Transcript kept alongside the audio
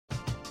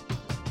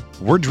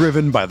We're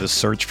driven by the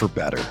search for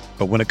better.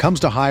 But when it comes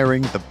to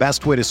hiring, the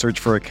best way to search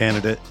for a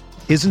candidate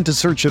isn't to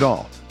search at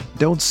all.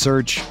 Don't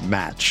search,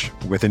 match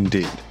with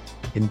Indeed.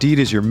 Indeed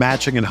is your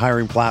matching and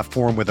hiring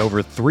platform with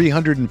over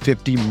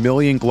 350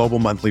 million global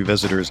monthly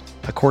visitors,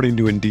 according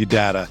to Indeed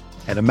data,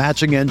 and a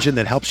matching engine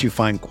that helps you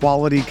find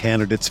quality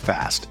candidates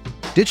fast.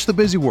 Ditch the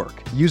busy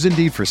work. Use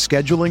Indeed for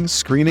scheduling,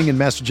 screening, and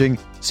messaging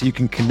so you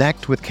can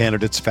connect with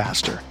candidates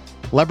faster.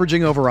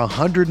 Leveraging over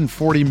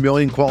 140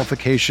 million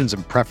qualifications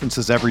and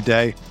preferences every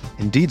day,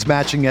 Indeed's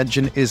matching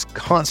engine is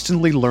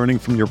constantly learning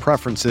from your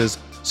preferences,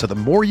 so the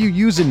more you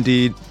use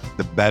Indeed,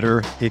 the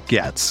better it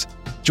gets.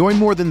 Join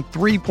more than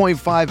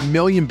 3.5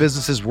 million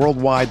businesses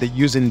worldwide that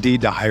use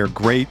Indeed to hire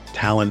great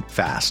talent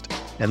fast.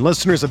 And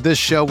listeners of this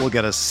show will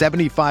get a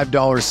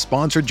 $75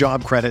 sponsored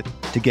job credit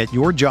to get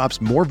your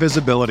jobs more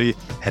visibility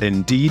at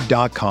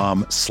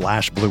Indeed.com/Blue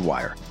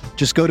Wire.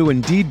 Just go to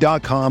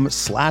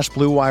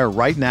Indeed.com/Blue Wire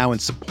right now and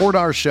support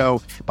our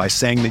show by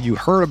saying that you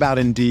heard about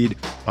Indeed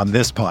on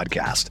this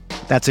podcast.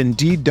 That's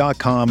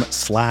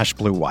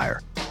Indeed.com/Blue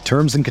Wire.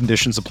 Terms and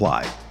conditions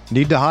apply.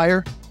 Need to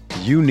hire?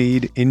 You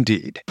need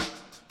Indeed.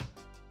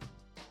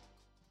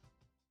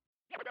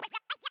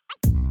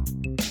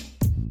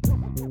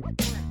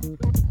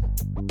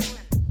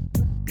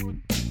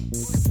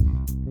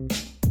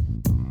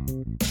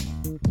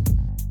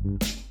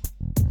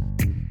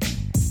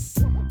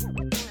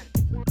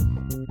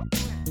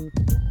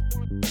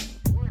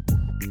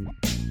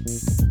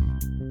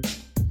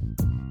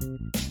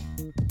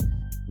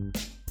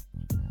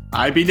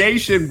 IB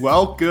Nation,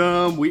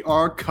 welcome. We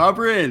are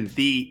covering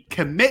the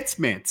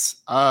commitments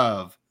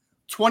of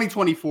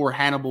 2024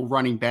 Hannibal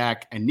running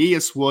back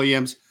Aeneas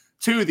Williams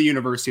to the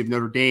University of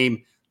Notre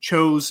Dame.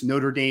 Chose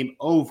Notre Dame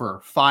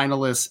over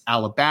finalists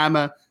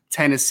Alabama,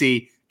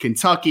 Tennessee,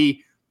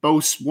 Kentucky.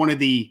 Boasts one of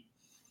the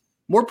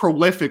more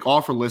prolific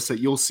offer lists that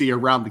you'll see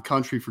around the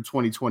country for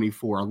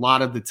 2024. A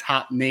lot of the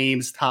top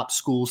names, top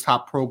schools,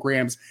 top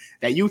programs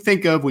that you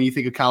think of when you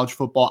think of college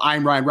football.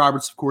 I'm Ryan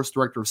Roberts, of course,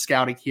 Director of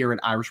Scouting here at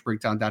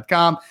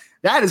IrishBreakdown.com.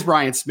 That is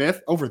Ryan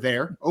Smith over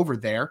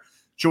there,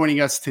 joining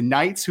us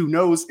tonight, who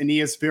knows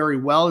Aeneas very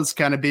well, has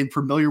kind of been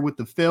familiar with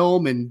the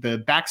film and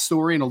the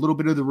backstory and a little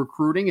bit of the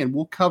recruiting, and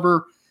we'll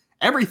cover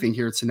everything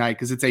here tonight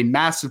because it's a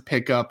massive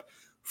pickup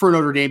for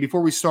Notre Dame.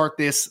 Before we start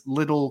this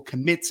little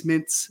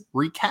commitments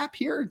recap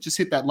here, just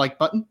hit that like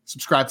button,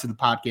 subscribe to the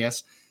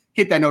podcast,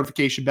 hit that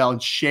notification bell,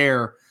 and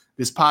share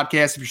this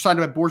podcast. If you're signed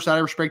up at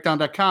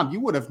boards.irishbreakdown.com, you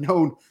would have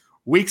known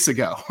weeks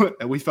ago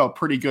that we felt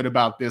pretty good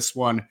about this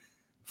one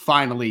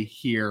finally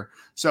here.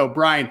 So,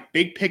 Brian,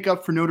 big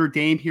pickup for Notre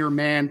Dame here,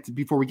 man.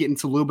 Before we get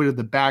into a little bit of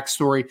the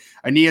backstory,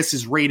 Aeneas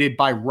is rated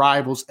by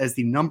Rivals as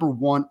the number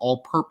one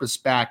all-purpose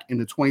back in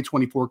the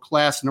 2024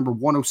 class, number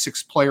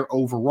 106 player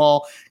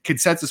overall,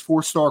 consensus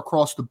 4-star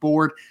across the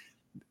board.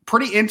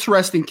 Pretty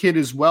interesting kid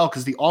as well,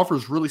 because the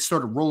offers really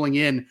started rolling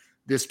in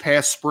this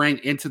past spring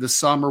into the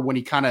summer when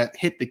he kind of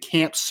hit the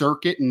camp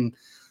circuit and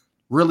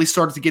really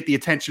started to get the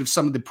attention of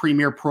some of the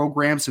premier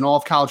programs in all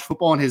of college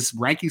football, and his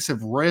rankings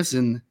have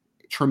risen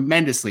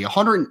tremendously.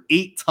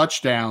 108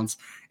 touchdowns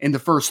in the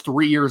first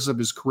 3 years of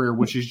his career,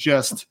 which is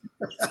just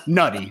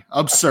nutty,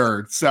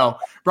 absurd. So,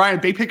 Brian,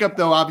 big pickup,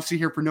 though, obviously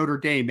here for Notre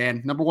Dame,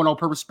 man. Number one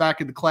all-purpose back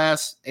in the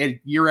class. A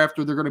year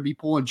after they're going to be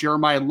pulling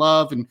Jeremiah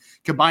Love and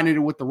combining it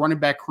with the running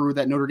back crew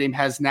that Notre Dame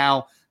has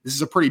now. This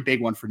is a pretty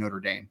big one for Notre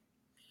Dame.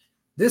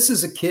 This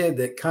is a kid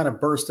that kind of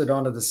bursted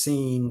onto the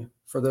scene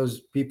for those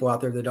people out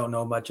there that don't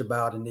know much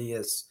about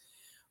Aeneas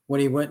when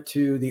he went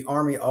to the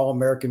Army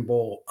All-American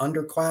Bowl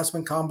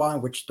underclassmen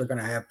combine, which they're going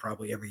to have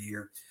probably every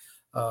year.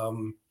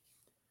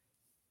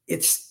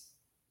 It's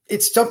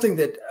something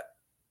that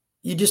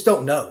you just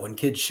don't know when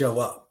kids show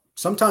up.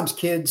 Sometimes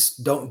kids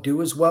don't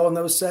do as well in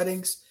those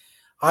settings.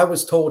 I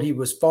was told he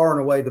was far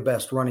and away the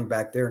best running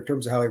back there in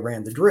terms of how he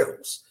ran the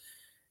drills.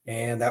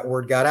 And that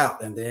word got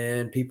out. And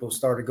then people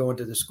started going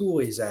to the school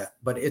he's at.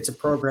 But it's a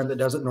program that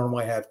doesn't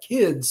normally have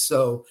kids.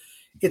 So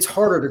it's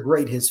harder to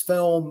grade his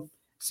film,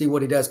 see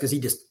what he does, because he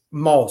just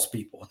mauls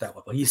people at that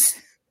level.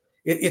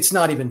 It's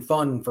not even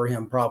fun for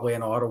him probably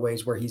in a lot of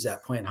ways where he's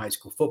at playing high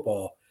school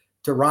football.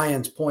 To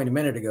Ryan's point a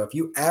minute ago, if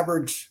you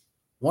average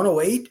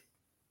 108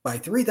 by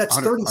 3, that's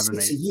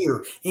 36 a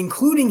year,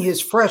 including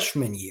his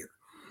freshman year.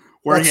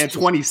 Where he had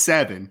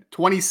 27,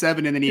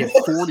 and then he had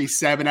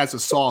 47 as a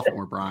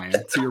sophomore, Brian,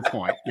 to your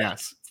point.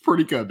 Yes, it's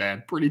pretty good,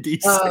 man. Pretty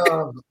decent.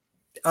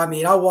 I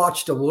mean, I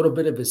watched a little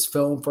bit of his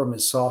film from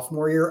his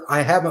sophomore year.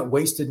 I haven't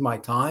wasted my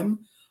time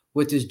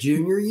with his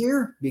junior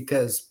year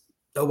because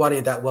nobody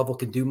at that level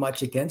can do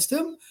much against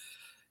him.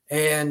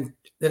 And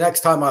the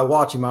next time I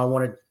watch him, I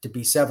want it to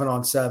be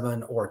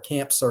 7-on-7 or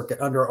camp circuit,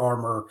 Under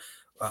Armour,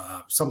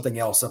 something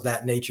else of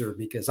that nature,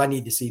 because I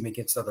need to see him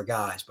against other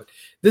guys. But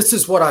this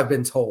is what I've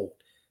been told.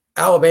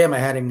 Alabama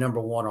had him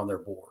number one on their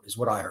board, is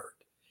what I heard.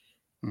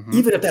 Mm-hmm.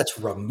 Even if that's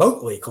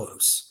remotely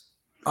close,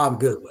 I'm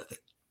good with it.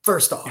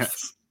 First off,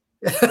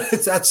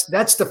 yes.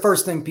 that's the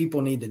first thing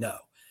people need to know.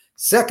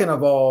 Second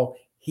of all,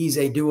 he's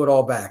a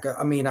do-it-all back.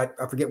 I mean, I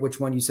forget which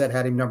one you said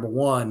had him number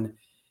one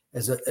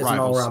as an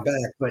all-around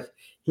back, but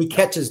He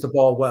catches the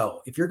ball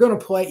well. If you're going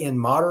to play in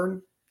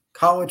modern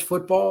college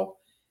football,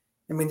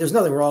 I mean, there's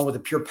nothing wrong with a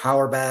pure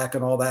power back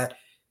and all that.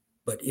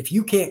 But if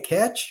you can't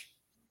catch,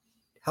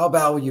 how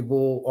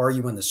valuable are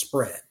you in the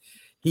spread?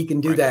 He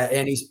can do that,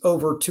 and he's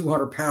over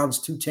 200 pounds,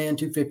 210,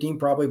 215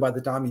 probably by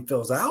the time he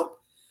fills out.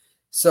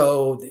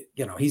 So,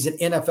 he's an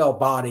NFL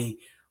body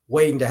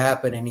waiting to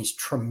happen, and he's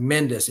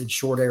tremendous in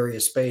short area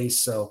space.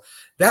 So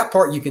that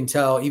part you can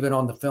tell even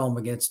on the film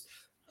against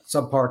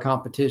subpar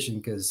competition,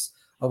 because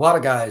a lot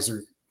of guys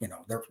are,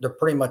 they're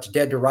pretty much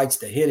dead to rights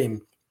to hit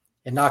him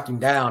and knock him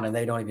down, and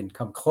they don't even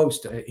come close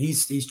to it.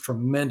 He's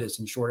tremendous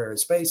in short area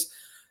space.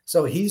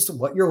 So he's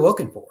what you're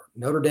looking for.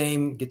 Notre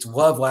Dame gets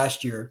love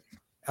last year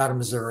out of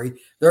Missouri.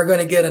 They're going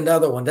to get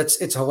another one.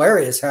 It's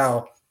hilarious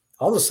how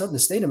all of a sudden the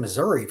state of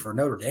Missouri for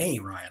Notre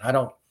Dame, Ryan. I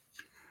don't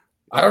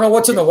know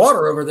what's in the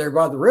water over there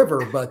by the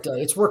river, but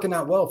it's working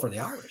out well for the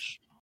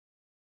Irish.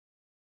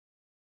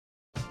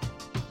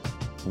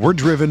 We're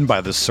driven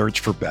by the search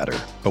for better.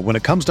 But when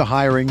it comes to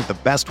hiring, the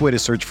best way to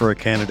search for a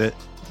candidate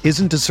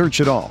isn't to search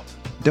at all.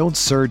 Don't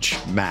search,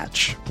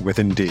 match with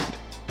Indeed.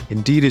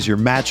 Indeed is your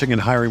matching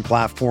and hiring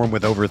platform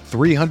with over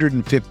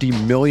 350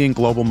 million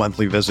global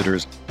monthly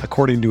visitors,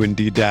 according to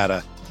Indeed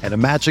data, and a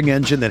matching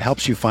engine that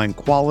helps you find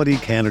quality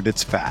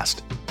candidates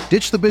fast.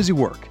 Ditch the busy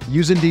work.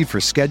 Use Indeed for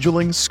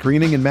scheduling,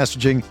 screening, and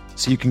messaging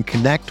so you can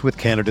connect with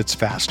candidates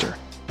faster.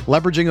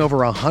 Leveraging over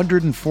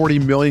 140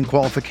 million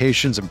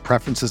qualifications and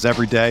preferences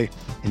every day,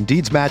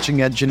 Indeed's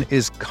matching engine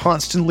is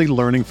constantly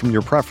learning from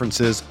your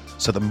preferences,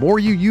 so the more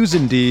you use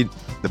Indeed,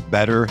 the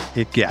better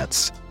it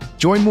gets.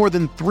 Join more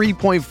than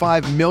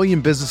 3.5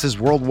 million businesses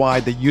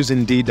worldwide that use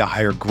Indeed to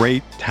hire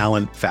great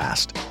talent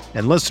fast.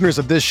 And listeners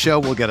of this show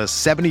will get a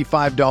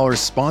 $75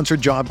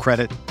 sponsored job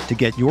credit to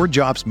get your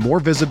jobs more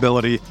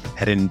visibility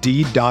at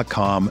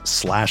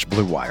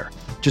Indeed.com/Blue Wire.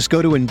 Just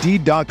go to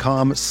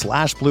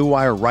Indeed.com/Blue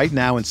Wire right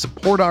now and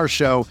support our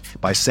show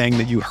by saying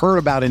that you heard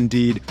about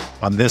Indeed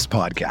on this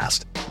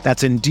podcast.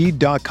 That's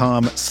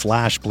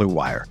Indeed.com/Blue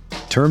Wire.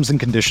 Terms and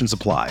conditions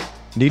apply.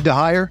 Need to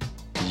hire?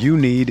 You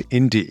need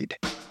Indeed.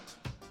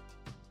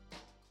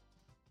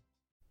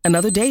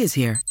 Another day is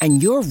here,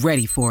 and you're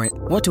ready for it.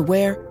 What to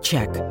wear?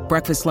 Check.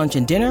 Breakfast, lunch,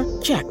 and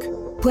dinner? Check.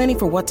 Planning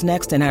for what's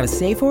next and how to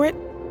save for it?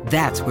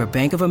 That's where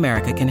Bank of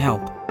America can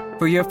help.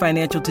 For your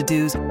financial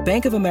to-dos,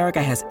 Bank of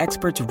America has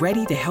experts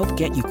ready to help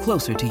get you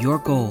closer to your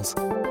goals.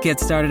 Get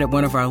started at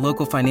one of our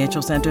local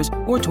financial centers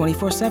or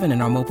 24/7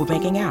 in our mobile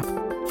banking app.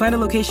 Find a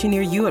location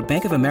near you at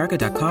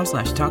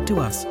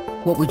bankofamerica.com/talktous.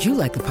 What would you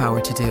like the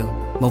power to do?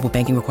 Mobile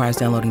banking requires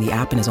downloading the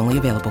app and is only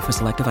available for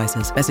select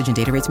devices. Message and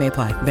data rates may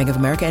apply. Bank of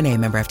America NA,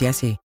 member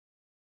FDIC.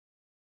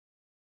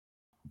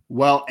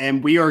 Well,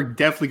 and we are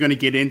definitely going to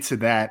get into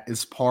that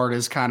as part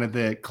as kind of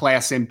the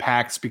class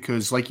impacts,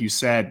 because like you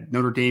said,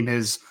 Notre Dame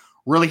has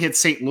really hit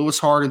St. Louis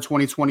hard in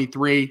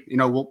 2023.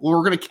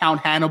 We're going to count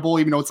Hannibal,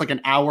 even though it's like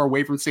an hour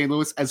away from St.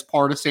 Louis, as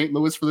part of St.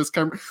 Louis for this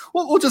cover.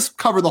 We'll just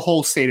cover the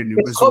whole state of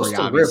Missouri,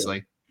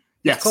 obviously.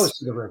 Yes. Close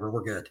to the river.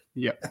 We're good.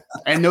 Yeah.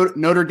 And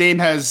Notre Dame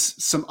has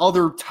some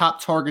other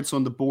top targets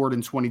on the board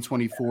in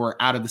 2024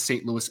 out of the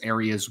St. Louis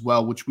area as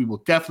well, which we will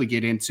definitely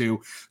get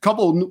into. A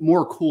couple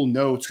more cool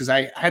notes, because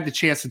I had the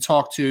chance to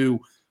talk to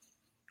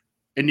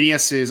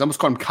Aeneas's, I almost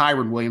call him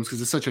Kyron Williams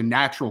because it's such a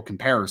natural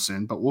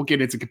comparison, but we'll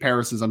get into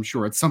comparisons, I'm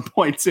sure, at some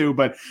point too.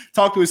 But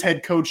talk to his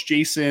head coach,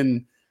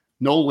 Jason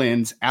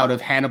Noland, out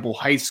of Hannibal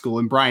High School.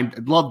 And Brian,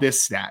 I'd love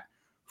this stat.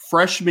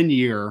 Freshman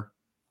year,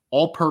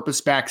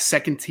 all-purpose back,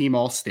 second team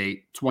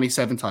All-State,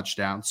 27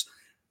 touchdowns.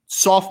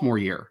 Sophomore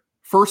year,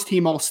 first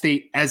team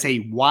All-State as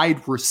a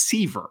wide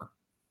receiver.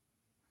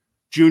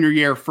 Junior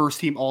year, first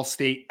team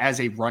All-State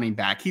as a running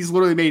back. He's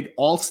literally made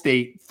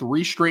All-State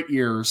 3 straight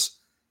years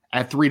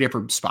at 3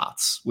 different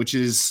spots, which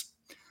is,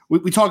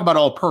 we talk about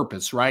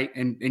all-purpose, right?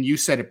 And you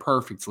said it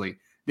perfectly.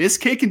 This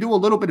kid can do a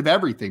little bit of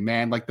everything,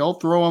 man. Like, they'll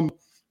throw him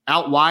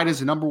out wide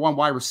as a number 1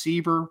 wide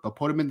receiver. They'll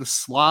put him in the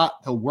slot.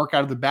 He'll work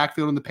out of the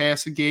backfield in the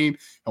passing game.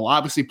 He'll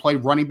obviously play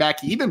running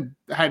back. He even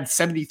had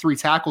 73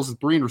 tackles and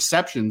 3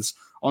 interceptions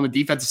on the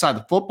defensive side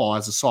of the football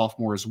as a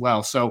sophomore as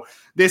well. So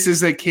this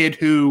is a kid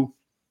who,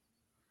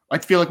 I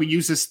feel like we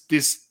use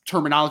this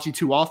terminology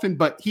too often,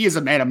 but he is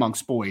a man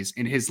amongst boys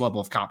in his level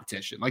of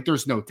competition. Like,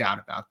 there's no doubt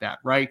about that,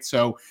 right?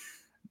 So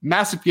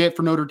massive get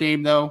for Notre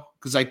Dame, though,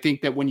 because I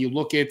think that when you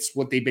look at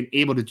what they've been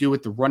able to do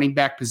at the running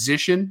back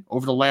position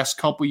over the last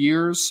couple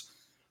years,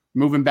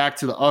 moving back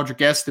to the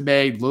Audric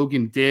Estime,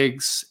 Logan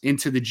Diggs,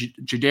 into the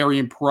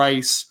Jadarian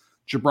Price,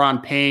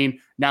 Jabron Payne,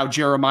 now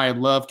Jeremiah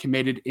Love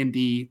committed in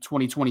the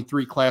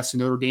 2023 class in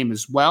Notre Dame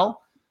as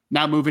well.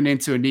 Now moving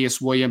into Aeneas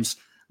Williams.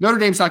 Notre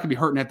Dame's not going to be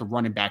hurting at the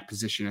running back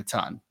position a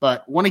ton,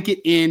 but want to get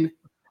in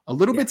a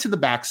little bit to the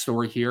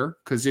backstory here,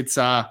 because it's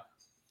an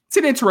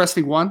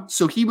interesting one.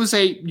 So he was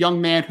a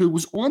young man who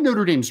was on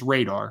Notre Dame's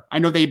radar. I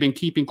know they've been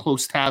keeping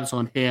close tabs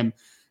on him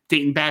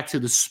dating back to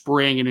the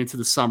spring and into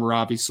the summer,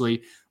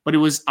 obviously, but it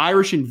was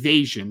Irish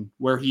Invasion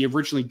where he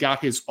originally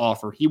got his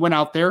offer. He went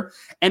out there,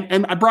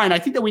 and Brian, I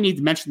think that we need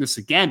to mention this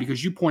again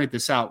because you pointed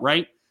this out,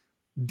 right?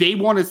 they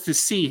wanted to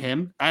see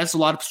him, as a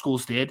lot of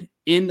schools did,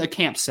 in a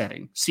camp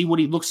setting, see what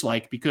he looks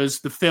like, because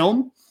the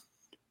film,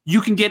 you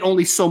can get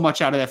only so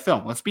much out of that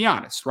film. Let's be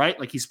honest, right?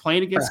 Like, he's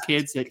playing against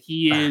kids that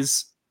he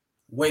is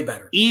way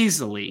better,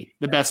 easily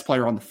the best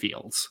player on the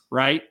field,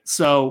 right?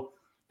 So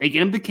they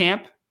get him to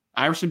camp,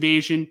 Irish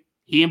Invasion.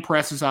 He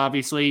impresses,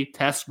 obviously,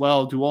 tests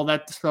well, do all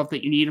that stuff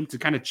that you need him to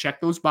kind of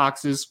check those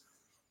boxes,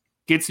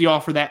 gets the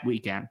offer that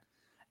weekend.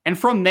 And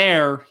from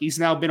there, he's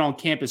now been on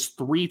campus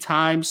 3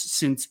 times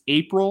since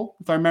April,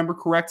 if I remember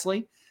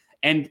correctly.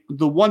 And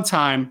the one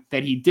time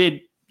that he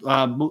did,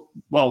 one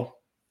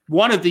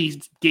of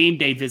the game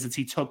day visits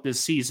he took this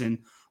season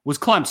was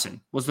Clemson,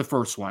 was the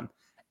first one.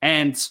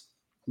 And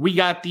we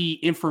got the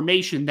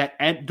information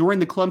that during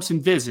the Clemson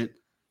visit,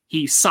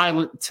 he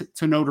silent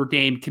to Notre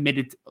Dame,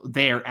 committed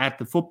there at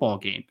the football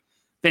game.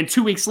 Then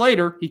 2 weeks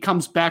later, he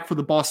comes back for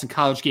the Boston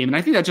College game. And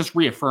I think that just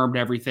reaffirmed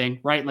everything,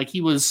 right? Like, he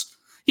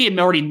had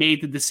already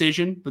made the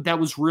decision, but that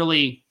was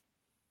really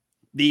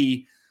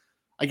the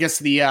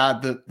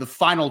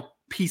final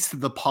piece to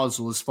the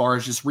puzzle as far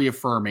as just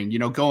reaffirming,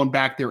 going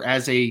back there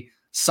as a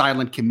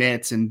silent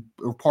commit and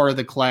or part of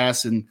the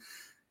class. And,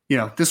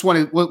 this one,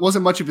 it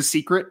wasn't much of a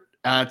secret,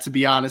 to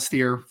be honest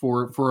here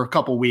for a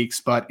couple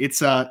weeks, but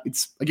it's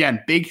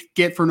again, big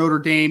get for Notre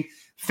Dame,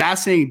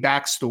 fascinating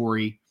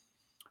backstory.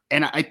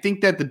 And I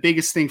think that the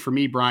biggest thing for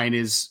me, Brian,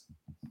 is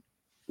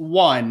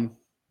 1,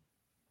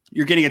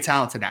 you're getting a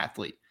talented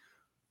athlete.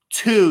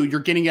 2, you're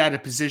getting at a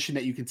position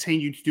that you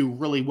continue to do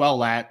really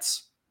well at,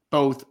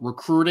 both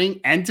recruiting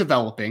and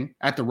developing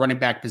at the running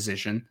back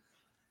position.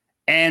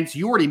 And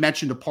you already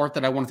mentioned a part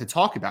that I wanted to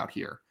talk about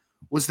here,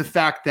 was the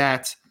fact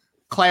that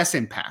class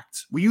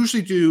impact. We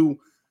usually do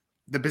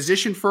the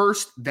position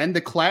first, then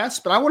the class,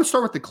 but I want to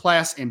start with the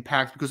class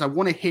impact because I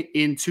want to hit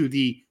into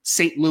the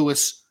St.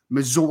 Louis,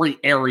 Missouri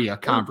area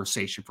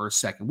conversation for a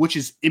second, which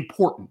is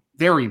important,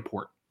 very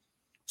important.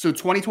 So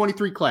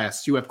 2023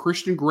 class, you have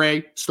Christian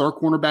Gray, star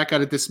cornerback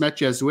out of De Smet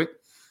Jesuit.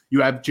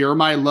 You have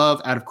Jeremiah Love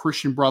out of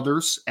Christian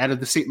Brothers, out of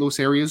the St. Louis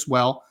area as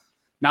well.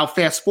 Now,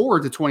 fast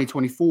forward to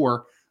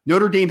 2024,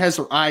 Notre Dame has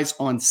their eyes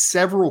on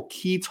several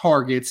key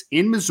targets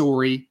in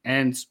Missouri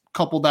and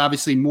coupled,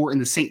 obviously, more in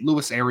the St.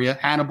 Louis area.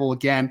 Hannibal,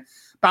 again,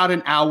 about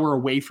an hour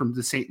away from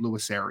the St.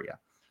 Louis area.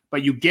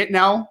 But you get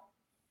now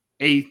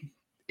a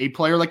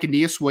player like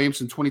Aeneas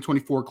Williams in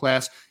 2024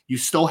 class. You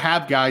still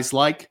have guys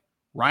like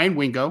Ryan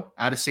Wingo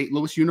out of St.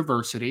 Louis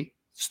University,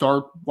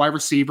 star wide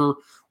receiver,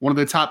 one of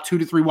the top 2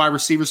 to 3 wide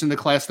receivers in the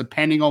class,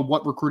 depending on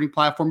what recruiting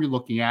platform you're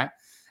looking at.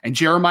 And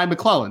Jeremiah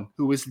McClellan,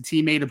 who is the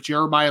teammate of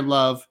Jeremiah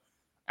Love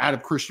out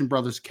of Christian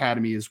Brothers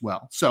Academy as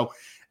well. So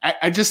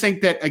I just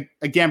think that,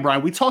 again,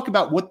 Brian, we talk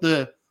about what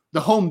the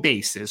home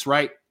base is,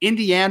 right?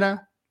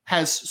 Indiana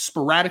has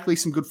sporadically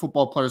some good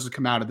football players that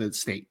come out of the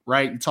state,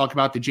 right? You talk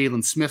about the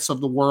Jalen Smiths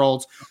of the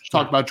world,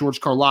 talk about George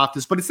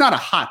Karlaftis, but it's not a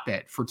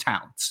hotbed for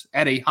talent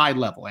at a high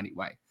level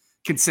anyway,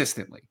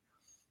 consistently.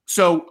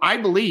 So I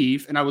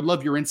believe, and I would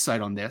love your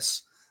insight on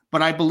this,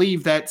 but I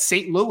believe that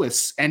St.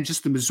 Louis and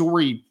just the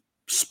Missouri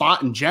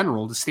spot in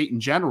general, the state in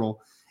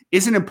general,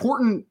 is an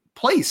important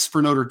place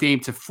for Notre Dame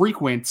to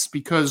frequent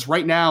because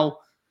right now,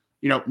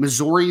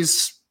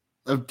 Missouri's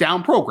a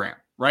down program,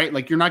 right?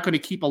 Like, you're not going to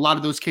keep a lot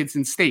of those kids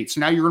in state. So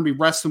now you're going to be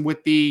wrestling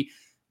with the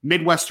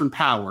Midwestern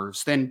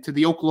powers, then to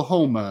the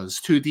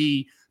Oklahomas, to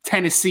the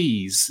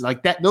Tennessees,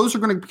 like that. Those are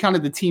going to be kind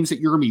of the teams that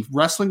you're going to be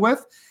wrestling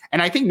with.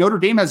 And I think Notre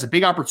Dame has a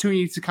big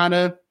opportunity to kind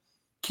of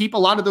keep a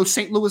lot of those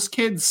St. Louis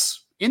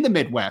kids in the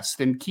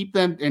Midwest and keep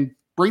them and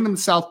bring them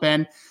to South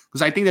Bend,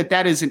 because I think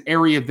that is an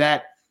area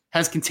that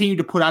has continued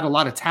to put out a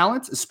lot of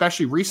talent,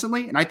 especially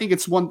recently. And I think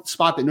it's one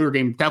spot that Notre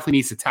Dame definitely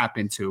needs to tap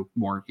into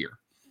more here.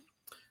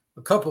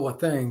 A couple of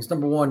things.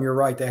 Number one, you're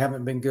right. They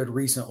haven't been good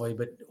recently,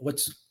 but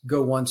let's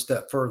go one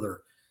step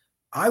further.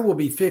 I will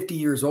be 50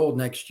 years old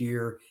next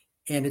year,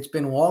 and it's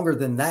been longer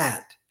than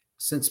that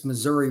since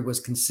Missouri was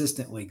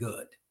consistently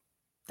good.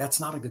 That's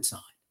not a good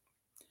sign.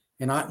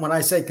 And when I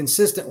say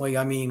consistently,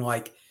 I mean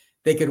like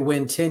they could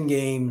win 10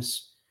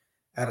 games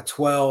out of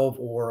 12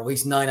 or at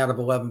least 9 out of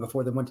 11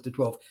 before they went to the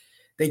 12.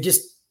 They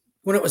just,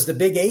 when it was the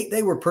Big 8,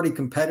 they were pretty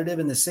competitive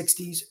in the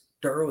 60s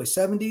to early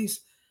 70s.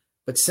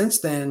 But since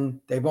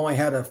then, they've only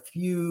had a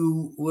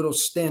few little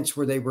stints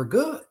where they were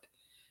good.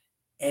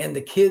 And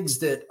the kids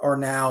that are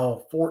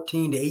now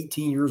 14 to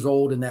 18 years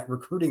old in that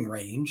recruiting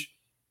range,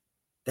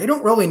 they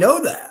don't really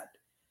know that.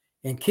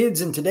 And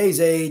kids in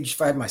today's age,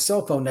 if I had my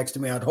cell phone next to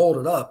me, I'd hold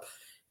it up.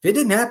 If it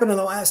didn't happen in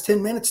the last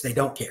 10 minutes, they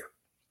don't care.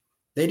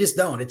 They just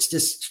don't. It's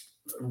just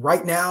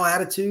right now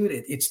attitude.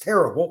 It's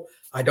terrible.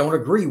 I don't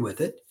agree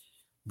with it,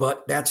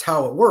 but that's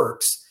how it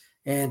works.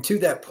 And to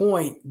that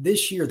point,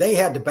 this year they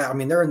had to battle. I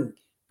mean, they're in,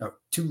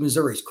 to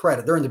Missouri's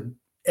credit, they're in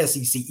the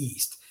SEC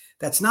East.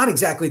 That's not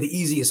exactly the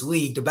easiest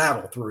league to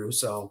battle through.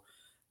 So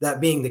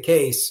that being the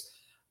case,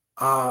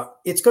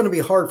 it's going to be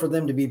hard for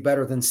them to be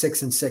better than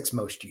 6-6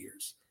 most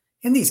years.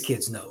 And these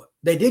kids know it.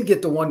 They did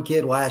get the one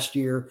kid last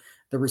year,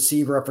 the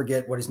receiver. I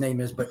forget what his name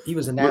is, but he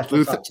was a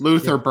national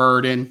Luther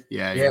Burden.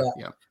 Yeah.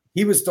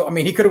 He was still, I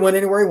mean, he could have went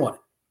anywhere he wanted.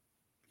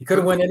 He could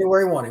have went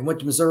anywhere he wanted. He went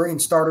to Missouri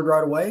and started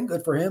right away.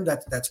 Good for him.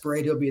 That's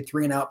great. He'll be a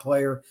 3-and-out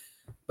player,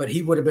 but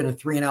he would have been a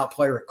 3-and-out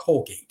player at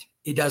Colgate.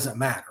 It doesn't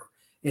matter.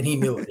 And he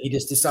knew it. He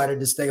just decided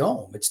to stay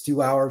home. It's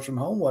 2 hours from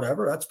home,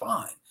 whatever. That's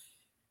fine.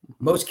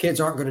 Most kids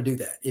aren't going to do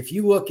that. If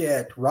you look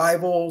at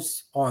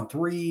Rivals on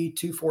 3,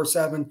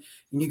 247,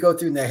 and you go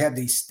through and they have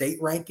these state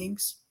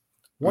rankings,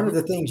 one of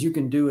the things you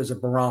can do as a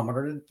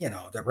barometer,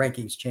 the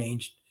rankings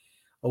changed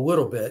a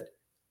little bit,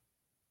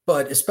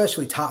 but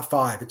especially top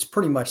 5, it's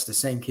pretty much the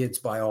same kids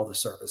by all the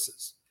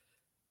services.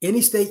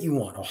 Any state you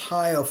want,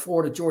 Ohio,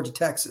 Florida, Georgia,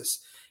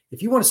 Texas.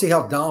 If you want to see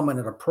how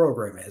dominant a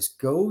program is,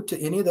 go to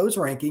any of those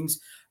rankings.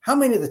 How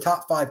many of the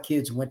top 5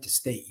 kids went to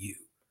State U?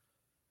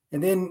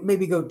 And then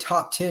maybe go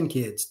top 10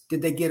 kids.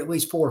 Did they get at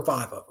least 4 or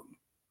 5 of them?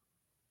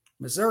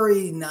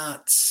 Missouri,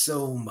 not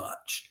so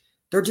much.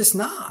 They're just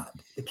not.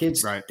 The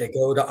kids, right. They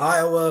go to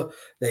Iowa,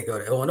 they go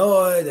to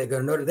Illinois, they go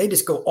to Notre Dame. They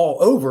just go all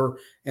over,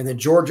 and then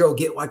Georgia will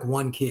get like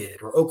 1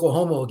 kid, or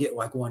Oklahoma will get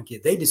like 1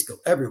 kid. They just go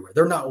everywhere.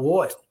 They're not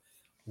loyal.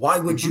 Why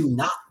would you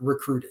not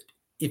recruit it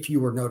if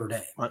you were Notre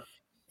Dame? Right.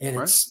 And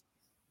it's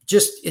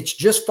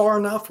just far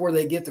enough where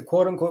they get the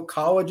quote-unquote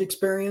college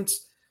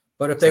experience,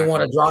 but if they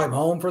want to drive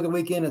home for the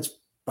weekend, it's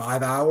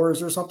 5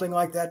 hours or something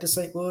like that to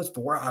St. Louis,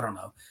 4, I don't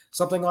know,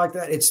 something like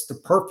that. It's the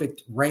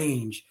perfect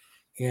range.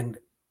 And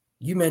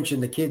you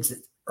mentioned the kids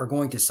that are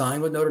going to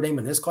sign with Notre Dame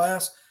in this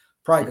class,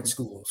 private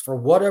schools, for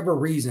whatever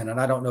reason,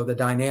 and I don't know the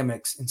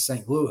dynamics in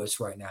St. Louis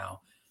right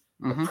now,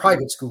 but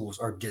private schools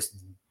are just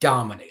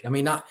dominate. I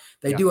mean,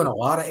 they do in a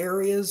lot of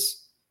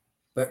areas,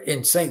 but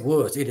in St.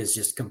 Louis, it is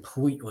just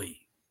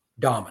completely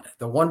dominant.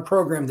 The one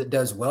program that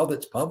does well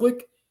that's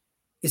public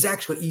is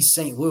actually East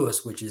St.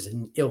 Louis, which is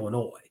in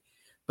Illinois.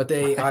 But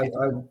I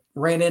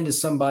ran into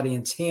somebody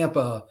in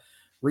Tampa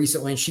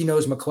recently, and she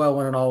knows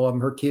McClellan and all of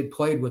them. Her kid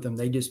played with them.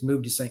 They just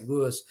moved to St.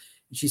 Louis.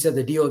 And she said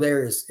the deal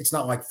there is it's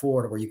not like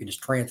Florida where you can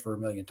just transfer a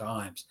million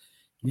times.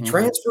 You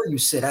transfer, you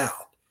sit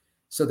out.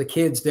 So the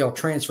kids, they'll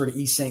transfer to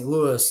East St.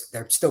 Louis.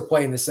 They're still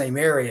playing the same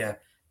area.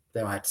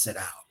 They don't have to sit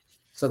out.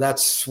 So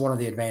that's one of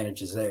the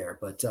advantages there.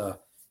 But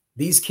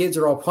these kids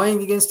are all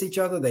playing against each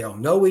other. They all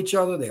know each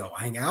other. They all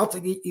hang out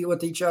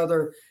with each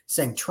other,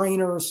 same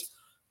trainers.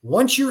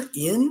 Once you're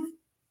in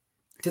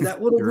to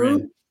that little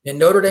group, and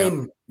Notre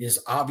Dame is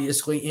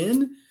obviously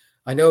in.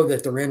 I know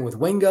that they're in with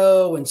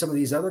Wingo and some of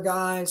these other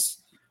guys.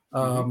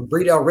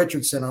 Breedell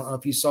Richardson, I don't know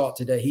if you saw it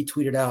today. He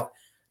tweeted out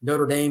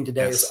Notre Dame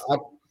today. Yes.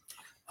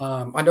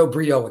 I know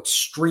Breedell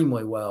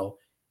extremely well.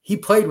 He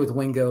played with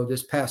Wingo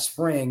this past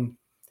spring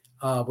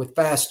with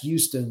Fast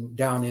Houston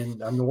down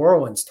in a New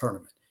Orleans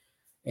tournament.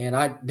 And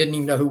I didn't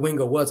even know who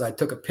Wingo was. I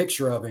took a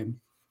picture of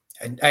him.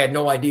 And I had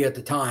no idea at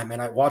the time.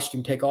 And I watched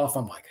him take off.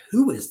 I'm like,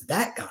 who is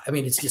that guy? I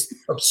mean, it's just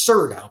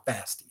absurd how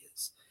fast he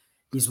is.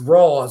 He's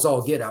raw as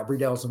all get out.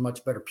 Breedell's a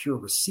much better pure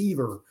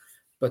receiver.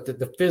 But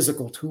the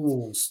physical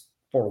tools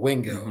for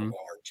Wingo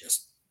are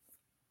just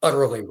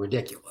utterly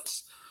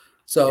ridiculous.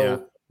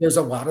 So there's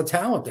a lot of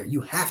talent there.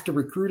 You have to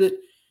recruit it.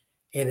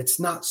 And it's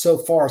not so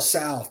far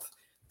south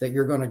that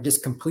you're going to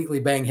just completely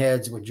bang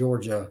heads with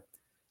Georgia,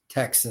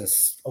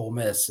 Texas, Ole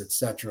Miss,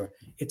 etc.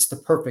 It's the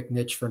perfect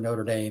niche for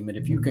Notre Dame. And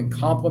if you can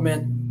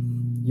complement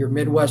your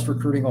Midwest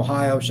recruiting,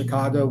 Ohio,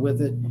 Chicago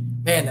with it,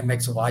 man, that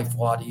makes life a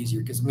lot easier.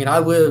 Because, I mean, I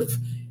live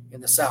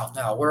in the South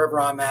now. Wherever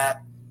I'm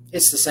at,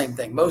 it's the same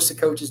thing. Most of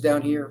the coaches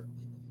down here,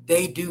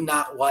 they do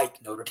not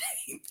like Notre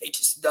Dame. They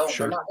just don't.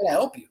 Sure. They're not going to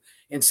help you.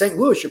 In St.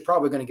 Louis, you're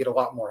probably going to get a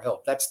lot more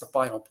help. That's the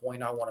final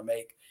point I want to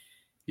make.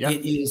 Yep.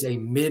 It is a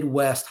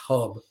Midwest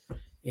hub,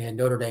 and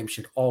Notre Dame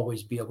should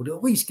always be able to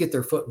at least get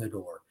their foot in the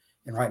door.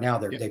 And right now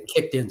they've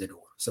kicked in the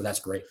door. So that's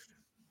great.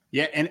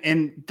 Yeah.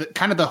 And the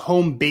kind of the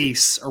home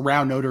base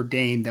around Notre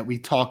Dame that we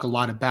talk a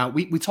lot about,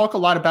 we talk a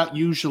lot about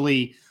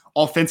usually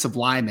offensive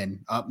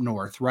linemen up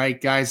north,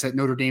 right? Guys that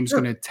Notre Dame's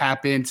going to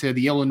tap into,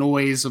 the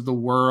Illinois of the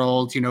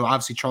world,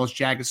 obviously Charles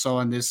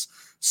Jagusah in this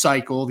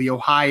cycle, the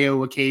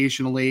Ohio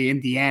occasionally,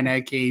 Indiana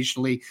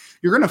occasionally.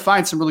 You're going to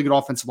find some really good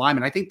offensive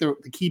linemen. I think the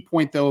key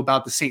point though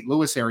about the St.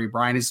 Louis area,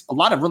 Brian, is a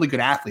lot of really good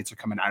athletes are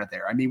coming out of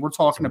there. I mean, we're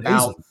talking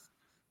about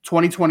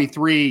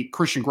 2023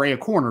 Christian Gray, a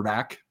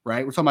cornerback,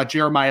 right? We're talking about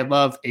Jeremiah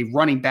Love, a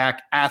running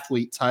back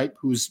athlete type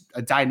who's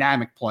a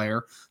dynamic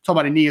player. Talking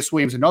about Aeneas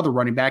Williams, another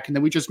running back. And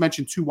then we just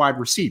mentioned 2 wide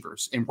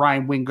receivers in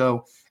Ryan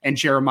Wingo and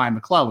Jeremiah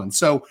McClellan.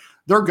 So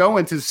they're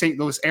going to the St.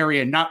 Louis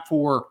area not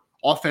for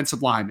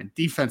offensive linemen,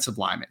 defensive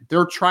linemen.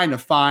 They're trying to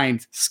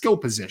find skill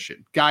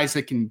position, guys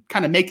that can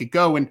kind of make it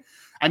go. And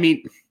I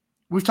mean,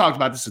 we've talked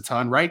about this a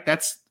ton, right?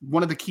 That's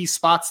one of the key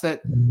spots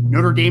that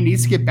Notre Dame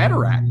needs to get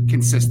better at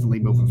consistently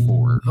moving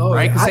forward,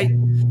 right?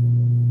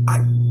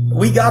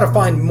 We got to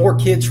find more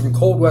kids from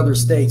cold weather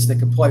states that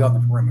can play on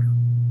the perimeter.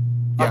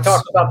 Yes. I've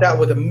talked about that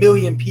with a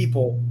million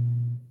people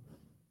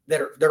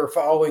that are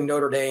following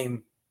Notre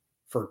Dame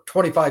for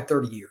 25,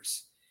 30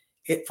 years.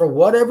 For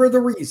whatever the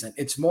reason,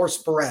 it's more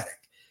sporadic.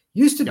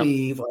 Used to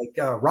be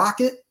like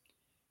Rocket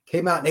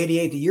came out in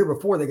 88 the year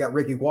before they got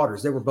Ricky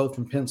Waters. They were both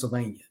from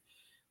Pennsylvania.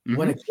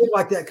 When a kid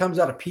like that comes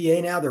out of PA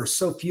now, there are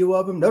so few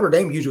of them. Notre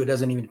Dame usually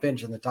doesn't even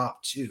finish in the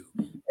top 2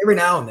 every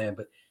now and then,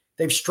 but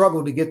they've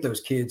struggled to get those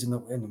kids in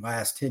the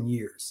last 10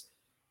 years.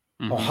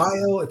 Mm-hmm.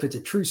 Ohio, if it's a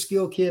true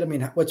skill kid, I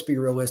mean, let's be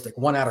realistic.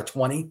 1 out of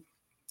 20,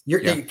 your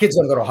kid's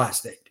going to go to Ohio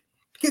State.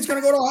 The kid's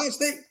going to go to Ohio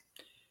State.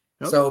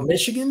 Yep. So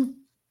Michigan,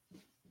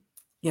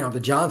 the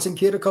Johnson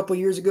kid a couple of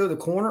years ago, the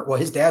corner, well,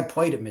 his dad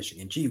played at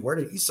Michigan. Gee, where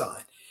did he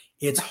sign?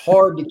 It's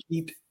hard to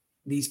keep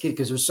these kids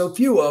because there's so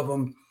few of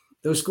them.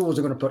 Those schools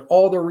are going to put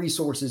all their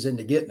resources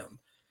into getting them.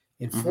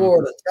 In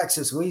Florida,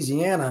 Texas,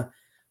 Louisiana,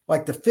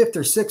 like the 5th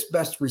or 6th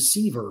best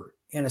receiver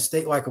in a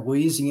state like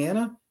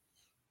Louisiana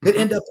could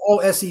end up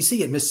all SEC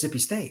at Mississippi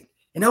State.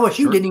 And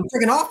LSU didn't even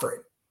freaking offer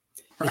it.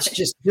 It's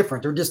just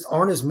different. There just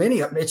aren't as many.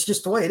 It's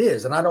just the way it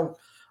is. And I don't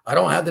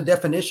have the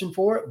definition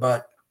for it,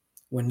 but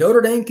when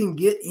Notre Dame can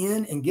get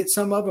in and get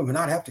some of them and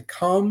not have to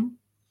come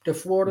to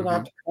Florida, not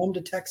have to come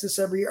to Texas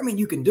every year. I mean,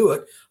 you can do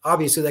it.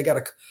 Obviously, they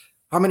got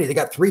They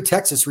got 3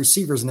 Texas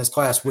receivers in this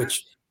class,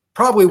 which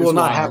probably will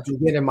not happen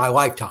again in my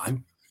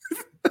lifetime,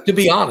 to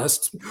be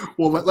honest.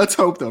 Well, let's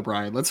hope though,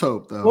 Brian. Let's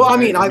hope though. Well,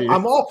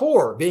 I'm all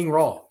for being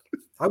wrong.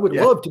 I would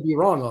love to be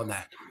wrong on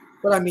that.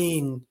 But I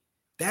mean,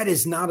 that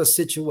is not a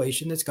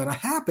situation that's going to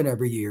happen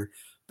every year.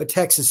 But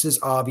Texas is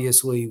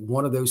obviously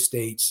one of those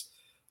states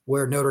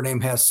where Notre Dame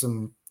has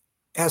some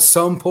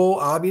pull,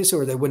 obviously,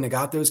 or they wouldn't have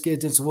got those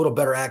kids. It's a little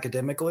better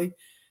academically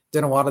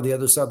than a lot of the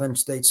other southern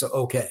states. So,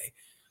 okay.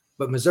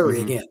 But Missouri,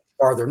 again,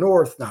 farther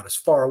north, not as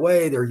far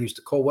away. They're used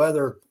to cold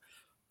weather.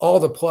 All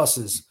the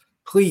pluses.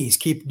 Please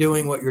keep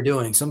doing what you're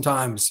doing.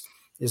 Sometimes,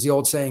 as the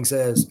old saying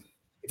says,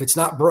 if it's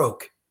not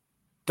broke,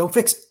 don't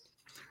fix it.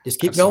 Just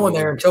keep going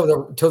there until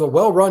the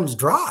well runs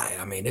dry.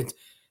 I mean,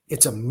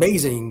 it's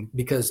amazing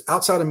because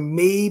outside of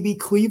maybe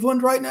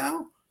Cleveland right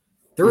now,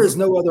 there is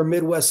no other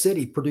Midwest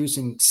city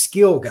producing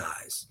skill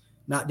guys,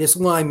 not just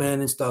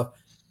linemen and stuff,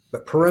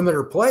 but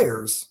perimeter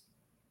players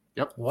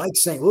like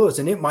St. Louis.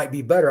 And it might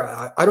be better.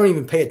 I don't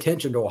even pay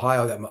attention to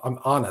Ohio, I'm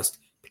honest,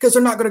 because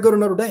they're not going to go to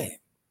Notre Dame.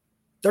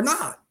 They're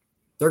not.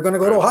 They're going to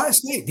go to Ohio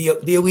State,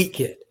 the elite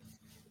kid.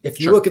 If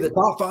you look at the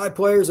top 5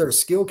 players that are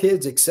skill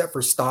kids, except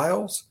for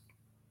Styles,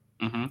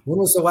 when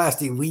was the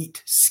last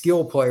elite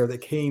skill player that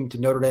came to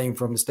Notre Dame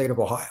from the state of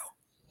Ohio?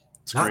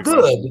 Not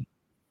good.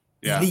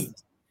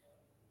 Elite.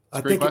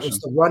 I think it was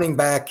the running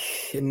back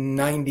in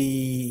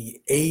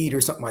 98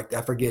 or something like that.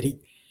 I forget. He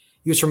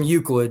was from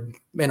Euclid.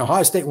 Man,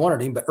 Ohio State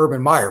wanted him, but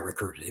Urban Meyer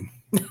recruited him.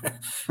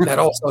 That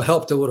also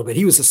helped a little bit.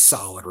 He was a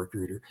solid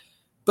recruiter.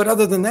 But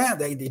other than that,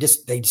 they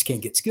just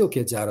can't get skill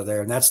kids out of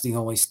there. And that's the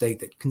only state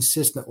that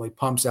consistently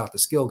pumps out the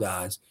skill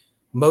guys.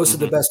 Most of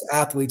the best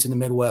athletes in the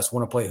Midwest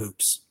want to play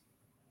hoops.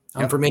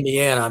 I'm from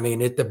Indiana. I mean,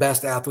 the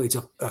best athletes,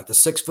 the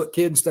 6-foot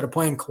kid, instead of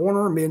playing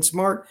corner and being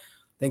smart,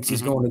 thinks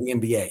he's going to the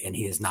NBA, and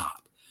he is not.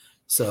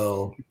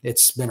 So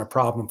it's been a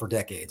problem for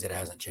decades. It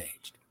hasn't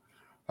changed.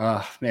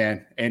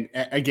 Man. And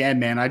again,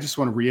 man, I just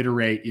want to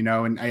reiterate,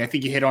 and I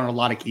think you hit on a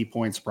lot of key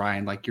points,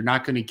 Brian. Like you're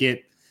not going to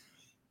get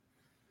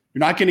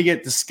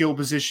the skill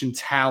position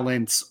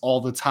talents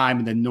all the time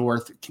in the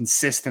North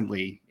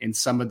consistently in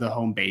some of the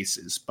home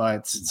bases,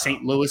 but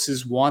St. Louis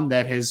is one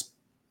that has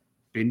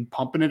been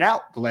pumping it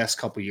out the last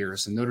couple of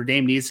years, and Notre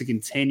Dame needs to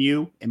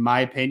continue, in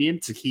my opinion,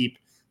 to keep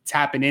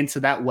tapping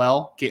into that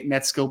well, getting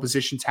that skill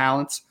position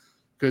talents,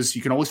 because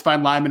you can always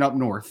find linemen up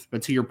north.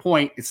 But to your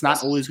point, it's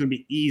not always going to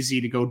be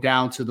easy to go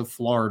down to the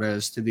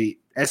Floridas, to the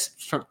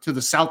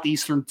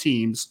southeastern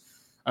teams,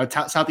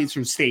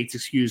 southeastern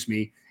states,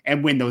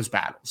 and win those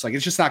battles. Like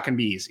it's just not going to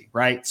be easy,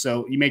 right?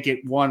 So you may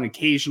get one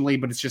occasionally,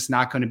 but it's just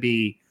not going to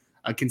be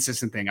a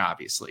consistent thing,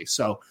 obviously.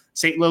 So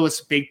St. Louis,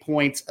 big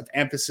points of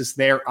emphasis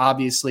there,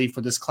 obviously,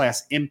 for this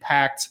class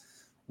impact.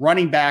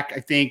 Running back, I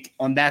think,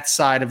 on that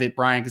side of it,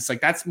 Brian, because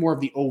that's more of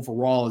the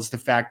overall is the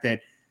fact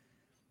that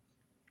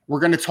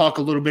we're going to talk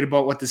a little bit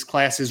about what this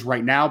class is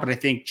right now, but I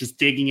think just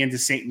digging into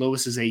St.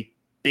 Louis is a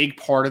big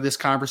part of this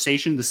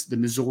conversation, the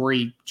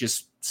Missouri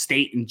just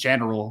state in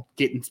general,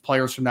 getting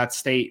players from that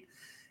state.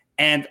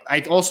 And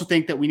I also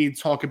think that we need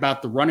to talk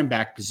about the running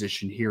back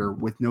position here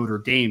with Notre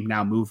Dame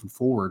now moving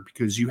forward,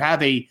 because you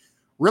have a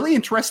really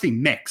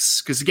interesting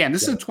mix. Because, again,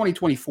 this is a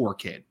 2024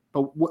 kid.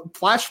 But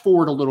flash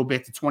forward a little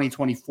bit to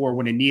 2024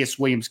 when Aeneas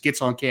Williams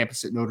gets on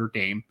campus at Notre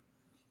Dame.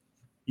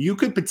 You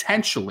could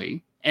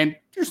potentially, and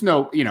there's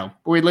no,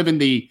 we live in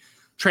the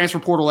transfer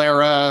portal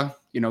era.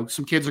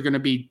 Some kids are going to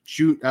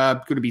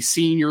be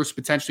seniors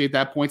potentially at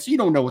that point. So you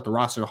don't know what the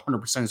roster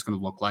 100% is going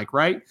to look like,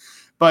 right?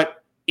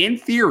 But in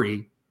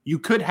theory, you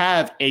could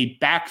have a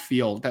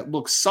backfield that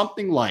looks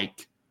something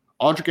like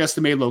Audric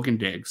Estime, Logan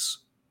Diggs,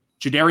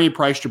 Jadarian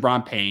Price,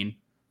 Jabron Payne,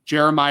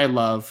 Jeremiah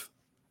Love,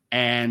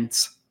 and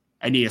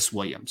Aeneas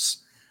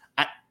Williams.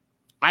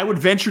 I would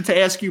venture to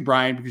ask you,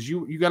 Brian, because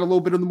you got a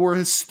little bit of the more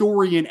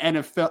historian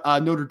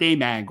NFL Notre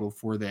Dame angle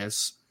for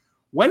this.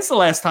 When's the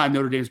last time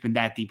Notre Dame's been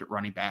that deep at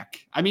running back?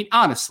 I mean,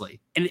 honestly,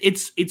 and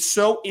it's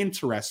so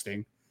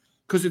interesting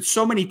because it's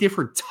so many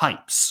different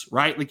types,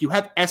 right? Like you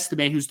have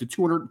Estime, who's the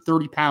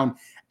 230-pound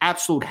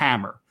absolute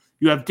hammer.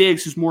 You have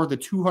Diggs, who's more of the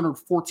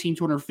 214,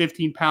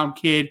 215-pound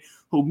kid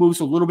who moves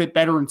a little bit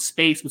better in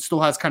space, but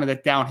still has kind of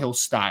that downhill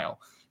style.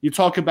 You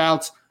talk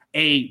about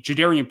a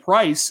Jadarian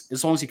Price,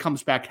 as long as he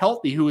comes back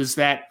healthy, who is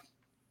that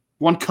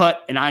one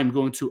cut and I'm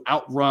going to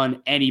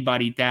outrun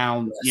anybody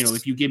down. Yes.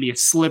 If you give me a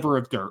sliver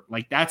of dirt,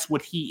 like that's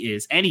what he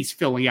is. And he's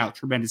filling out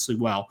tremendously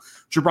well.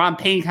 Jabron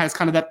Payne has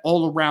kind of that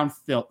all around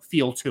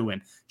feel to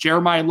him.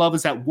 Jeremiah Love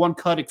is that one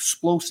cut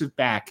explosive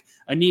back.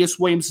 Aeneas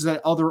Williams is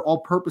that other all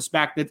purpose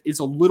back that is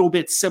a little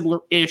bit similar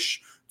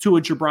ish to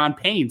a Jabron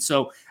Payne.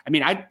 So, I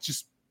mean,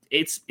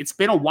 it's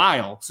been a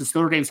while since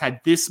Notre Dame's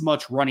had this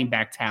much running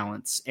back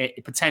talents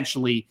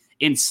potentially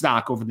in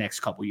stock over the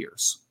next couple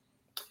years.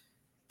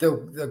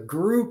 The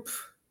group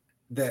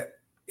that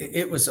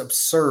it was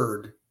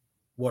absurd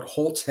what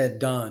Holtz had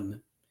done,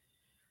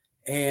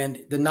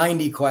 and the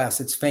 90 class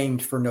it's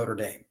famed for Notre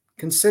Dame.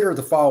 Consider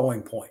the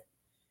following point,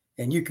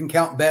 and you can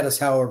count Bettis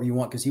however you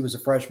want because he was a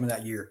freshman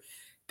that year.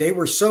 They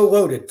were so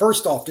loaded.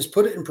 First off, just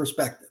put it in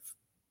perspective.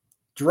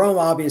 Jerome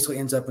obviously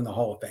ends up in the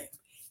Hall of Fame.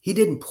 He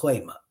didn't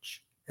play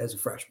much as a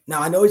freshman.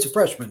 Now, I know he's a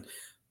freshman,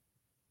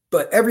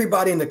 but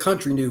everybody in the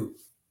country knew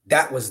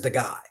that was the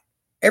guy.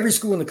 Every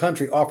school in the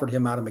country offered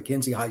him out of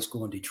McKenzie High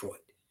School in Detroit.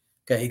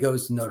 Okay, he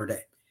goes to Notre Dame.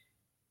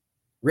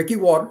 Ricky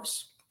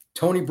Waters,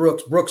 Tony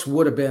Brooks. Brooks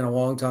would have been a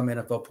long-time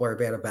NFL player if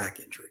he had a back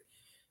injury.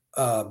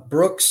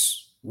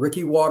 Brooks,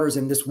 Ricky Waters,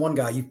 and this one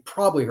guy, you've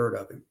probably heard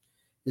of him.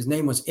 His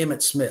name was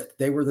Emmitt Smith.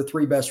 They were the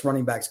three best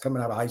running backs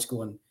coming out of high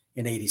school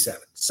in 87.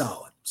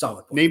 Solid.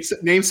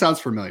 Name sounds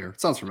familiar.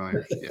 Sounds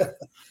familiar. Yeah.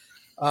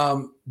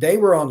 They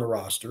were on the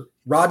roster.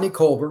 Rodney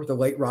Culver, the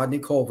late Rodney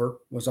Culver,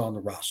 was on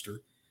the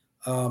roster.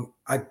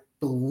 I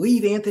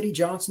believe Anthony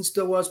Johnson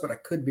still was, but I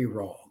could be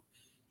wrong.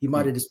 He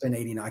might have just been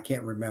 89. I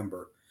can't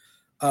remember.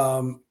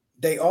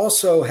 They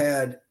also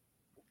had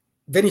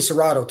Vinny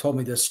Serrato told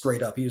me this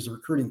straight up. He was the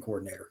recruiting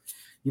coordinator.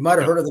 You might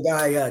have heard of the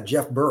guy,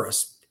 Jeff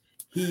Burris.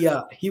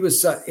 He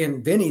was,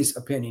 in Vinny's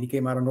opinion, he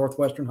came out of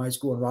Northwestern High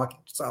School in Rocky,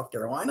 South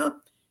Carolina.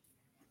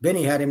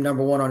 Vinny had him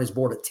number one on his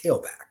board at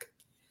tailback.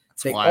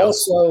 They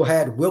also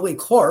had Willie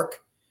Clark,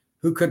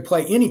 who could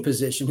play any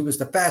position, who was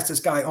the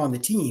fastest guy on the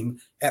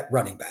team at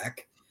running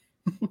back.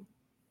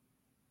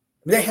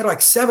 They had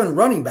like 7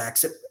 running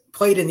backs that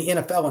played in the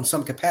NFL in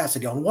some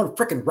capacity on one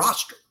freaking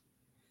roster.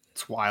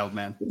 It's wild,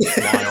 man. It's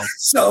wild.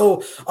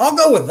 So I'll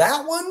go with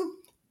that one.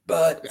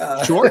 But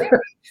sure.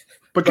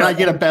 But can I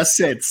get a best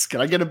sits?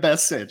 Here's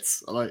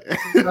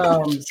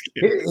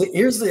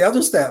the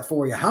other stat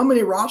for you. How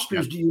many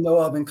rosters do you know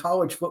of in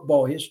college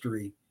football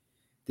history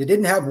that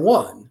didn't have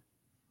one,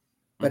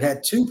 but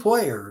had 2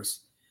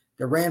 players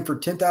that ran for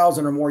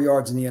 10,000 or more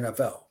yards in the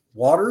NFL?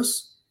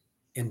 Waters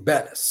and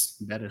Bettis.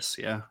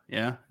 Yeah.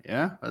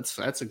 That's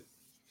a.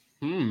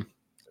 I'm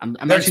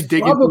actually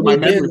digging through my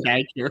memory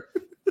bank here.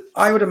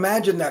 I would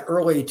imagine that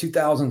early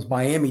 2000s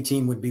Miami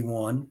team would be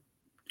one.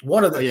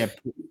 One of the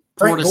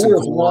Frank Gore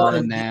was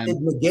one. Did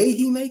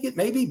McGahee make it?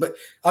 Maybe, but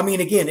I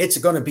mean, again, it's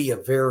going to be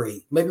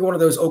maybe one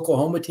of those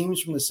Oklahoma teams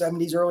from the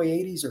 70s, early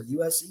 80s, or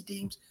USC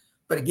teams.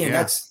 But again,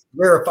 that's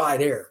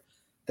rarefied air.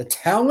 The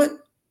talent.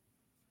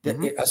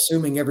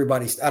 Assuming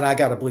everybody's, and I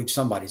got to believe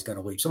somebody's going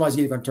to leave. Somebody's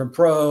either going to turn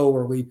pro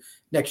or leave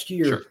next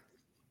year. Sure.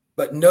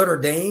 But Notre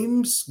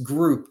Dame's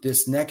group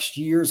this next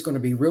year is going to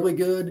be really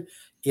good.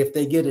 If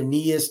they get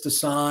Aeneas to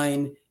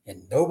sign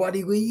and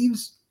nobody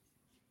leaves,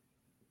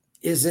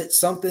 is it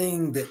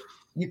something that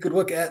you could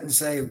look at and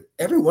say,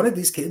 every one of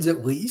these kids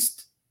at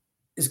least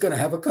is going to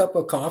have a cup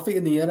of coffee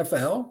in the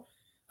NFL?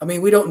 I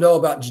mean, we don't know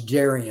about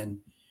Jajarian.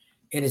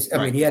 And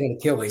he had an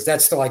Achilles.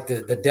 That's like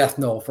the death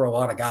knell for a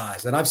lot of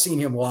guys. And I've seen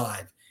him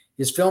live.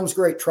 His film's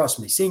great. Trust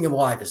me. Seeing him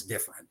live is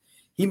different.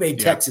 He made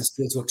Texas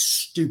kids look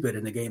stupid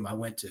in the game I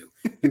went to.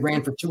 He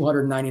ran for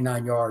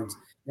 299 yards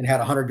and had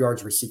 100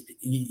 yards received.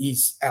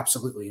 He's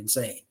absolutely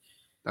insane.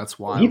 That's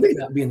wild. He may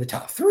not be in the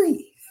top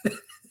 3.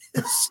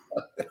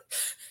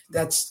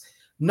 That's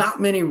not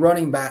many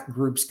running back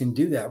groups can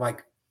do that.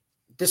 Like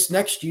this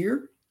next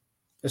year,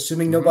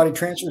 assuming nobody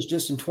transfers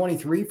just in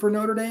 23 for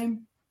Notre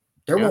Dame,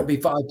 there won't be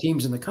 5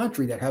 teams in the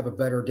country that have a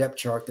better depth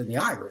chart than the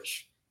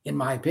Irish, in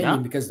my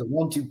opinion, because the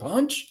 1-2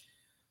 punch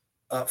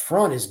up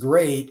front is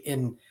great.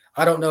 And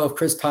I don't know if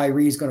Chris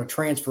Tyree is going to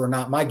transfer or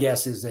not. My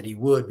guess is that he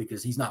would,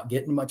 because he's not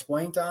getting much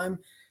playing time.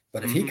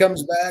 But if he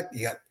comes back,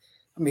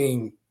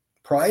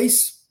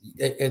 Price,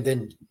 and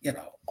then,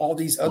 all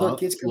these other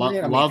kids coming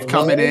in. Love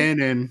coming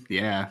in, and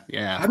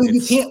I mean,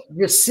 you can't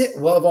just sit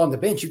Love on the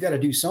bench. You got to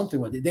do something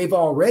with it. They've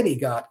already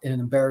got an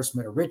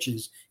embarrassment of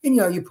riches. And,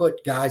 you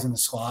put guys in the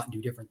slot and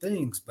do different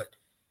things. But,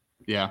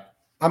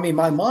 I mean,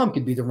 my mom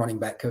could be the running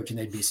back coach and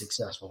they'd be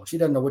successful. She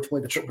doesn't know which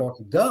way the football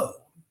could go.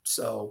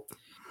 So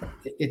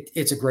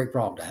it's a gre's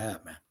problem to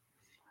have, man.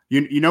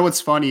 You know what's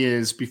funny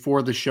is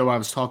before the show, I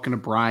was talking to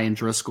Brian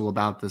Driscoll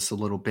about this a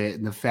little bit,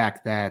 and the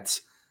fact that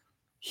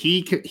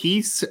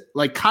he's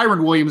like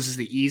Kyron Williams is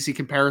the easy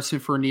comparison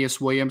for Aeneas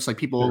Williams. Like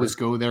people always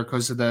go there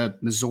because of the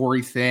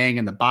Missouri thing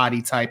and the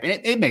body type, and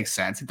it makes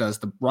sense. It does.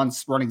 The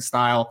running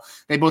style.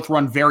 They both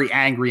run very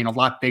angry and a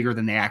lot bigger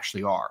than they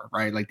actually are,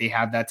 right? Like they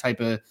have that type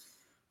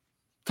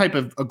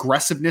of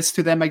aggressiveness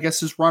to them, I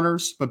guess, as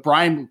runners. But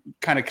Brian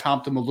kind of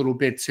comped him a little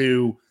bit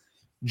to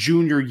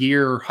junior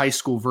year high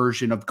school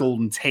version of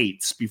Golden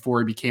Tate's before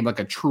he became like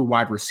a true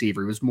wide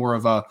receiver. He was more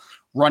of a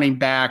running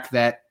back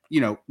that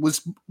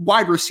was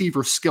wide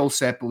receiver skill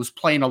set, but was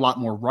playing a lot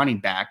more running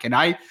back. And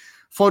I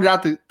floated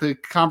out the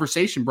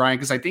conversation, Brian,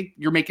 because I think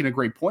you're making a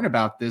great point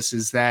about this,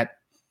 is that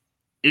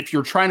if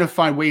you're trying to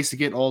find ways to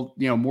get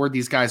more of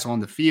these guys on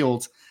the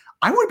field,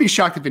 I wouldn't be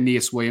shocked if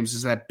Aeneas Williams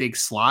is that big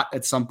slot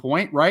at some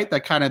point, right?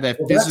 That kind of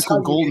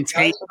physical Golden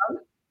Tate.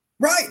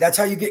 Right. That's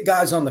how you get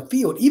guys on the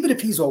field. Even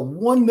if he's a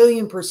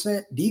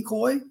 1,000,000%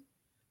 decoy,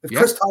 if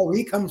Chris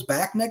Tyree comes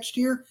back next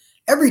year,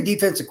 every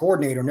defensive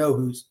coordinator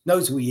knows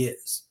who he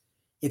is.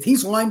 If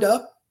he's lined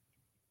up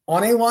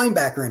on a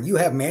linebacker and you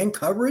have man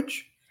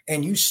coverage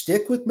and you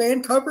stick with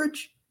man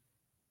coverage,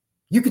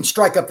 you can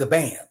strike up the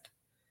band.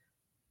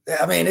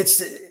 I mean,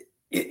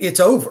 it's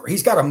over.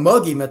 He's got to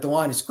mug him at the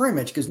line of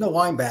scrimmage because no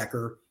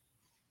linebacker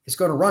is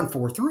going to run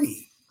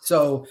 4-3.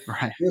 So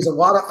there's a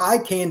lot of eye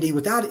candy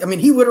without it. I mean,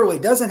 he literally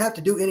doesn't have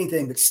to do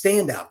anything but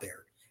stand out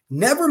there,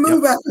 never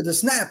move after the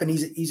snap, and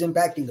he's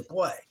impacting the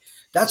play.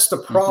 That's the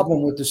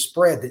problem with the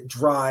spread that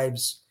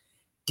drives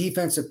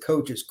defensive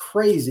coaches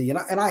crazy. And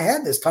I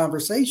had this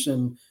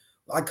conversation.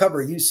 I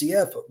cover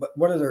UCF, but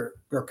one of their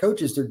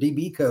coaches, their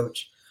DB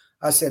coach,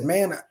 I said,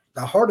 man,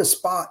 the hardest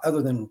spot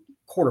other than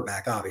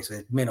quarterback,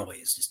 obviously, mentally,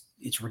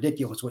 it's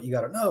ridiculous what you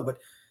got to know. But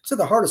so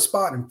the hardest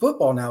spot in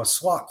football now is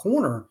slot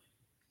corner,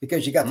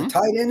 because you got the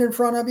tight end in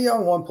front of you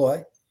on one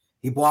play.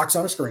 He blocks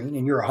on a screen,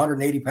 and you're a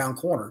 180-pound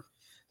corner.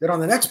 Then on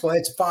the next play,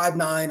 it's a 5'9",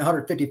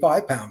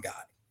 155-pound guy.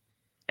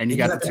 And you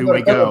got the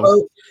two-way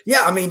go.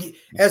 Yeah, I mean,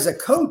 as a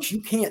coach, you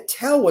can't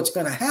tell what's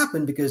going to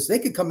happen because they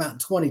could come out in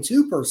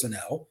 22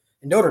 personnel.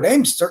 And Notre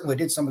Dame certainly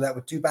did some of that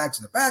with two backs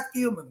in the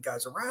backfield, moving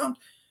guys around.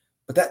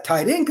 But that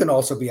tight end can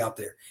also be out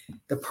there.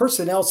 The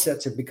personnel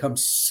sets have become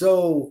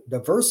so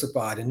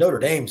diversified, and Notre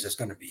Dame's is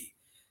going to be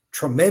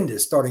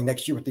tremendous starting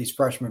next year with these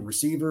freshman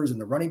receivers and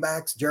the running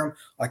backs. Jeremy,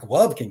 like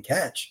Love can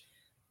catch.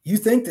 You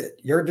think that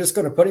you're just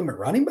going to put him at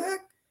running back?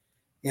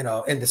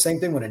 And the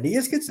same thing when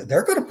Aeneas gets there,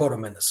 they're going to put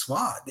him in the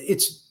slot.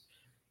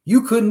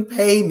 You couldn't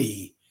pay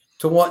me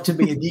to want to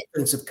be a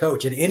defensive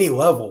coach at any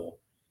level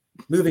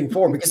moving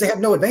forward because they have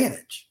no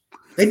advantage.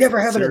 They never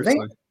have an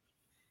advantage.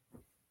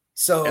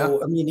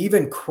 So, I mean,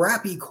 even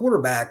crappy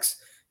quarterbacks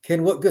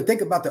can look good.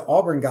 Think about the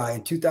Auburn guy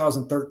in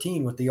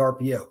 2013 with the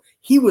RPO.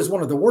 He was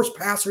one of the worst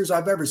passers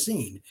I've ever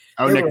seen.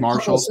 Oh, Nick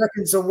Marshall.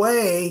 Seconds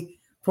away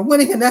from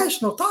winning a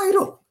national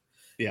title.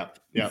 Yeah.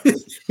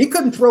 He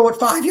couldn't throw it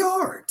 5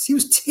 yards. He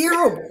was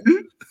terrible.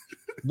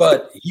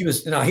 But he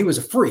was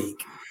a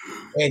freak.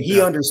 And he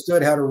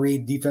understood how to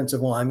read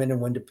defensive linemen and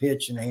when to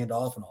pitch and hand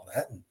off and all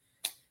that. And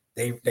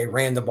they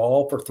ran the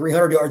ball for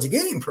 300 yards a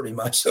game pretty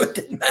much, so it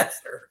didn't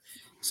matter.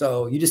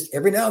 So you just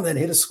every now and then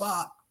hit a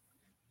spot.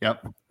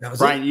 Yep.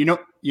 Brian, you know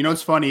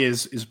what's funny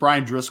is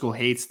Brian Driscoll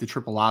hates the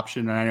triple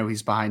option, and I know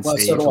he's behind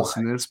stage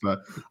listening to this, but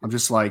I'm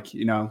just like,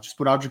 just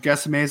put Audric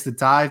Estime as the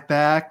dive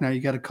back. Now you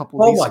got a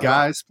couple of these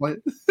guys play.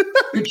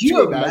 Could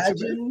you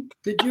imagine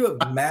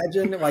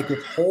like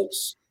if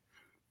Holtz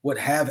would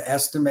have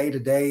Estime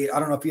today? I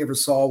don't know if you ever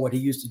saw what he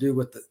used to do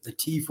with the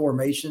T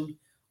formation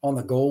on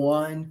the goal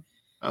line.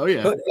 Oh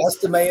yeah. Put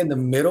Estime in the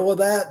middle of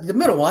that. The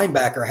middle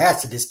linebacker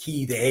has to just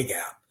key the A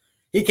gap.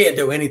 He can't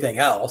do anything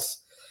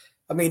else.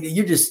 I mean,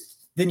 you just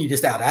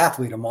out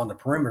athlete him on the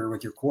perimeter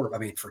with your quarterback.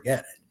 I mean, forget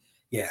it.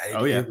 Yeah.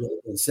 It would have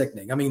been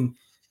sickening. I mean,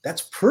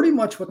 that's pretty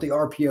much what the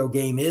RPO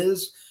game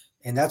is.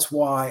 And that's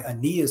why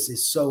Aeneas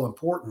is so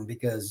important,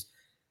 because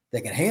they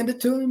can hand it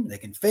to him. They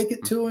can fake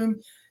it to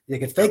him. They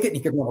can fake it and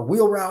he can run a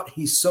wheel route.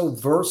 He's so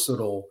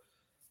versatile.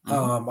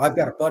 I've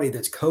got a buddy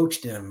that's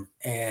coached him,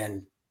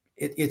 and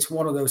it's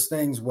one of those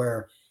things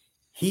where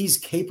he's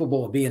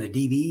capable of being a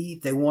DB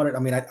if they want it. I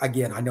mean,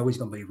 I know he's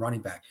going to be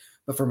running back,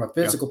 but from a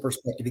physical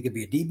perspective, he could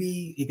be a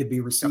DB, he could be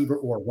a receiver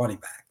or a running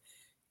back.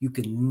 You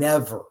can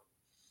never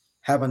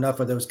have enough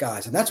of those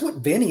guys. And that's what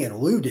Vinny and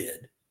Lou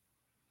did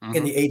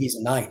in the 80s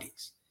and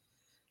 90s.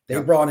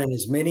 They brought in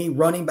as many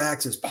running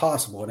backs as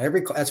possible.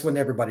 And that's when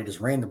everybody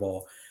just ran the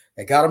ball.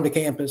 They got them to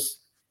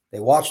campus. They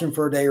watched them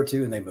for a day or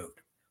two and they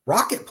moved.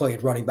 Rocket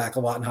played running back a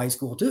lot in high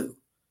school too.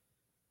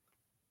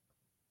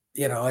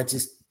 It's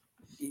just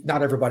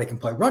not everybody can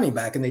play running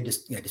back, and they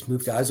just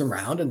move guys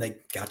around and they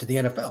got to the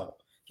NFL.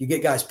 If you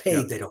get guys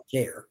paid, they don't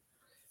care.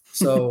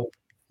 So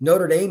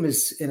Notre Dame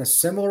is in a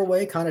similar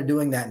way kind of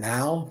doing that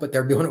now, but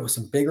they're doing it with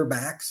some bigger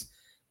backs.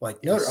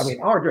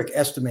 Audric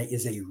Estime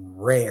is a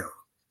rare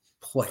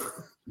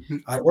player.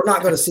 We're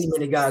not going to see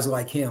many guys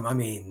like him. I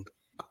mean,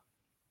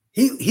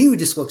 he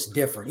just looks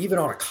different, even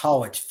on a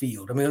college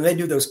field. I mean, when they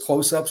do those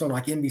close-ups on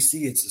like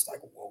NBC, it's just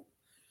like, whoa,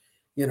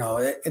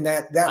 and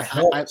that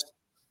helps.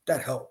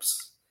 That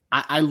helps.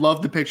 I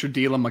love the picture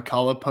Dylan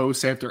McCullough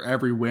posts after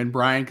every win,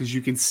 Brian, because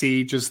you can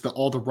see just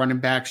all the running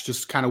backs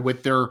just kind of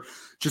with their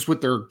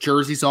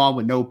jerseys on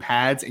with no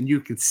pads, and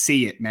you can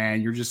see it,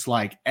 man. You're just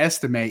like,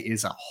 Estime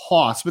is a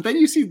hoss. But then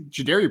you see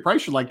Jadarian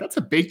Price, you're like, that's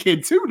a big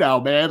kid too now,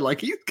 man.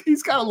 Like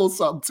he's got a little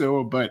something to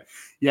him. But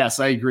yes,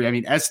 I agree. I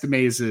mean, Estime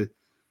is a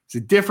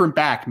different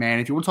back, man.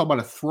 If you want to talk about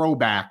a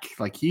throwback,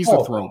 like he's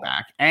a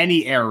throwback.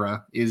 Any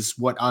era is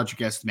what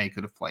Audric Estime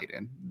could have played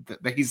in.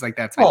 He's like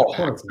that type of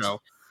back. So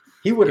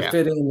he would have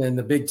fit in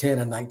the Big Ten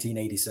in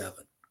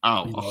 1987.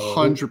 Oh,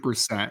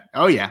 100%.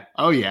 Oh,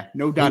 yeah.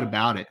 No doubt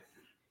about it.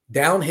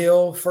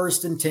 Downhill,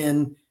 1st and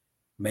 10.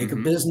 Make a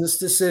business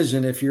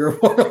decision if you're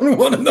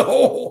one in the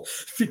hole,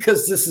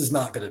 because this is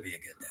not going to be a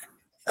good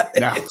day.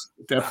 No,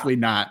 definitely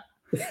not.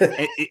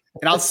 And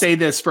I'll say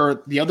this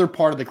for the other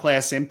part of the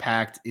class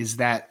impact is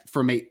that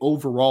from a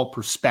overall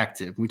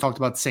perspective, we talked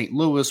about St.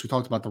 Louis, we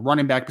talked about the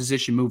running back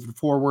position moving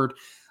forward.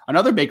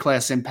 Another big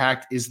class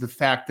impact is the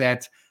fact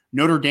that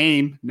Notre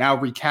Dame now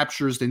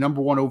recaptures the number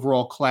 1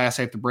 overall class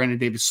after Brandon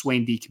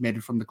Davis-Swain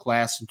decommitted from the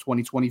class in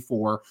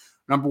 2024,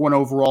 number 1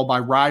 overall by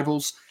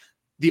rivals.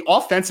 The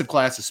offensive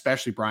class,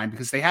 especially, Brian,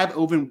 because they have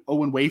Owen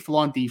Wafel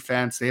on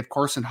defense. They have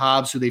Carson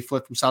Hobbs, who they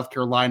flipped from South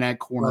Carolina at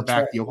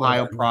cornerback, the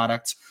Ohio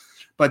product.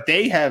 But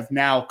they have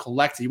now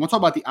collected. You want to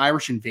talk about the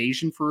Irish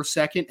invasion for a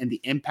second and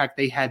the impact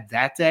they had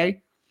that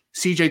day?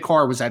 CJ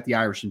Carr was at the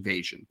Irish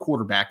invasion,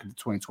 quarterback in the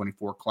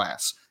 2024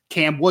 class.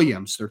 Cam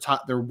Williams,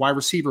 their wide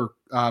receiver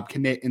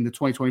commit in the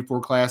 2024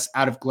 class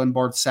out of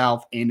Glenbard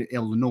South in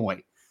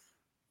Illinois.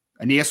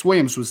 Aeneas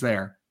Williams was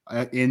there.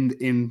 At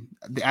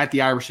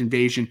the Irish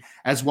invasion,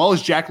 as well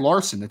as Jack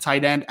Larson, the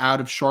tight end out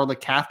of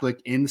Charlotte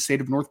Catholic in the state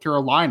of North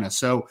Carolina.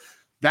 So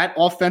that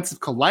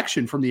offensive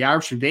collection from the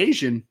Irish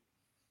invasion,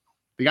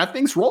 we got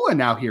things rolling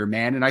now here,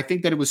 man. And I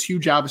think that it was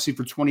huge, obviously,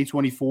 for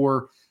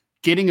 2024,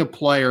 getting a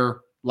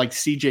player like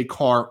CJ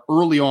Carr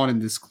early on in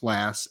this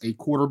class, a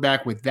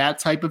quarterback with that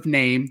type of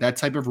name, that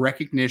type of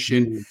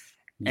recognition,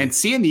 and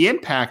seeing the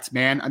impact,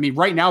 man. I mean,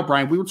 right now,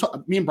 Brian,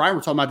 me and Brian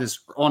were talking about this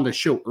on the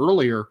show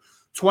earlier.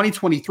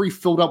 2023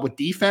 filled up with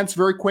defense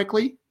very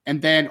quickly,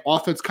 and then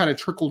offense kind of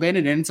trickled in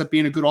and ends up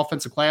being a good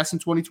offensive class in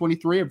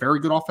 2023, a very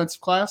good offensive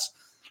class.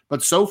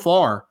 But so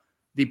far,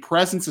 the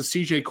presence of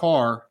CJ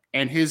Carr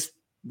and his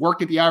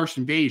work at the Irish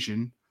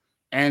invasion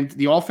and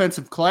the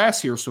offensive class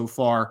here so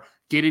far,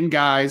 getting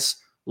guys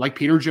like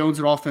Peter Jones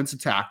at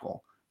offensive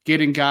tackle,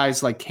 getting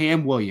guys like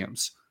Cam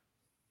Williams,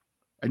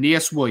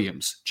 Aeneas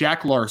Williams,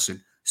 Jack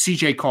Larson,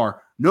 CJ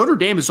Carr. Notre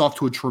Dame is off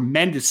to a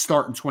tremendous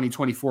start in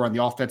 2024 on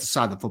the offensive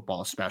side of the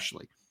football,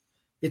 especially.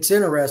 It's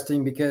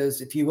interesting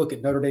because if you look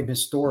at Notre Dame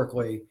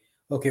historically,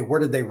 okay, where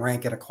did they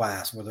rank in a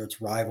class, whether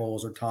it's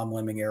rivals or Tom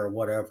Lemming era,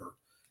 whatever?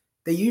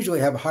 They usually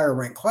have higher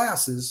ranked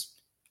classes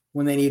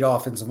when they need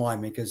offensive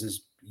linemen because,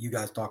 as you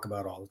guys talk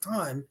about all the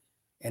time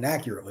and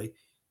accurately,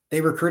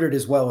 they recruited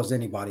as well as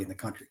anybody in the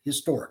country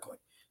historically.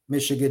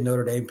 Michigan,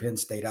 Notre Dame, Penn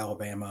State,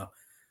 Alabama,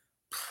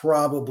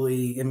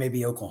 probably, and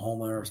maybe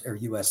Oklahoma or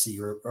USC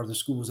or the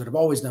schools that have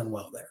always done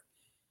well there.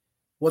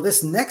 Well,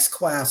 this next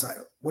class,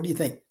 what do you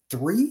think?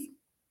 3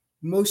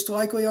 most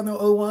likely on the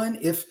O-line,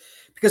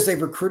 because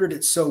they've recruited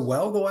it so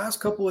well the last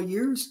couple of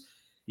years.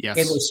 Yes.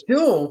 And they're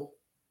still,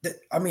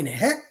 I mean,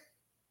 heck,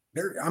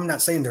 I'm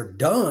not saying they're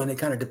done. It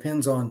kind of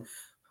depends on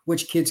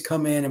which kids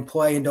come in and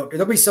play and don't.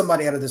 There'll be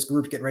somebody out of this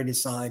group getting ready to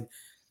sign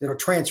that'll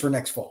transfer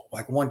next fall.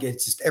 Like one kid,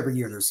 it's just every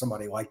year there's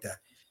somebody like that.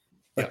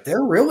 But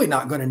they're really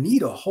not going to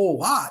need a whole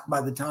lot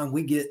by the time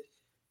we get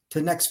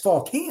to next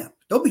fall camp.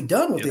 They'll be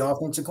done with the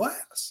offensive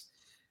class.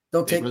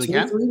 They'll take 2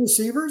 or 3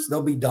 receivers.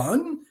 They'll be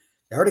done.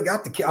 They already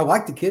got the kid. I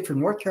like the kid from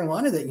North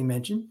Carolina that you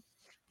mentioned.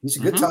 He's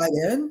a good tight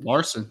end.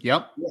 Larson,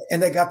 yep. And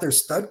they got their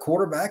stud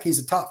quarterback. He's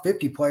a top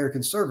 50 player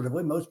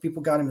conservatively. Most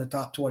people got him in the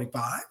top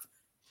 25.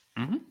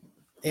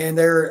 And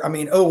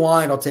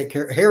O-line will take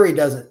care. Harry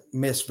doesn't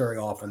miss very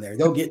often there.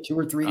 They'll get 2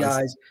 or 3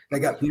 guys. They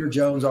got Peter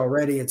Jones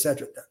already, et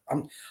cetera.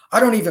 I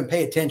don't even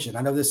pay attention.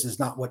 I know this is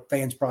not what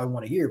fans probably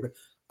want to hear, but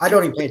I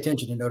don't even pay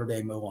attention to Notre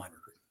Dame O-line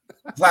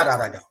recruiting. Flat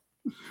out, I don't.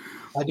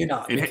 I do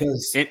not.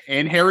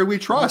 And Harry, we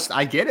trust.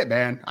 I get it,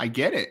 man. I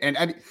get it.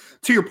 And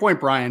to your point,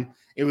 Brian,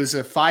 it was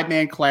a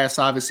 5-man class,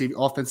 obviously,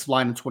 offensive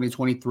line in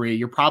 2023.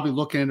 You're probably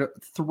looking at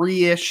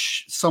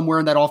 3-ish somewhere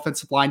in that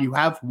offensive line. You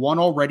have one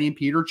already in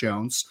Peter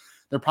Jones.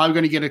 They're probably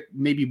going to get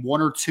maybe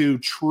 1 or 2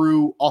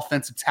 true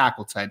offensive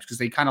tackle types because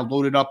they kind of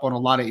loaded up on a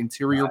lot of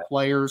interior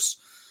players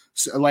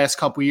the last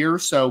couple of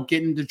years. So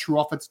getting the true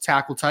offensive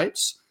tackle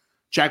types.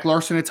 Jack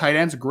Larson at tight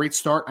end is a great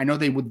start. I know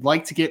they would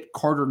like to get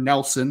Carter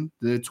Nelson,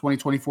 the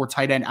 2024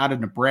 tight end out of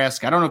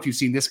Nebraska. I don't know if you've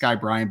seen this guy,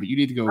 Brian, but you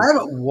need to go. I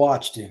haven't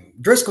watched him.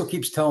 Driscoll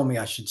keeps telling me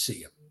I should see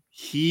him.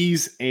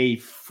 He's a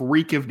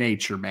freak of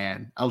nature,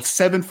 man. A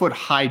 7-foot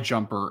high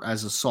jumper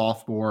as a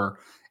sophomore.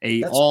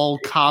 That's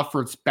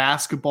all-conference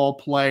basketball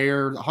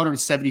player,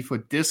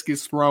 170-foot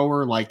discus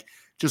thrower, like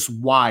just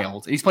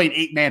wild. He's playing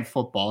 8-man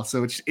football,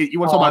 so you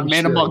want to talk about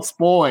men amongst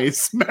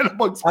boys. Men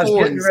amongst boys. I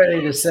was getting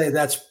ready to say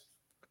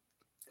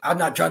I'm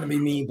not trying to be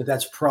mean, but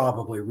that's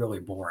probably really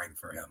boring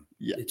for him.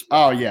 Yeah.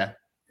 Yeah.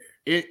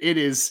 It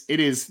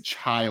is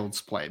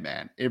child's play,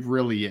 man. It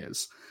really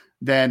is.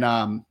 Then,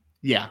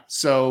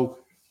 So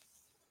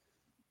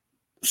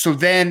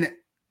then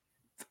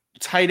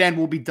tight end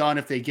will be done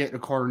if they get a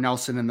Carter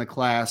Nelson in the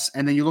class.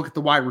 And then you look at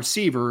the wide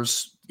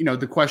receivers,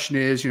 the question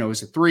is,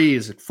 is it 3?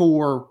 Is it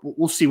 4?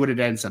 We'll see what it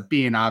ends up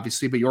being,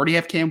 obviously. But you already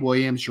have Cam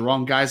Williams. You're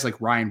on guys like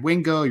Ryan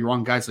Wingo. You're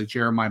on guys like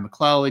Jeremiah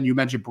McClellan. You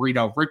mentioned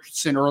Burrito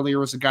Richardson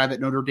earlier as a guy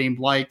that Notre Dame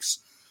likes.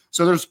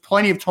 So there's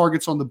plenty of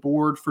targets on the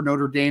board for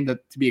Notre Dame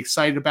to be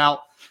excited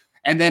about.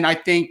 And then I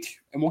think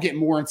and we'll get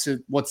more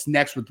into what's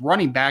next with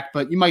running back,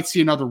 but you might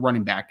see another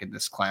running back in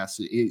this class,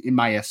 in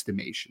my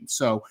estimation.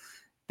 So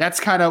that's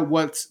kind of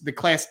what the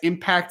class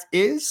impact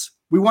is.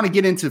 We want to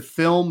get into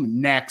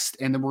film next,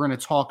 and then we're going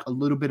to talk a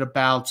little bit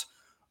about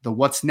the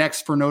what's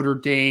next for Notre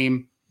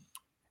Dame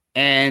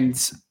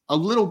and a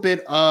little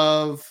bit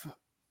of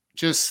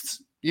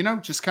just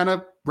kind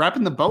of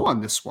wrapping the bow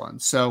on this one.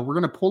 So we're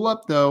going to pull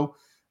up, though,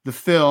 the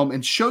film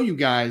and show you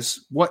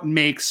guys what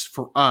makes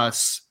for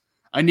us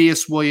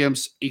Aeneas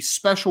Williams a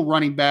special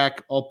running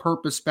back,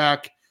 all-purpose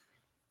back.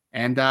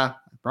 And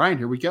Brian,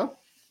 here we go.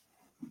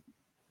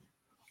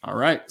 All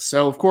right.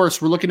 So, of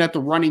course, we're looking at the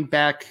running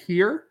back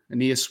here,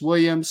 Aeneas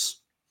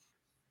Williams.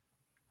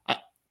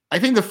 I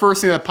think the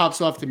first thing that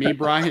pops off to me,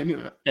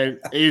 Brian,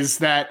 is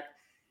that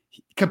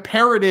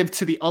comparative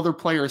to the other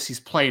players he's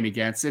playing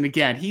against, and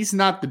again, he's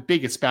not the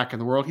biggest back in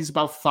the world. He's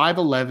about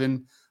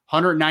 5'11",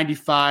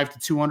 195 to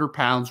 200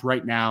 pounds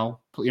right now.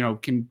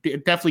 Can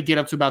definitely get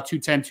up to about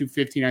 210,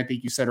 215, I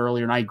think you said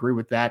earlier, and I agree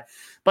with that.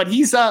 But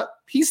he's the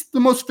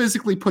most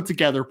physically put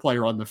together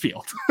player on the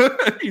field.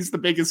 He's the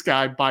biggest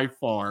guy by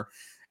far.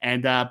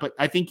 And but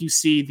I think you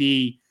see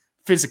the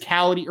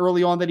physicality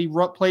early on that he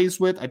plays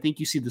with. I think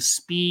you see the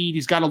speed.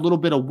 He's got a little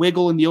bit of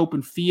wiggle in the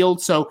open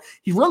field. So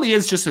he really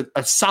is just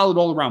a solid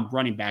all-around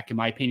running back, in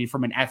my opinion,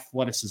 from an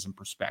athleticism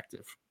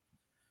perspective.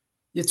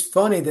 It's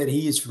funny that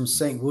he is from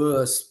St.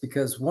 Louis,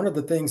 because one of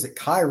the things that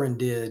Kyron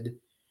did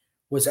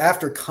was,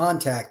 after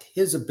contact,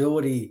 his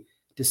ability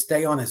to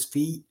stay on his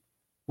feet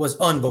was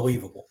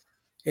unbelievable.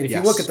 And if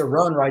you look at the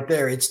run right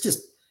there, it's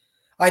just,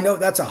 I know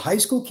that's a high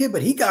school kid,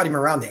 but he got him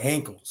around the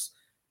ankles.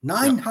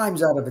 9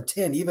 times out of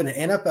 10, even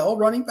an NFL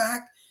running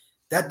back,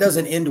 that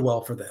doesn't end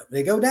well for them.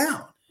 They go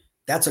down.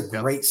 That's a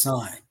great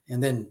sign.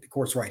 And then, of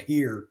course, right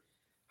here,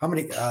 how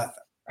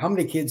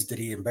many kids did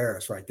he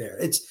embarrass right there?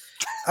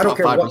 I don't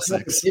care what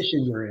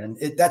competition you're in.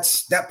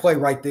 That play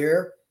right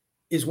there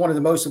is one of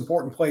the most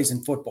important plays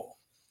in football.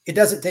 It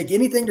doesn't take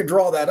anything to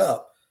draw that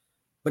up,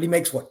 but he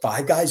makes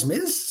 5 guys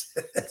miss?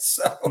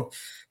 So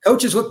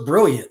coaches look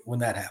brilliant when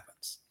that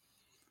happens.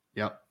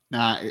 Yep.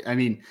 I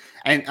mean,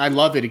 and I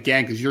love it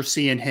again, because you're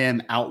seeing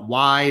him out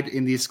wide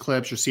in these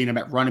clips. You're seeing him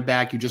at running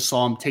back. You just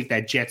saw him take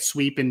that jet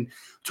sweep and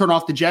turn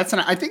off the jets.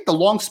 And I think the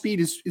long speed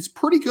is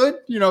pretty good.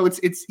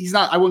 He's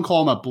not, I wouldn't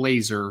call him a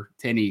blazer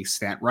to any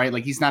extent, right?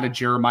 Like, he's not a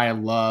Jeremiah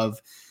Love.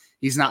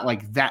 He's not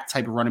like that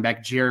type of running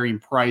back,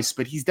 Jarian Price,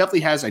 but he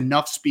definitely has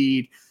enough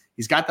speed.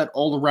 He's got that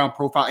all-around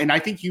profile. And I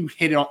think you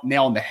hit it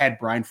nail on the head,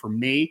 Brian, for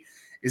me,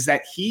 is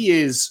that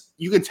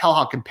you can tell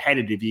how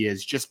competitive he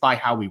is just by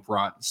how he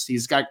runs.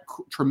 He's got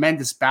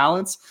tremendous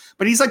balance,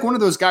 but he's like one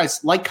of those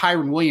guys like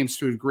Kyron Williams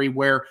to a degree,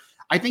 where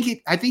I think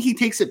he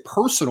takes it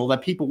personal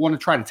that people want to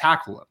try to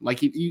tackle him. Like,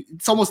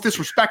 it's almost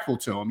disrespectful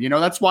to him.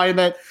 That's why in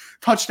that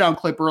touchdown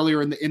clip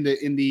earlier in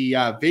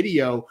the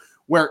video,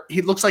 where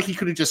he looks like he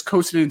could have just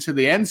coasted into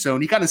the end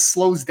zone, he kind of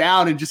slows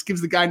down and just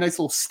gives the guy a nice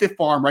little stiff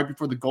arm right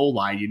before the goal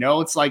line.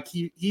 It's like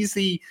he's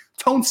the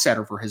tone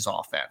setter for his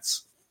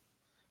offense.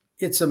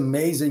 It's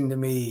amazing to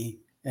me.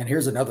 And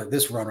here's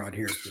this run right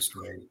here is just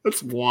great.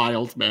 That's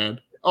wild, man.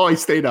 Oh, he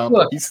stayed up.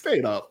 He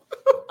stayed up.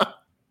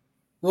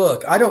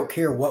 Look, I don't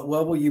care what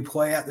level you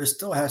play at. There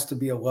still has to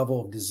be a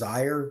level of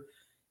desire.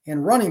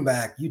 And running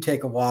back, you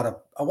take a lot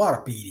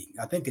of beating.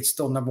 I think it's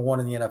still number 1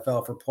 in the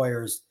NFL for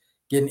players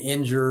getting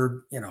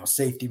injured.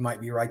 Safety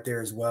might be right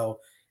there as well.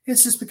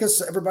 It's just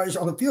because everybody's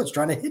on the field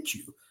trying to hit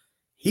you.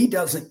 He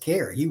doesn't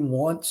care. He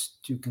wants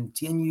to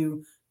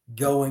continue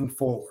going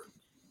forward.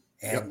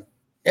 And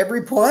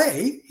every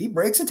play, he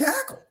breaks a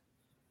tackle.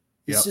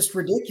 It's just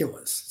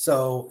ridiculous.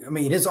 So, I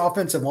mean, his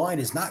offensive line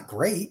is not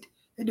great.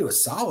 They do a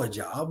solid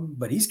job,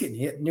 but he's getting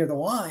hit near the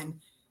line,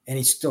 and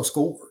he still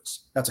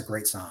scores. That's a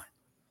great sign.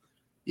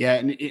 Yeah,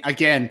 and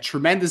again,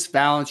 tremendous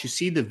balance. You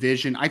see the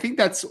vision. I think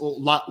that's a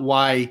lot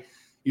why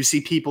you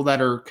see people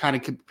that are kind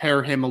of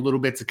compare him a little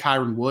bit to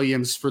Kyron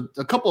Williams for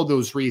a couple of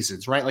those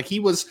reasons, right? Like,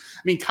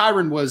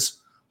 Kyron was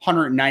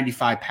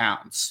 195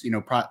 pounds,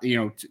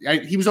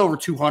 he was over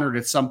 200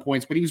 at some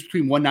points, but he was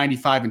between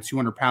 195 and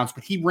 200 pounds,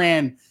 but he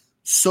ran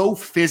so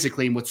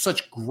physically and with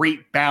such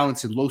great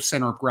balance and low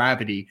center of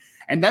gravity.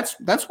 And that's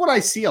what I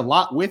see a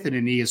lot with an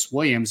Aeneas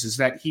Williams, is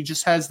that he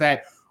just has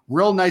that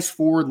real nice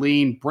forward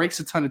lean,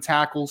 breaks a ton of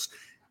tackles.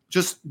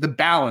 Just the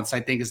balance, I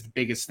think, is the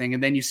biggest thing.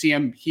 And then you see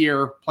him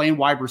here playing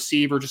wide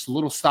receiver, just a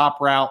little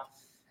stop route,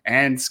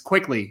 and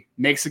quickly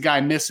makes a guy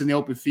miss in the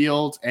open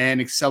field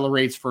and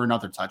accelerates for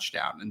another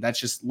touchdown. And that's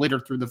just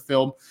littered through the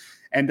film.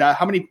 And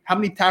how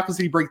many tackles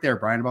did he break there,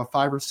 Brian? About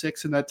 5 or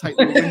 6 in that tight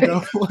little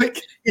window?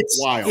 It's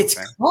wild. It's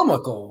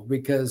comical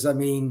because,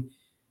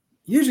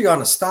 usually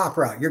on a stop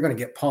route, you're going to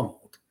get pummeled.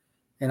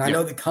 And I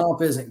know the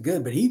comp isn't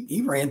good, but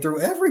he ran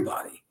through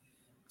everybody.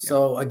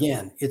 So,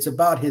 again, it's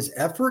about his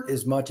effort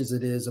as much as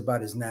it is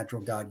about his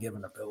natural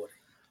God-given ability.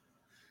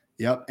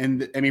 Yep.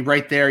 And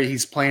right there,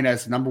 he's playing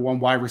as number 1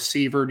 wide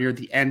receiver near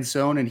the end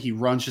zone, and he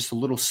runs just a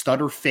little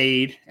stutter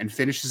fade and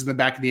finishes in the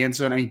back of the end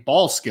zone.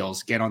 Ball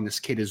skills again on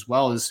this kid as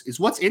well is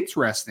what's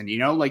interesting,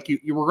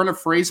 you were going to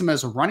phrase him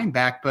as a running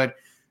back, but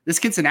this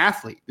kid's an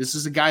athlete. This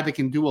is a guy that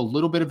can do a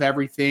little bit of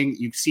everything.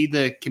 You see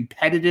the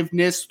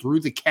competitiveness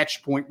through the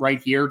catch point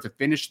right here to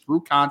finish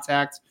through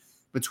contact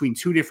between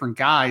two different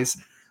guys.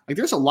 Like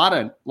there's a lot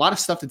of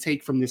stuff to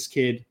take from this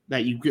kid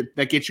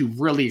that gets you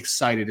really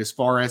excited as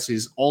far as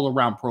his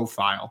all-around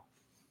profile.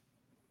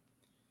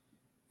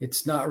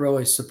 It's not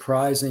really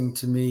surprising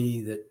to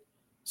me that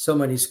so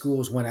many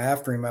schools went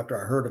after him after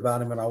I heard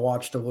about him and I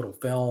watched a little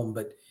film,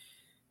 but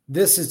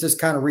this is just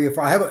kind of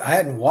reaffirming. I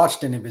hadn't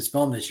watched any of his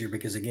film this year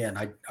because, again,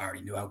 I already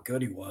knew how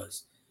good he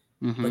was.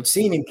 Mm-hmm. But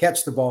seeing him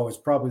catch the ball is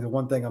probably the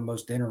one thing I'm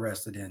most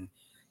interested in.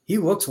 He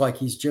looks like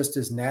he's just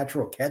as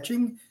natural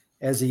catching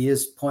as he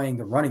is playing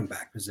the running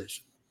back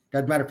position.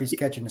 Doesn't matter if he's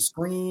catching a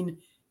screen, if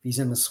he's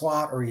in the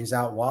slot, or he's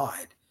out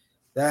wide.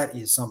 That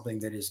is something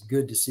that is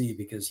good to see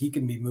because he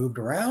can be moved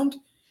around,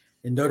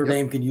 and Notre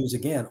Dame can use,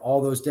 again,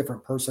 all those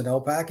different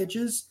personnel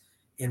packages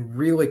and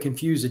really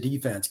confuse the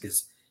defense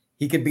because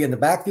he could be in the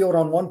backfield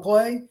on one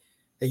play.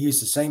 They use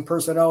the same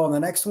personnel on the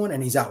next one,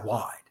 and he's out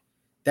wide.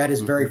 That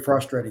is very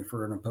frustrating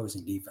for an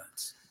opposing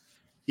defense.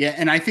 Yeah,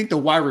 and I think the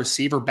wide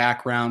receiver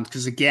background,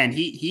 because again,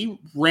 he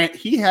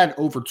had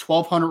over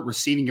 1,200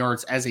 receiving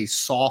yards as a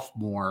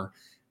sophomore,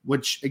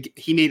 which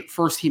he made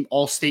first team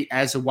All-State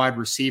as a wide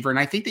receiver. And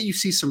I think that you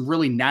see some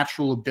really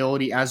natural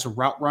ability as a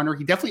route runner.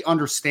 He definitely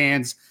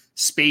understands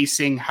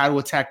spacing, how to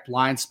attack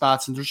blind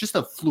spots, and there's just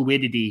a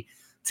fluidity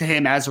to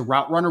him as a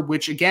route runner,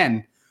 which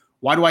again,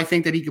 why do I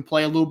think that he could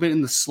play a little bit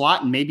in the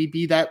slot and maybe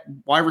be that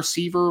wide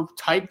receiver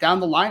type down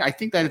the line? I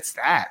think that it's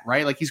that,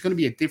 right? Like he's going to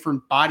be a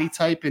different body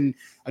type and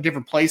a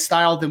different play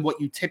style than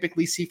what you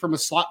typically see from a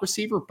slot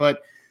receiver.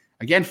 But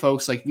again,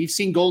 folks, like we've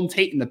seen Golden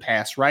Tate in the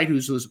past, right? Who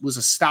was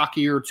a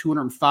stockier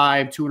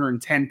 205,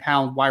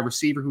 210-pound wide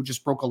receiver who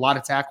just broke a lot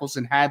of tackles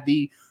and had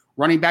the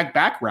running back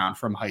background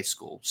from high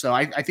school. So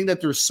I think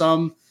that there's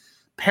some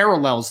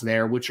parallels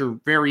there, which are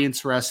very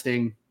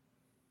interesting.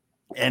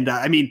 And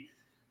I mean,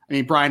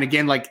 Brian,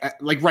 again, like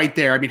right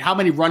there, I mean, how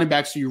many running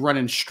backs do you run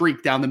and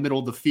streak down the middle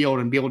of the field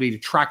and be able to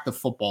track the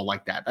football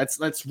like that?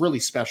 That's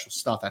really special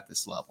stuff at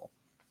this level.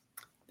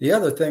 The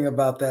other thing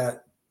about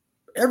that,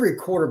 every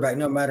quarterback,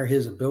 no matter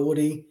his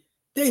ability,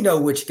 they know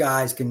which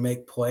guys can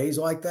make plays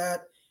like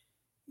that.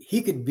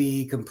 He could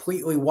be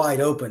completely wide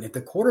open. If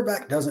the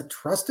quarterback doesn't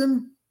trust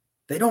him,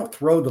 they don't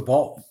throw the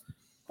ball.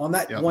 On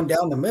that one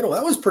down the middle,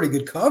 that was pretty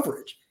good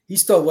coverage. He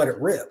still let it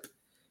rip.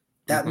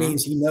 That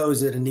means he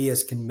knows that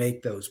Aeneas can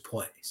make those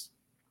plays.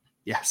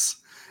 Yes.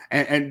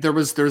 And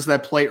there's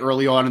that play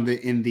early on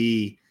in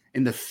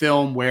the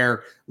film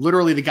where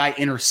literally the guy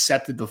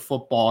intercepted the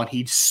football and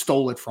he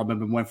stole it from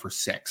him and went for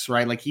 6,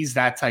 right? Like he's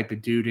that type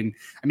of dude. And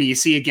I mean, you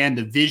see again,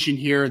 the vision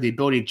here, the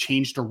ability to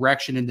change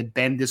direction and to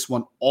bend this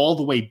one all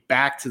the way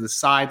back to the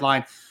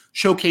sideline,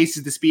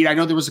 showcases the speed. I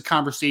know there was a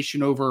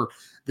conversation over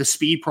the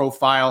speed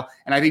profile,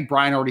 and I think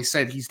Brian already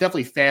said he's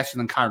definitely faster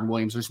than Kyren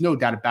Williams. There's no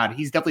doubt about it.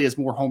 He's definitely has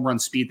more home run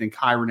speed than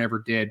Kyren ever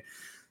did.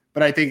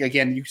 But I think,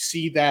 again, you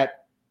see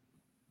that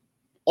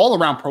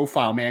all-around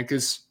profile, man,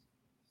 because,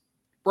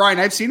 Brian,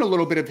 I've seen a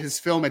little bit of his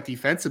film at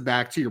defensive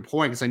back, to your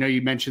point, because I know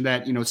you mentioned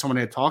that, someone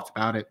had talked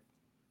about it.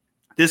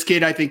 This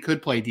kid, I think,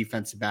 could play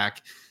defensive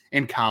back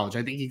in college.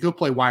 I think he could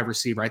play wide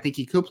receiver. I think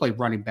he could play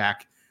running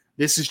back.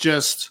 This is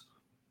just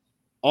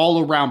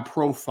all-around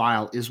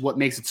profile is what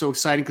makes it so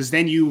exciting, because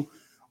then you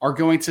are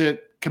going to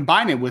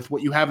combine it with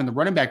what you have in the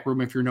running back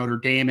room if you're Notre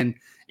Dame. And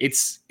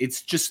it's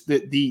just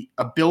the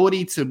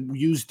ability to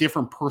use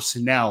different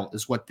personnel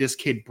is what this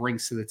kid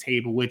brings to the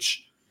table,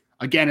 which,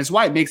 again, is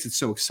why it makes it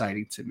so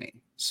exciting to me.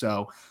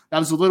 So that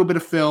was a little bit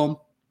of film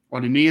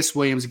on Aeneas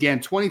Williams. Again,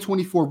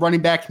 2024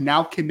 running back,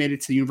 now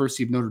committed to the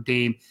University of Notre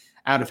Dame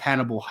out of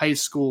Hannibal High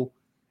School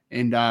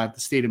in the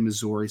state of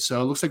Missouri.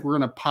 So it looks like we're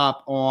going to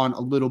pop on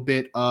a little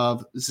bit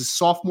of, this is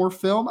sophomore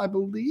film, I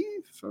believe,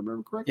 if I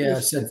remember correctly. Yeah,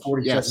 I said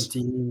 47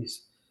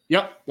 TVs.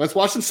 Yep, let's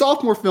watch some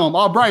sophomore film.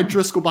 Oh, Brian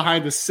Driscoll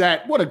behind the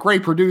set. What a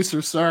great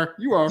producer, sir.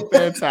 You are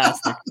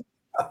fantastic.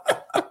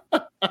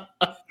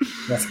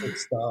 That's good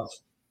stuff.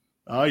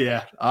 Oh,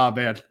 yeah. Oh,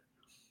 man.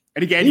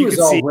 And again, he was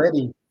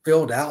already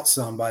filled out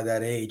some by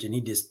that age, and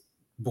he just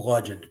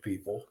bludgeoned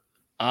people.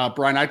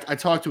 Brian, I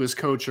talked to his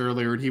coach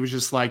earlier, and he was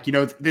just like,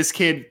 this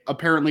kid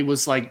apparently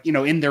was like,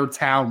 in their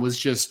town was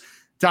just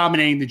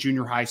dominating the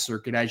junior high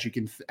circuit, as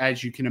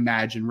you can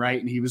imagine, right?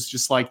 And he was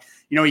just like,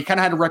 he kind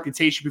of had a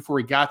reputation before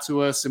he got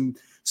to us, and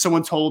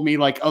someone told me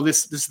like, oh,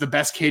 this is the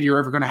best kid you're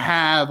ever going to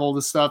have, all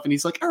this stuff. And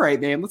he's like, all right,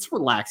 man, let's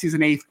relax. He's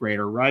an 8th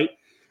grader, right?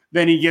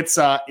 Then he gets,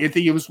 I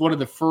think it was one of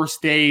the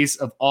first days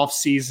of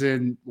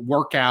off-season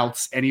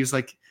workouts, and he was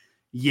like,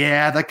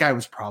 yeah, that guy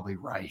was probably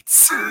right.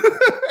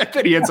 And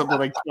then he ends up with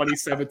like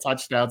 27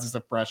 touchdowns as a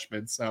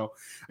freshman. So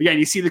again,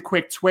 you see the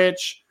quick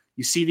twitch,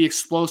 you see the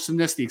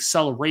explosiveness, the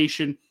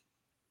acceleration.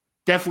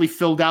 Definitely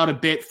filled out a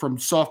bit from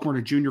sophomore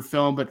to junior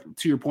film, but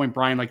to your point,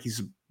 Brian, like he's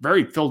a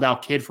very filled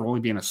out kid for only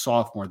being a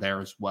sophomore there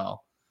as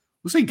well.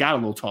 Looks like he got a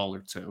little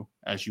taller too,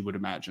 as you would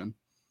imagine.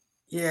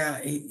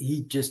 Yeah,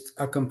 he just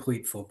a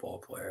complete football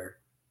player.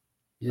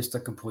 Just a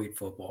complete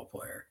football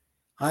player.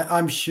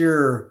 I'm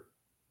sure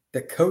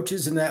that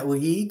coaches in that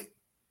league,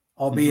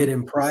 albeit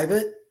in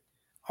private,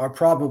 are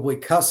probably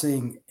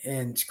cussing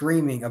and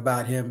screaming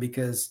about him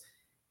because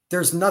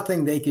there's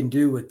nothing they can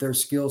do with their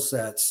skill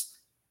sets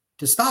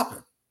to stop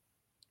him.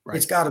 Right.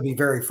 It's got to be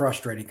very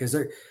frustrating because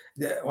they're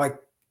like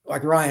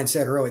Ryan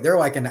said earlier, they're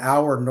like an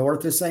hour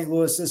north of St.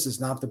 Louis. This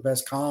is not the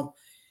best comp.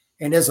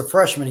 And as a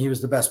freshman, he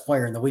was the best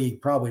player in the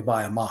league, probably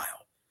by a mile.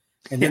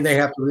 And then they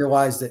have to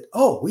realize that,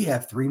 we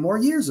have 3 more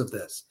years of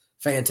this.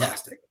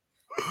 Fantastic.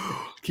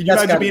 Can you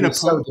imagine being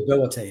so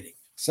debilitating?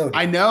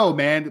 I know,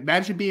 man.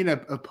 Imagine being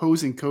an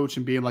opposing coach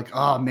and being like,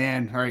 oh,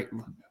 man, all right,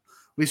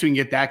 at least we can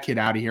get that kid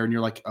out of here. And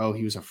you're like, oh,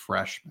 he was a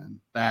freshman.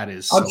 That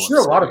is I'm sure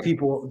upsetting. A lot of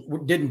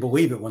people didn't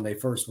believe it when they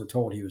first were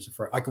told he was a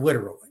freshman, like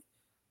literally.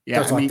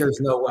 Yeah. There's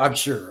no, I'm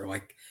sure,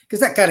 because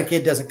that kind of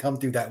kid doesn't come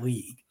through that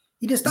league.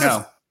 He just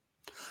doesn't. No.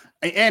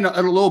 And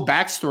a little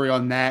backstory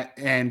on that,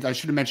 and I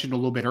should have mentioned a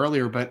little bit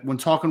earlier, but when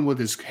talking with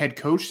his head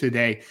coach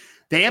today,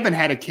 they haven't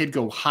had a kid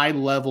go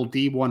high-level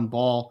D1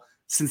 ball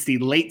since the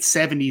late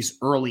 70s,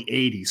 early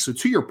 80s. So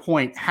to your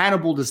point,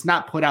 Hannibal does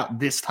not put out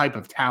this type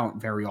of talent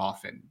very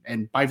often.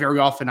 And by very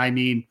often, I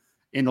mean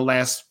in the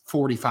last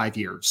 45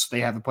 years,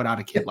 they haven't put out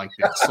a kid like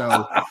this.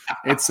 So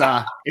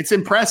it's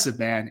impressive,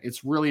 man.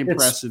 It's really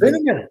impressive. It's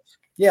been a minute.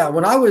 Yeah,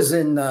 when I was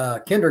in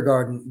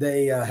kindergarten,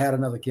 they had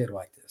another kid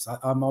like this.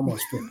 I'm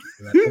almost 50.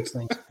 So that puts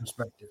things in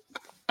perspective.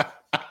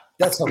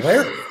 That's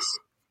hilarious.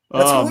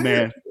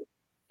 Man,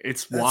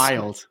 it's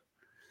wild.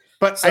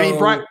 But so, I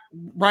mean,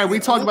 Brian, we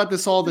talk about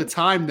this all the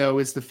time, though,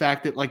 is the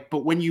fact that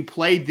but when you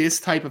play this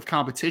type of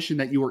competition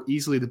that you are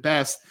easily the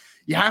best,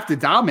 you have to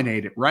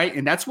dominate it, right?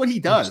 And that's what he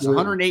does. Absolutely.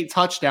 108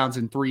 touchdowns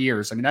in 3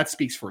 years. I mean, that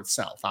speaks for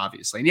itself,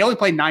 obviously. And he only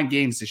played 9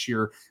 games this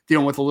year,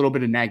 dealing with a little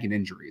bit of nagging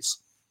injuries.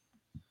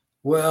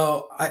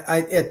 Well,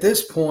 I at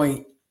this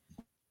point,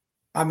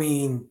 I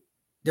mean,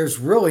 there's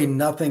really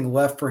nothing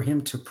left for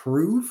him to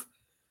prove.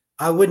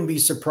 I wouldn't be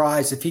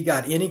surprised if he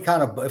got any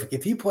kind of –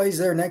 if he plays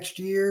there next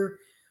year,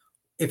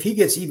 if he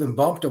gets even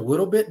bumped a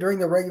little bit during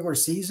the regular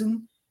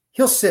season,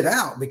 he'll sit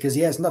out because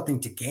he has nothing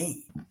to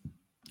gain.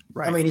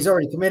 Right. I mean, he's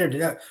already committed to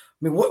that. I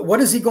mean, what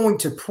is he going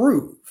to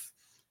prove?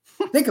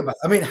 Think about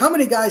it. I mean, how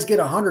many guys get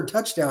 100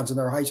 touchdowns in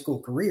their high school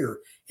career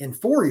in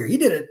 4 years? He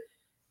did it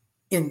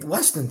in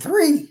less than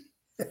 3.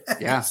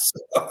 Yeah,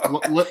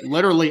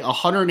 literally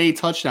 108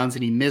 touchdowns,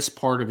 and he missed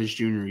part of his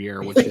junior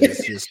year, which is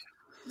just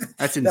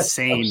that's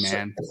insane,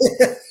 man.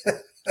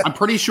 I'm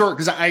pretty sure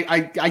because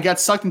I got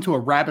sucked into a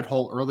rabbit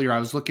hole earlier. I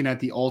was looking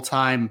at the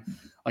all-time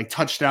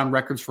touchdown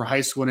records for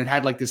high school, and it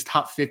had this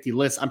top 50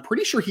 list. I'm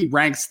pretty sure he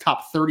ranks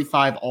top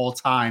 35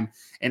 all-time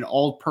in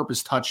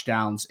all-purpose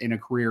touchdowns in a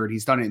career, and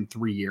he's done it in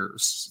 3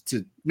 years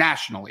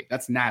nationally.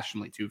 That's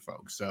nationally too,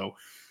 folks. So,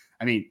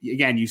 I mean,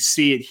 again, you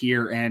see it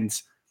here, and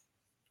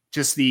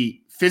just the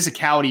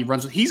physicality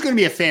runs. He's going to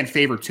be a fan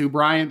favorite too,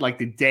 Brian,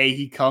 the day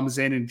he comes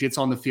in and gets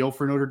on the field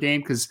for Notre Dame,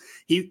 because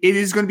it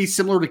is going to be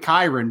similar to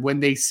Kyron when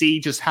they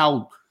see just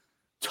how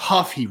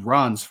tough he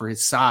runs for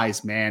his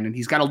size, man. And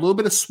he's got a little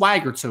bit of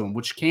swagger to him,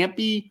 which can't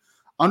be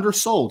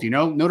undersold.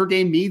 Notre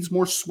Dame needs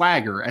more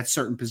swagger at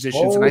certain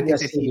positions. And I think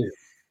that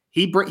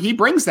he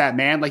brings that,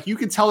 man. You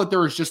can tell that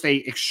there is just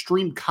a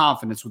extreme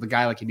confidence with a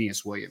guy like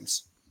Aeneas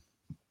Williams.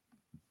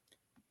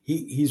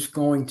 He's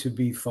going to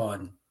be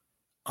fun.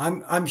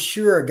 I'm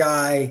sure a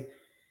guy,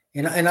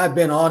 and I've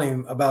been on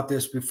him about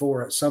this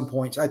before at some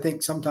points. I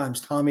think sometimes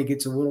Tommy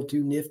gets a little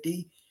too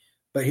nifty,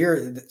 but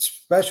here,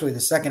 especially the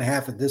second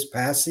half of this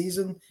past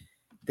season,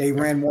 they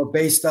ran more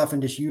base stuff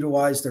and just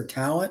utilized their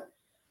talent.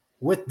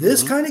 With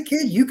this kind of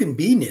kid, you can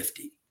be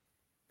nifty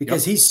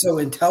because he's so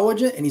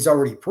intelligent and he's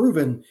already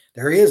proven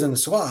there he is in the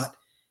slot.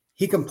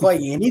 He can play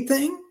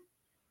anything.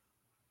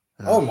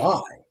 Oh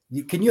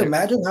my. Can you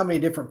imagine how many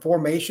different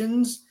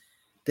formations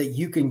that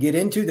you can get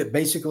into that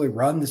basically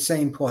run the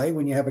same play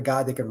when you have a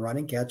guy that can run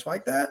and catch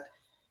like that?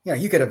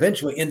 You could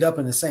eventually end up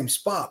in the same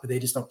spot, but they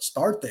just don't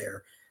start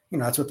there.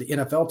 That's what the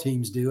NFL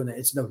teams do, and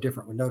it's no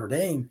different with Notre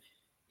Dame.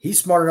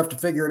 He's smart enough to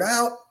figure it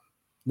out,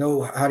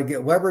 know how to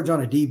get leverage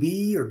on a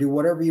DB or do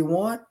whatever you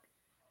want.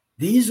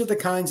 These are the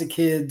kinds of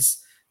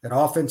kids that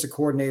offensive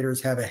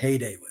coordinators have a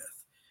heyday with.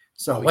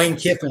 So Lane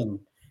Kiffin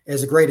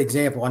is a great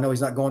example. I know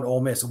he's not going to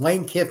Ole Miss.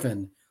 Lane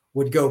Kiffin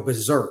would go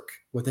berserk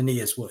with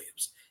Aeneas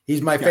Williams.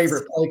 He's my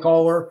favorite play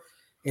caller,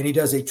 and he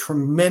does a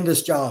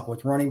tremendous job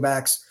with running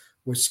backs,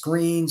 with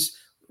screens,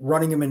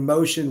 running them in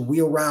motion,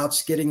 wheel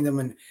routes, getting them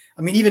in.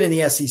 I mean, even in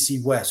the SEC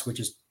West, which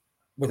is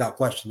without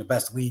question the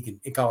best league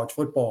in college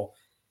football,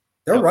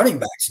 their running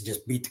backs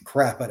just beat the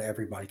crap out of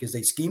everybody because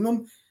they scheme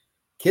them.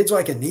 Kids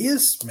like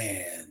Aeneas,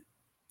 man,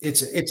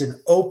 it's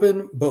an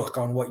open book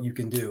on what you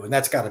can do, and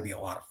that's got to be a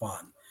lot of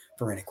fun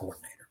for any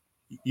coordinator.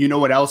 You know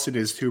what else it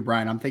is too,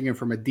 Brian? I'm thinking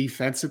from a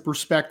defensive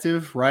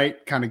perspective,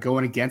 right? Kind of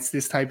going against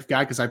this type of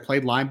guy because I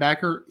played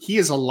linebacker. He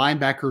is a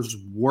linebacker's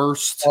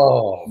worst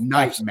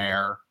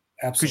nightmare.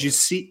 Absolutely.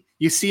 Because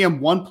you see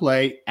him one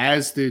play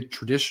as the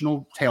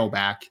traditional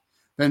tailback.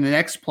 Then the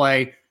next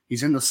play,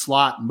 he's in the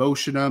slot,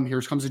 motion him.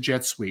 Here comes a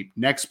jet sweep.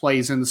 Next play,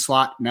 he's in the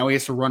slot. Now he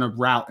has to run a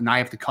route, and I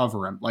have to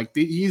cover him.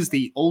 He's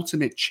the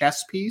ultimate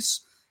chess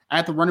piece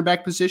at the running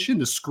back position.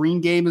 The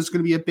screen game is going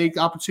to be a big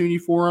opportunity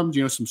for him.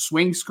 Some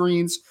swing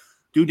screens.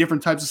 do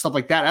different types of stuff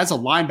like that. As a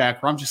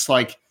linebacker, I'm just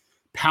like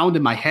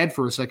pounding my head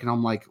for a second.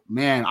 I'm like,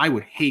 man, I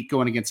would hate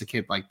going against a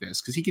kid like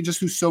this because he can just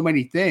do so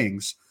many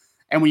things.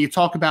 And when you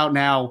talk about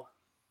now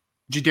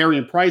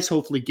Jadarian Price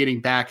hopefully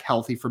getting back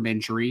healthy from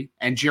injury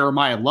and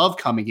Jeremiah Love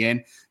coming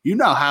in, you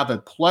now have a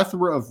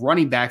plethora of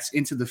running backs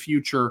into the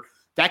future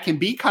that can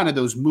be kind of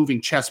those moving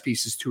chess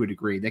pieces to a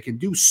degree. They can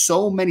do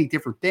so many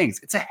different things.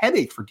 It's a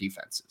headache for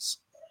defenses.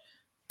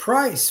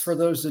 Price, for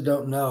those that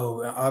don't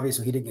know,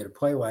 obviously he didn't get a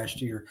play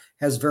last year,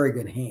 has very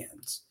good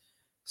hands.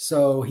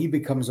 So he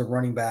becomes a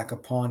running back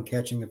upon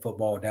catching the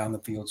football down the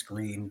field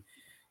screen.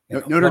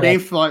 Notre Dame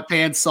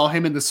fans saw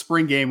him in the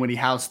spring game when he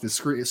housed the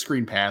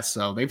screen pass,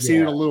 so they've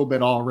seen it a little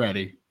bit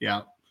already.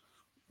 Yeah.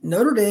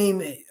 Notre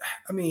Dame,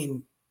 I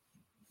mean,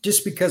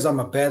 just because I'm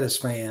a Bettis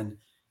fan,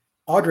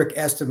 Audric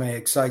Estime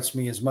excites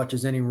me as much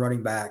as any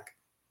running back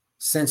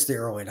since the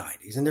early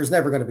 90s. And there's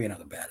never going to be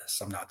another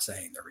Bettis. I'm not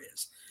saying there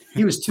is.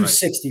 He was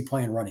 260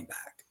 playing running back.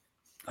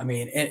 I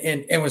mean,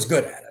 and was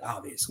good at it,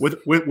 obviously.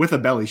 With a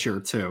belly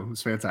shirt, too. It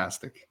was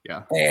fantastic.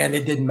 Yeah. And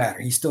it didn't matter.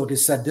 He still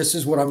just said, this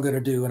is what I'm going to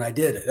do. And I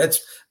did it. That's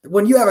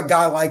when you have a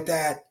guy like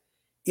that,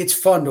 it's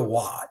fun to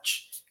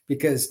watch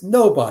because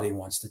nobody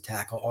wants to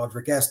tackle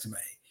Audric Estime.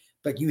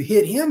 But you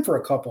hit him for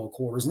a couple of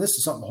quarters. And this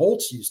is something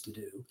Holtz used to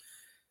do.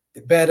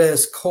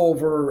 Bettis,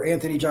 Culver,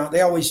 Anthony John,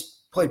 they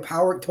always played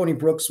power. Tony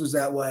Brooks was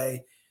that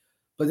way.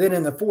 But then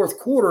in the fourth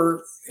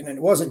quarter, and it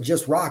wasn't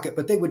just Rocket,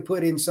 but they would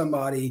put in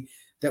somebody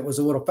that was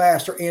a little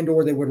faster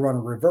or they would run a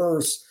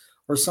reverse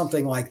or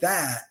something like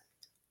that.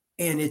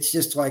 And it's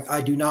just like,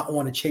 I do not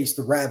want to chase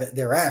the rabbit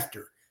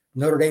thereafter.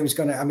 Notre Dame is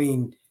going to, I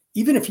mean,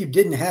 even if you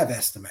didn't have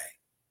Estime,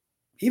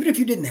 even if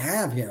you didn't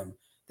have him,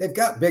 they've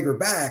got bigger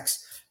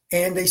backs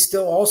and they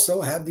still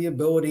also have the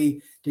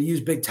ability to use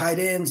big tight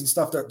ends and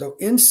stuff. The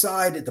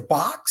inside at the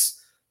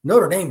box,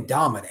 Notre Dame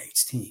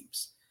dominates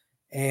teams.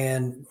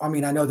 And I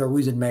mean, I know they're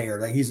losing Mayer.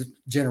 Like he's a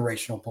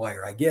generational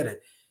player. I get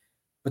it.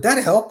 But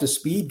that helped the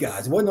speed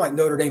guys. It wasn't like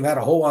Notre Dame had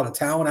a whole lot of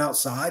talent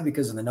outside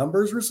because the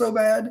numbers were so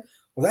bad.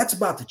 Well, that's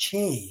about to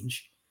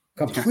change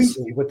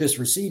completely with this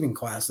receiving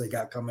class they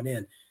got coming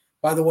in.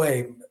 By the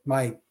way,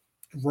 my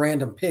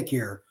random pick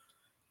here,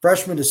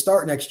 freshman to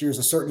start next year is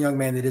a certain young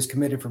man that is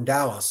committed from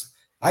Dallas.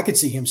 I could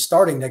see him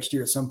starting next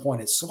year at some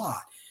point at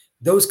slot.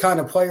 Those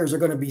kind of players are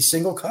going to be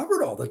single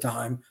covered all the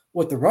time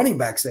with the running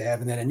backs they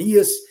have. And then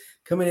Aeneas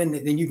coming in,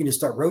 then you can just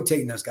start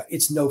rotating those guys.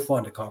 It's no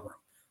fun to cover them.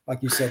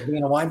 Like you said,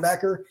 being a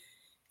linebacker,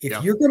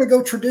 if you're going to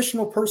go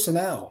traditional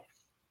personnel,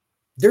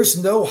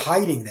 there's no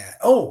hiding that.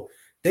 Oh,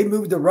 they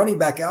moved the running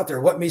back out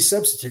there. What may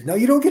substitute? No,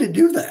 you don't get to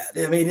do that.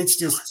 I mean,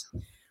 it's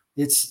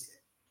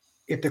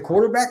if the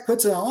quarterback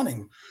puts it on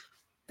him,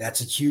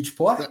 that's a huge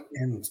play.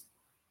 And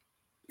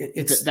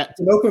it's an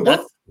open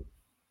book.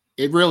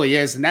 It really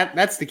is. And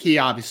that's the key,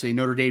 obviously.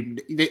 Notre Dame,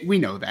 we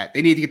know that.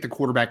 They need to get the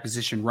quarterback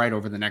position right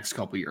over the next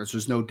couple of years.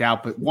 There's no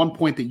doubt. But one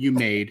point that you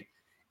made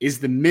is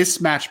the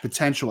mismatch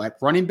potential at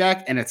running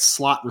back and at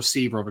slot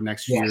receiver over the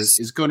next few years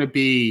is going to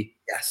be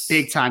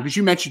big time. Because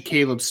you mentioned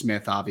Caleb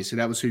Smith, obviously.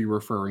 That was who you were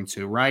referring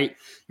to, right?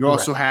 You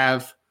also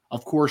have,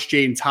 of course,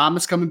 Jaden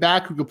Thomas coming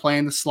back who can play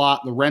in the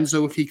slot.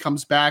 Lorenzo, if he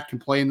comes back, can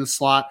play in the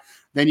slot.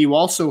 Then you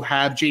also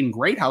have Jaden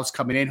Greathouse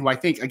coming in, who I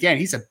think, again,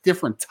 he's a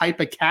different type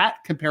of cat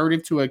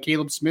comparative to a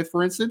Caleb Smith,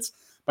 for instance.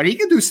 But he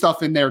can do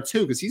stuff in there,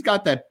 too, because he's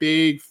got that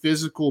big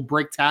physical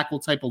break tackle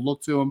type of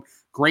look to him.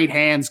 Great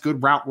hands,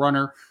 good route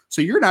runner.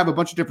 So you're going to have a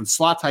bunch of different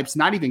slot types,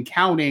 not even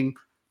counting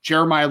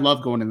Jeremiah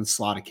Love going in the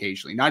slot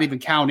occasionally, not even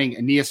counting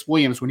Aeneas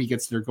Williams when he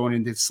gets there going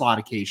into the slot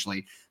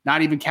occasionally,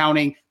 not even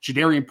counting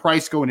Jadarian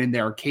Price going in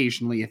there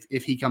occasionally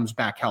if he comes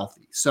back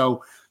healthy.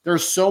 So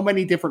there's so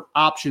many different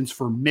options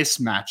for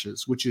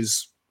mismatches, which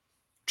is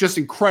just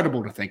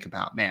incredible to think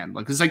about, man.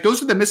 Like, it's like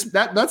those are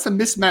that's the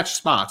mismatched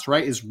spots,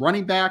 right? Is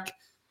running back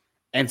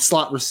and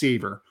slot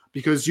receiver,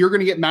 because you're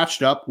going to get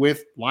matched up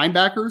with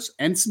linebackers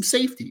and some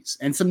safeties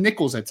and some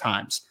nickels at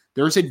times.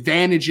 There's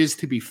advantages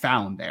to be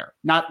found there.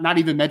 Not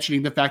even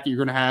mentioning the fact that you're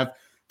going to have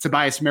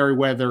Tobias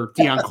Merriweather,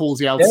 Deion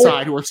Colsey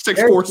outside who are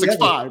 6'4",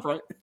 6'5",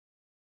 right?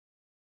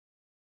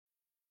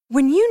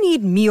 When you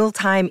need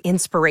mealtime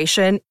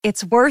inspiration,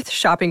 it's worth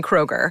shopping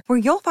Kroger, where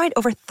you'll find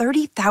over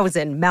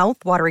 30,000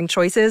 mouth-watering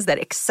choices that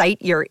excite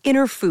your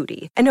inner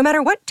foodie. And no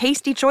matter what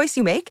tasty choice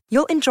you make,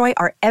 you'll enjoy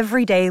our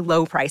everyday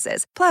low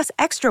prices, plus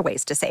extra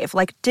ways to save,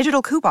 like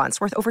digital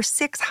coupons worth over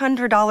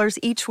 $600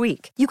 each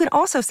week. You can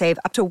also save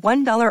up to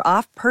 $1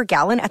 off per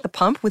gallon at the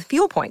pump with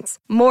fuel points.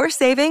 More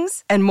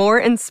savings and more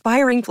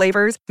inspiring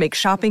flavors make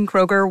shopping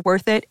Kroger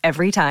worth it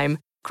every time.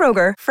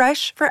 Kroger,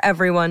 fresh for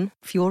everyone.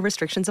 Fuel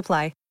restrictions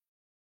apply.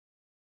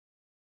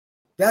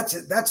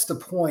 That's the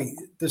point.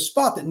 The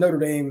spot that Notre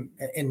Dame,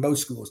 in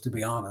most schools, to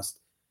be honest,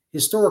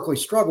 historically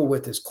struggle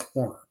with is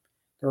corner.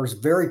 There's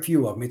very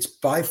few of them. It's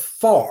by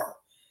far,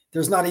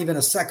 there's not even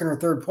a second or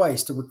third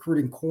place to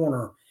recruiting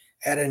corner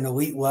at an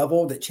elite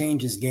level that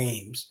changes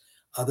games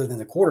other than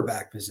the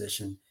quarterback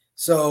position.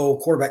 So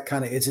quarterback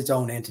kind of is its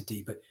own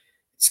entity, but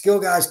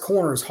skill guys,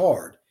 corner is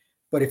hard.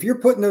 But if you're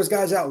putting those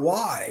guys out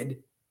wide,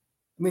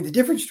 I mean, the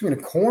difference between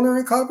a corner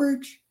and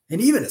coverage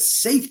and even a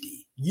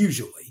safety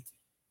usually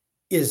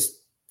is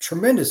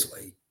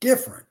tremendously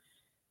different.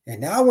 And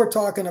now we're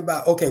talking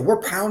about, okay,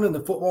 we're pounding the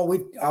football.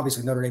 We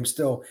obviously Notre Dame's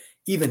still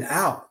even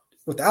out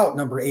without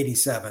number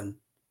 87.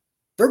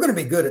 They're going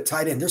to be good at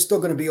tight end. They're still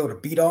going to be able to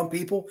beat on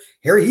people.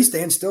 Harry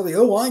Eastand's still the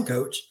O-line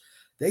coach.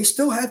 They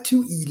still have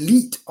 2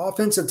 elite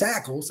offensive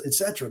tackles,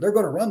 etc. They're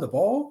going to run the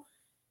ball.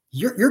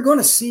 You're going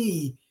to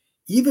see,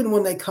 even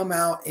when they come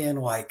out in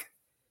like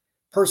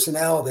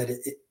personnel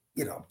that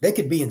they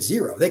could be in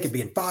 0, they could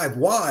be in 5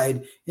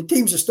 wide, and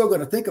teams are still going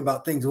to think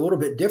about things a little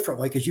bit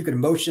differently because you can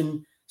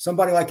motion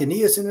somebody like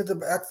Aeneas into the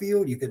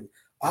backfield. You can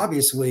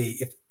obviously,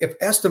 if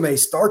Estime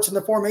starts in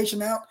the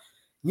formation out,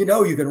 you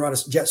can run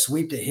a jet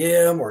sweep to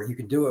him, or you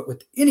can do it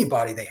with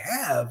anybody they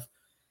have.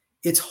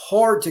 It's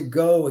hard to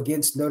go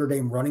against Notre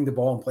Dame running the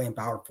ball and playing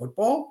power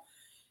football.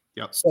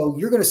 Yep. So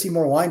you're going to see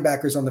more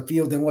linebackers on the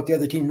field than what the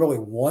other team really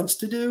wants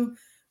to do,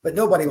 but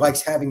nobody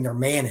likes having their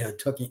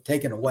manhood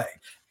taken away.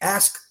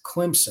 Ask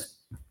Clemson.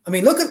 I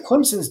mean, look at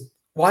Clemson's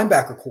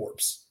linebacker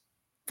corps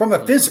from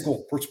a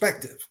physical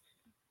perspective.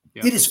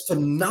 Yep. It is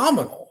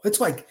phenomenal. It's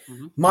like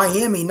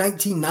Miami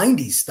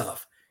 1990s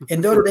stuff.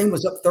 And Notre Dame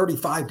was up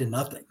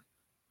 35-0.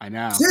 I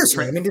know.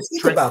 Seriously, just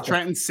think about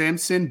Trenton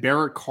Simpson,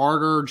 Barrett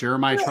Carter,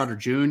 Jeremiah Trotter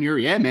Jr.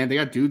 Yeah, man, they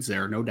got dudes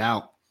there, no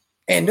doubt.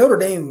 And Notre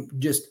Dame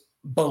just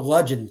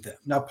bludgeoned them.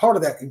 Now, part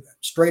of that,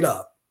 straight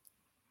up,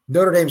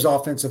 Notre Dame's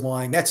offensive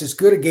line, that's as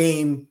good a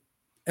game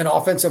an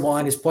offensive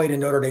line has played in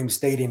Notre Dame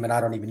Stadium in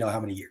I don't even know how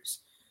many years.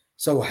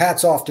 So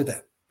hats off to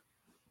them.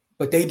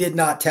 But they did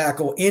not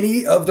tackle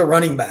any of the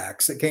running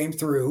backs that came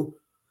through.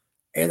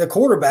 And the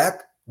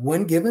quarterback,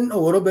 when given a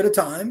little bit of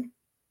time,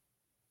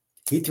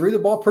 he threw the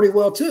ball pretty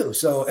well too.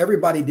 So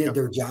everybody did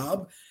their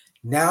job.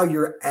 Now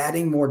you're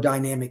adding more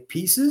dynamic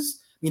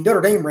pieces. I mean,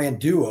 Notre Dame ran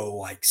duo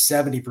like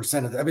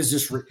 70% of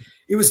that.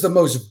 It was the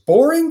most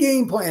boring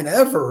game plan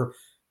ever.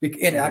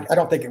 And I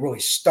don't think it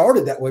really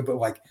started that way, but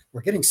like,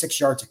 we're getting 6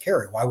 yards a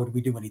carry. Why would we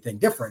do anything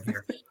different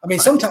here? I mean,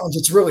 sometimes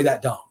it's really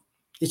that dumb.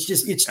 It's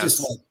just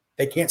like,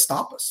 they can't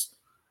stop us.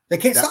 They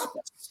can't stop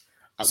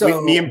us.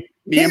 So me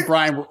and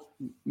Brian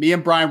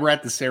were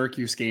at the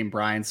Syracuse game,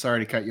 Brian. Sorry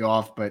to cut you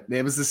off, but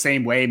it was the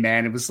same way,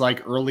 man. It was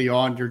like early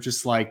on, you're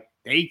just like,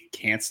 they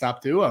can't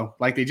stop duo.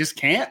 Like they just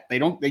can't. They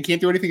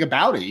can't do anything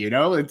about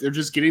it. They're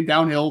just getting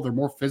downhill. They're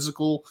more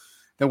physical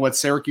than what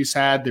Syracuse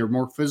had. They're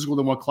more physical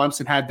than what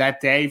Clemson had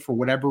that day for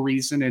whatever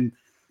reason. And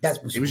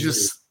it was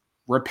just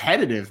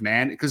repetitive,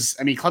 man. Because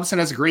Clemson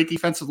has a great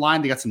defensive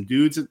line. They got some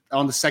dudes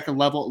on the second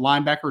level at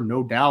linebacker,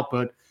 no doubt.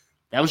 But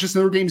that was just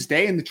Notre Dame's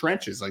day in the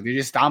trenches. Like they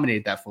just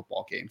dominated that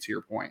football game, to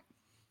your point.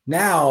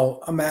 Now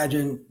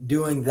imagine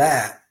doing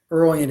that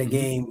early in a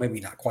game,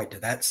 maybe not quite to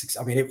that.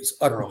 It was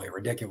utterly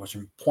ridiculous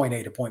from point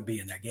A to point B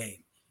in that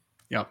game.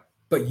 Yeah.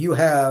 But you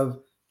have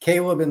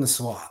Caleb in the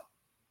slot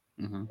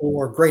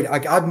or Great.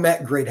 I've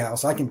met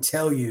Greathouse. I can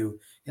tell you,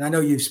 and I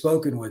know you've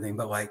spoken with him,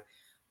 but like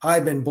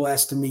I've been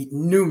blessed to meet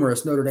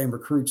numerous Notre Dame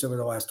recruits over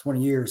the last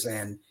 20 years.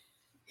 And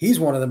he's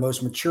one of the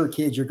most mature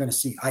kids you're going to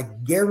see. I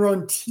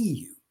guarantee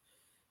you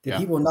that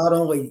he will not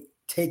only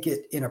take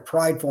it in a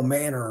prideful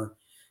manner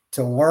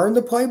to learn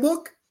the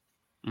playbook,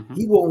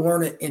 he will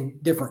learn it in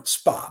different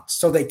spots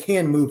so they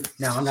can move it.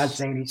 Now, I'm not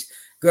saying he's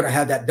going to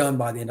have that done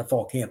by the end of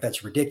fall camp.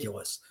 That's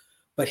ridiculous.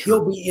 But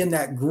he'll be in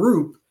that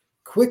group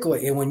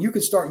quickly. And when you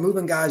can start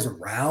moving guys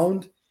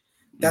around,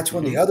 that's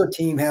when the other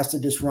team has to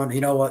just run,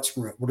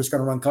 screw it. We're just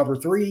going to run cover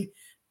 3.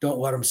 Don't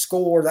let them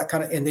score, that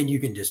kind of – and then you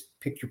can just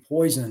pick your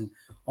poison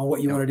on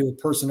what you want to do with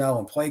personnel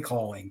and play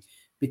calling.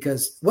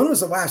 Because when was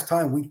the last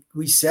time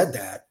we said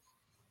that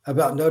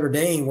about Notre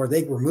Dame, where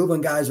they were moving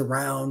guys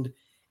around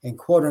and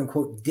quote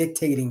unquote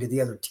dictating to the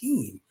other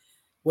team?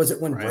 Was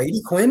it when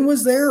Brady Quinn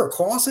was there or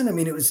Clausen?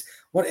 It was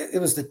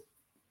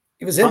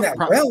in that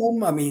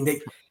realm.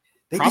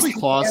 They probably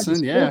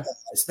Clausen, yeah.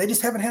 They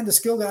just haven't had the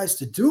skill guys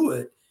to do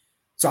it.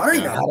 So I don't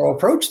even know how to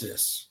approach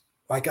this.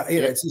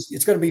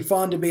 It's going to be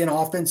fun to be an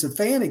offensive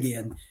fan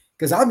again,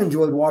 because I've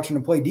enjoyed watching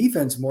them play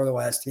defense more the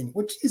last 10,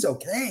 which is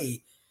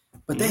okay,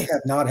 but they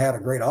have not had a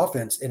great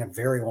offense in a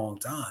very long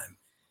time.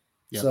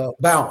 Yep. So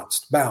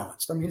balanced.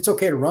 It's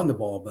okay to run the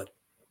ball, but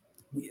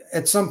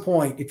at some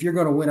point, if you're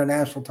going to win a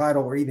national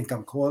title or even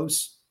come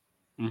close,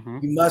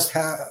 you must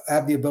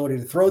have the ability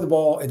to throw the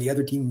ball, and the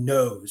other team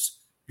knows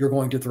you're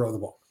going to throw the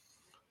ball.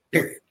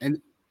 Period.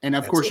 And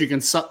of course, you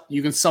can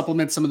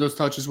supplement some of those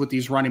touches with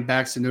these running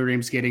backs that Notre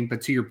Dame's getting.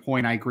 But to your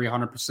point, I agree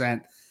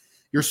 100%.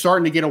 You're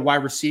starting to get a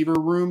wide receiver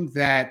room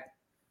that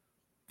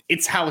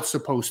it's how it's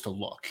supposed to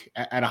look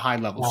at a high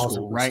level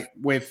school, right?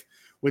 With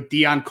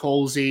Deion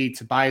Colzie,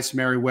 Tobias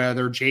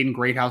Merriweather, Jaden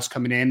Greathouse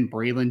coming in,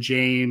 Braylon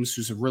James,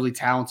 who's a really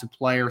talented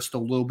player,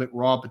 still a little bit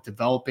raw, but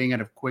developing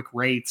at a quick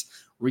rate,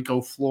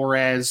 Rico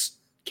Flores,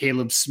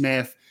 Caleb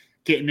Smith,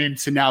 getting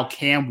into now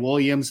Cam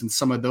Williams and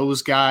some of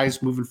those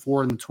guys moving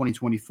forward in the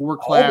 2024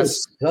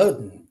 class. All of a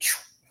sudden.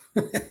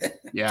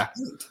 Yeah.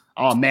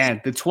 Oh, man.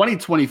 The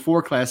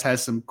 2024 class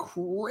has some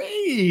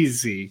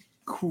crazy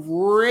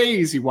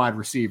wide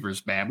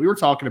receivers, man. We were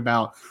talking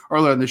about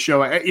earlier in the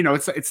show,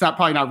 it's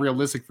probably not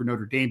realistic for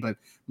Notre Dame, but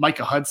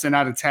Micah Hudson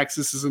out of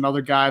Texas is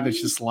another guy that's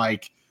just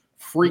like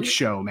freak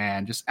show,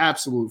 man. Just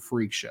absolute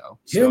freak show.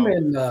 Him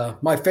and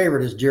my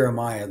favorite is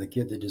Jeremiah, the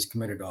kid that just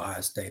committed to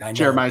Ohio State. I know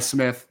Jeremiah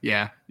Smith.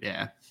 Yeah.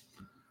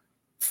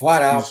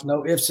 Flat out,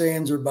 no ifs,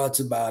 ands, or buts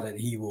about it.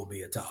 He will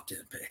be a top 10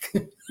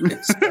 pick.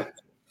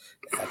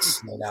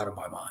 That's no doubt in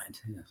my mind.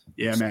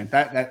 Yeah, man.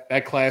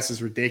 That class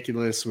is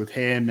ridiculous with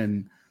him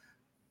and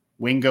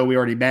Wingo, we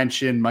already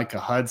mentioned, Micah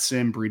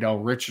Hudson, Bredell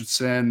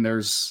Richardson.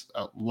 There's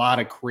a lot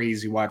of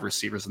crazy wide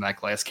receivers in that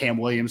class. Cam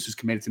Williams, who's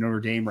committed to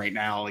Notre Dame right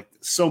now. Like,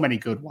 so many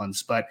good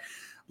ones. But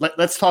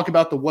let's talk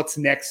about the what's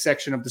next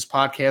section of this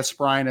podcast,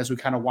 Brian, as we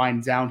kind of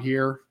wind down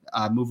here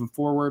moving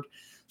forward.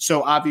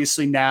 So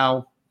obviously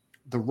now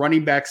the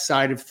running back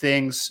side of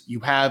things, you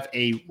have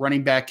a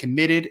running back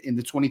committed in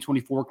the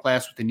 2024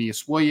 class with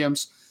Aeneas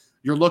Williams.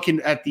 You're looking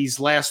at these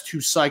last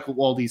two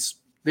cycle,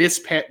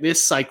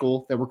 this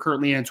cycle that we're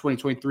currently in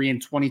 2023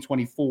 and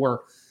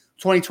 2024.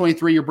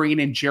 2023, you're bringing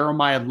in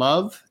Jeremiah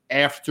Love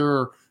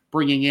after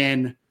bringing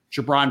in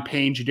Jabron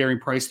Payne, Jadarian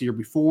Price the year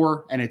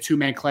before, and a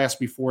two-man class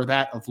before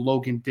that of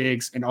Logan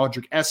Diggs and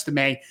Audric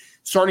Estime.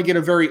 Starting to get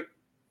a very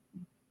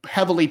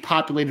heavily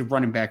populated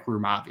running back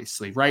room,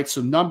 obviously, right?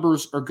 So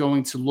numbers are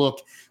going to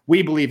look,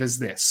 we believe, as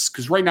this.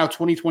 Because right now,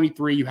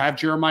 2023, you have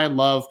Jeremiah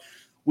Love.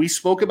 We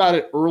spoke about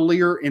it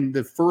earlier in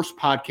the first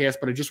podcast,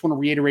 but I just want to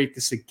reiterate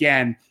this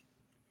again.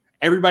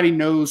 Everybody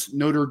knows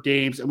Notre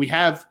Dame's, and we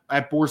have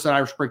at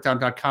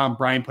boards.irishbreakdown.com,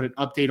 Brian put an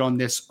update on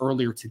this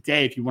earlier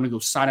today. If you want to go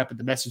sign up at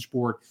the message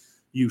board,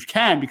 you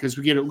can, because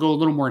we go a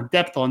little more in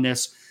depth on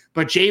this.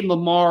 But Jayden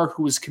Limar,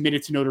 who is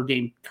committed to Notre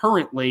Dame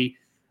currently,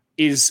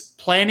 is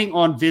planning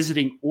on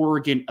visiting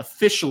Oregon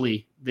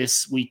officially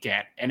this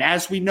weekend. And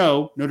as we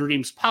know, Notre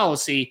Dame's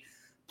policy,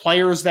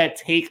 players that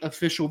take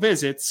official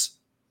visits,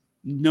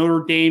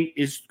 Notre Dame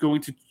is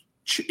going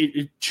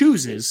to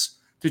chooses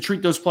to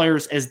treat those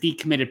players as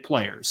decommitted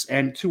players.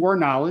 And to our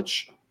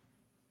knowledge,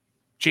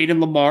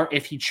 Jayden Limar,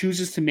 if he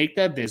chooses to make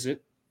that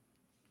visit,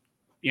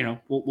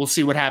 we'll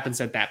see what happens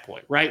at that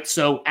point, right?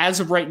 So as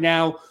of right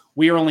now,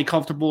 we are only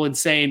comfortable in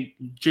saying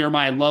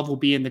Jeremiah Love will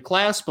be in the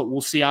class, but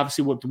we'll see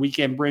obviously what the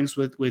weekend brings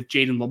with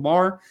Jayden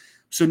Limar.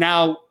 So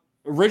now,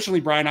 originally,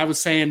 Brian, I was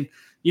saying,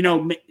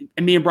 and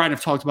me and Brian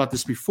have talked about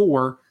this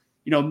before,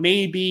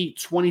 maybe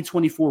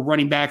 2024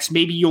 running backs,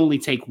 maybe you only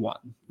take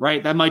one,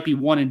 right? That might be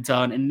one and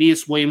done. And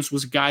Aeneas Williams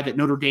was a guy that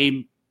Notre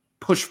Dame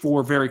pushed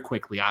for very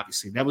quickly,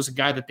 obviously. That was a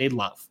guy that they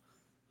love.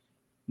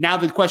 Now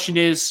the question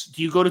is,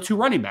 do you go to two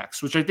running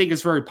backs, which I think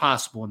is very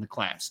possible in the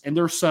class? And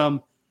there's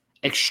some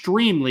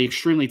extremely,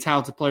 extremely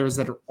talented players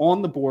that are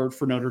on the board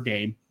for Notre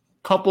Dame.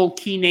 Couple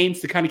key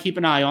names to kind of keep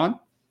an eye on.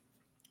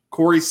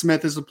 Corey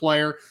Smith is a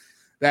player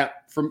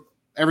that, from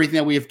everything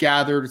that we have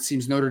gathered, it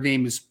seems Notre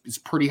Dame is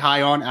pretty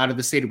high on out of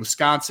the state of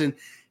Wisconsin.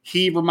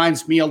 He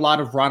reminds me a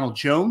lot of Ronald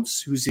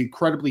Jones, who's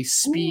incredibly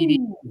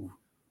speedy,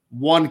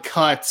 one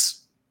cut,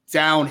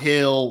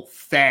 downhill,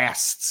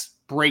 fast,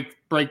 break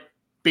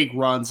big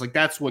runs. Like,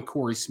 that's what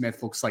Corey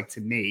Smith looks like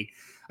to me.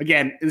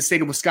 Again, in the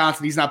state of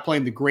Wisconsin, he's not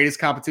playing the greatest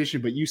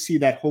competition, but you see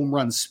that home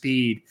run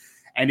speed,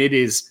 and it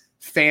is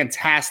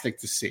fantastic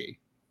to see.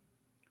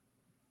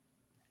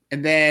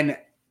 And then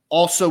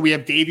also, we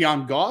have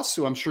Davion Goss,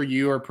 who I'm sure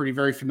you are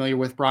very familiar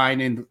with,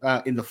 Brian, in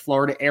the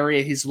Florida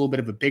area. He's a little bit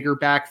of a bigger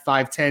back,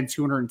 5'10",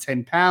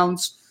 210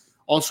 pounds.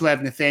 Also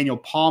have Nathaniel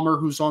Palmer,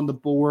 who's on the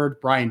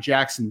board. Brian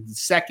Jackson,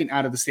 second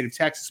out of the state of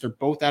Texas. They're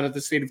both out of the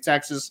state of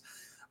Texas.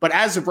 But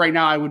as of right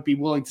now, I would be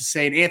willing to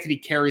say, and Anthony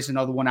Carey's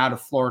another one out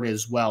of Florida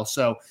as well.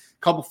 So a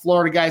couple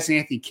Florida guys,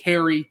 Anthony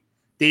Carey,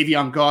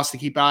 Davion Goss to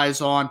keep eyes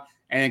on,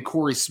 and then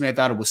Corey Smith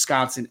out of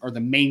Wisconsin are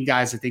the main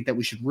guys I think that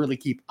we should really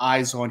keep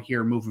eyes on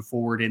here moving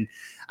forward. And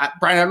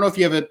Brian, I don't know if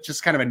you have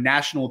just kind of a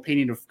national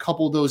opinion of a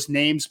couple of those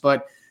names,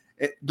 but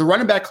the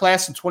running back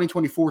class in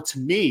 2024, to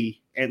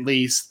me at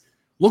least,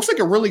 looks like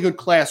a really good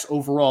class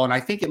overall. And I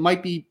think it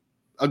might be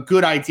a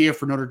good idea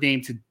for Notre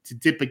Dame to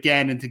dip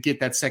again and to get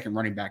that second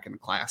running back in the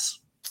class.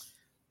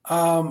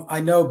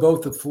 I know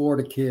both the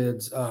Florida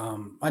kids.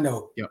 I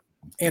know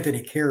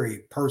Anthony Carey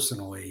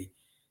personally.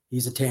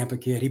 He's a Tampa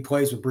kid. He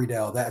plays with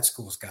Bredell. That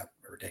school's got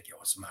a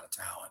ridiculous amount of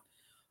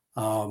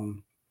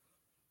talent.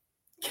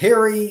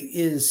 Carey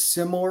is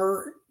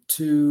similar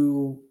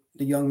to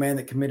the young man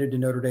that committed to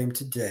Notre Dame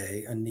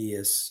today,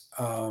 Aeneas.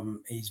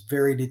 He's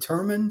very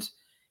determined.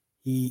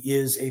 He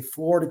is a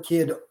Florida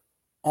kid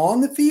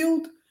on the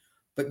field,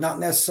 but not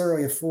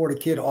necessarily a Florida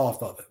kid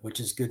off of it, which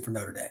is good for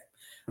Notre Dame.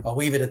 I'll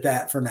leave it at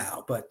that for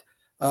now. But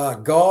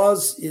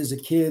Gauze is a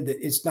kid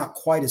that it's not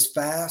quite as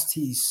fast.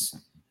 He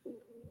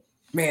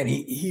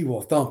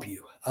will thump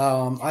you.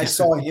 I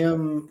saw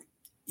him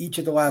each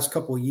of the last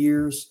couple of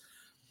years,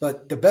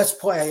 but the best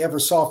play I ever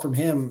saw from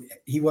him,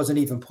 he wasn't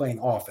even playing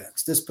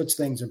offense. This puts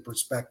things in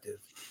perspective.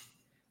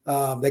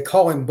 They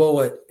call him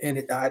Bullet,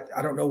 and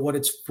I don't know what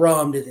it's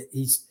from.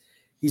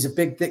 He's a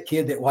big, thick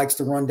kid that likes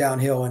to run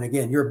downhill. And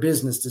again, your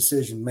business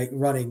decision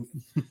running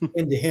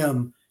into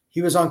him.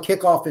 He was on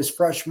kickoff his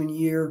freshman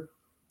year.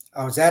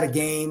 I was at a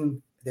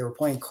game. They were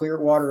playing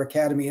Clearwater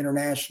Academy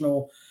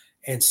International,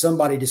 and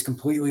somebody just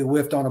completely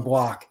whiffed on a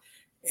block.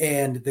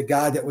 And the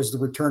guy that was the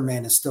return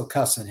man is still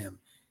cussing him.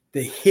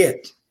 The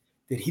hit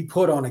that he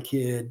put on a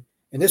kid,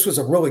 and this was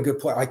a really good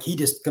play. Like he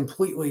just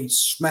completely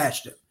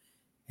smashed him.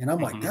 And I'm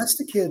like, that's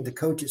the kid the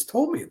coaches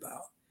told me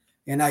about.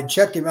 And I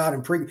checked him out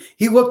in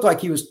he looked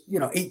like he was,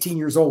 18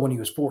 years old when he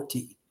was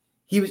 14.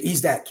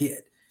 He's that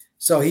kid.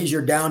 So he's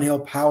your downhill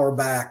power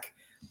back.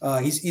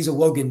 He's a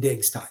Logan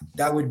Diggs type.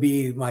 That would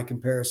be my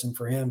comparison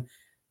for him.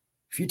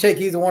 If you take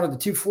either one of the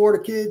two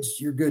Florida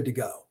kids, you're good to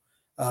go.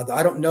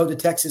 I don't know the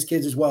Texas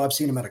kids as well. I've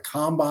seen them at a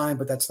combine,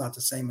 but that's not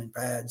the same in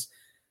pads.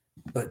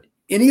 But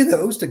any of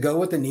those to go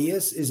with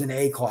Aeneas is an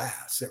A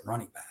class at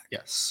running back.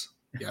 Yes.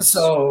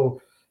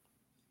 So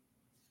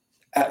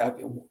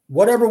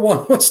whatever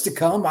one wants to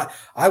come,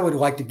 I would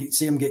like to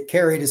see him get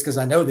carried just because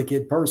I know the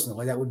kid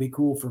personally. That would be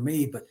cool for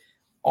me, but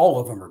all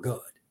of them are good.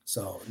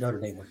 So Notre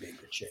Dame would be in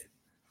good shape.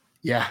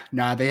 Yeah,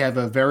 they have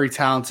a very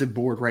talented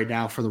board right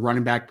now for the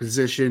running back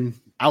position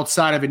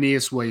outside of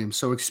Aeneas Williams.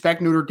 So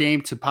expect Notre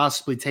Dame to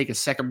possibly take a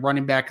second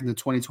running back in the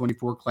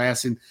 2024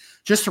 class. And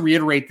just to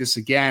reiterate this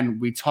again,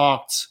 we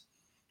talked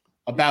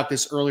about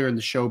this earlier in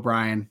the show,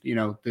 Brian.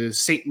 The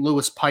St.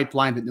 Louis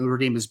pipeline that Notre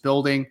Dame is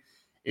building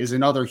is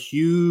another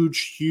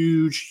huge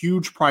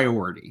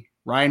priority.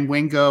 Ryan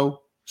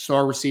Wingo,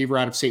 star receiver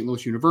out of St.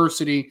 Louis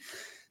University.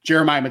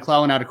 Jeremiah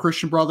McClellan out of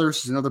Christian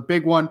Brothers is another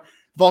big one.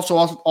 We've also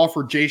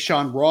offered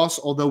Jay-Sean Ross,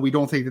 although we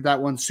don't think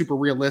that one's super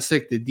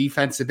realistic. The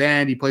defensive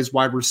end, he plays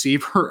wide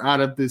receiver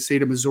out of the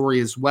state of Missouri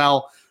as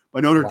well.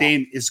 But Notre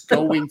Dame is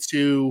going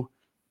to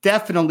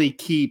definitely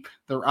keep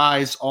their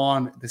eyes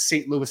on the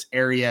St. Louis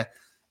area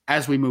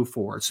as we move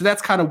forward. So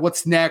that's kind of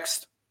what's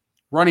next.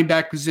 Running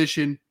back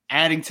position,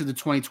 adding to the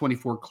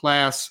 2024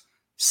 class,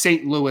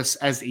 St. Louis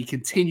as a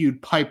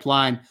continued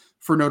pipeline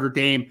for Notre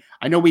Dame.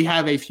 I know we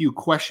have a few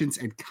questions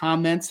and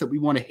comments that we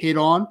want to hit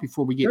on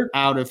before we get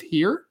out of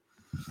here.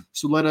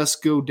 So let us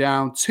go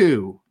down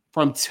to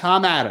from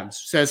Tom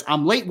Adams, says,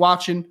 I'm late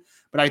watching,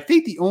 but I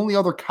think the only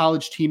other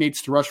college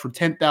teammates to rush for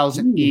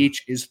 10,000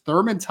 each is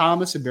Thurman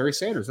Thomas and Barry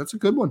Sanders. That's a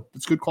good one.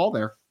 That's a good call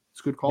there.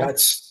 It's a good call.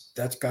 That's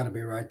got to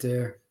be right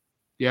there.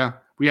 Yeah.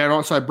 We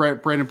also had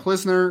Brandon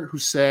Plisner, who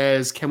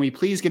says, can we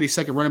please get a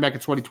second running back in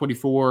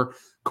 2024?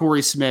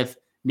 Corey Smith,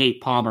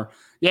 Nate Palmer.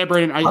 Yeah,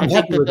 Brandon, I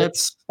think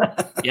that's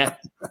 – yeah.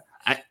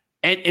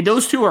 And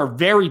those two are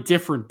very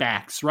different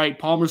backs, right?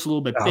 Palmer's a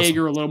little bit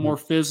bigger, a little more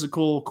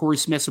physical. Corey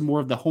Smith's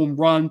more of the home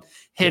run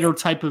hitter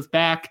type of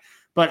back.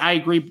 But I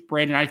agree,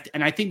 Brandon.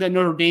 I think that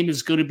Notre Dame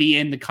is going to be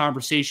in the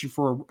conversation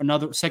for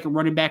another second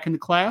running back in the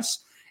class.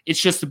 It's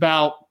just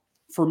about,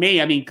 for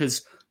me,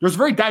 because there's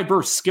very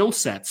diverse skill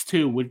sets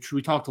too, which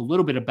we talked a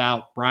little bit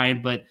about,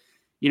 Brian. But,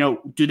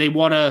 do they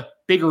want a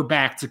bigger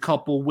back to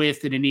couple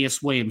with an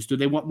Aeneas Williams? Do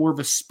they want more of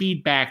a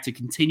speed back to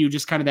continue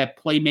just kind of that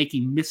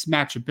playmaking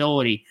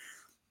mismatchability?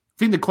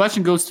 I think the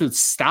question goes to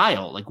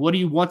style. Like, what do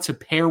you want to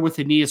pair with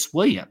Aeneas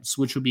Williams,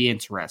 which would be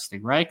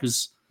interesting, right?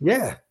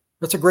 Yeah,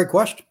 that's a great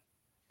question.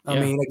 I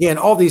mean, again,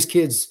 all these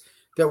kids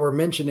that we're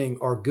mentioning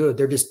are good.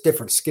 They're just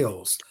different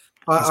skills.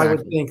 Exactly. I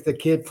would think the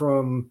kid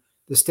from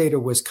the state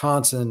of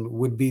Wisconsin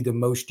would be the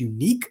most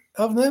unique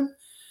of them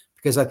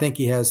because I think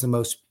he has the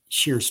most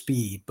sheer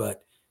speed.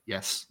 But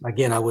yes,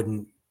 again, I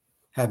wouldn't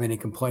have any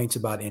complaints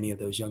about any of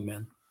those young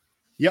men.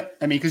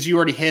 Yep. Because you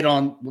already hit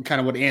on kind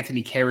of what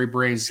Anthony Carey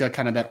brings. He's got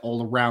kind of that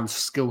all-around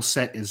skill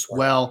set as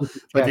well.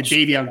 But the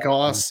Davion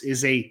Goss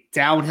is a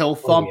downhill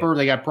thumper.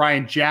 They got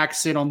Brian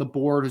Jackson on the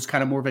board, who's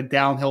kind of more of a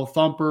downhill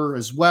thumper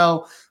as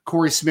well.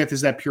 Corey Smith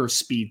is that pure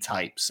speed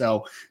type.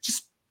 So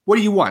just what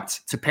do you want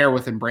to pair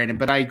with him, Brandon?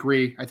 But I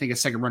agree. I think a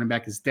second running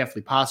back is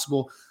definitely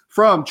possible.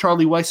 From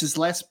Charlie Weiss's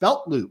Last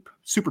Belt Loop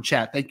Super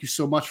Chat. Thank you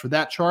so much for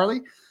that,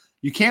 Charlie.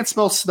 You can't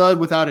spell stud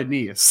without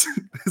Aeneas.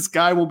 This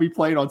guy will be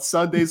playing on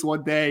Sundays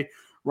one day.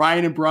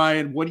 Ryan and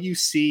Brian, what do you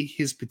see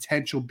his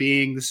potential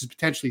being? This is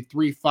potentially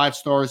 3-5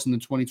 stars in the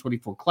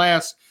 2024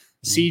 class.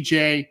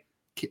 CJ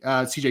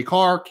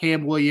Carr,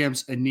 Cam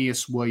Williams,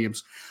 Aeneas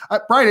Williams.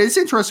 Brian, it's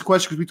an interesting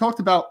question because we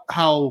talked about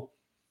how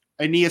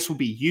Aeneas will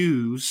be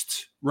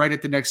used right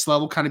at the next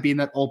level, kind of being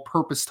that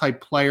all-purpose type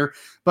player.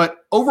 But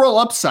overall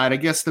upside, I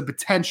guess the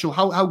potential,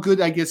 how good,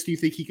 I guess, do you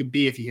think he could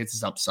be if he hits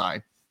his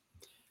upside?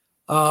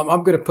 I'm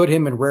going to put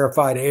him in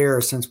rarefied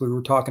air since we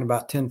were talking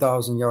about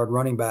 10,000-yard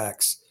running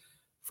backs.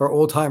 For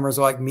old-timers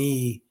like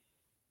me,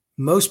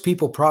 most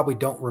people probably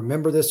don't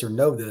remember this or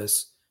know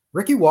this.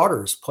 Ricky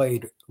Waters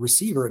played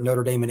receiver at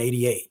Notre Dame in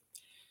 88.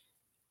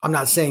 I'm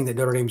not saying that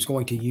Notre Dame is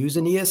going to use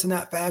Aeneas in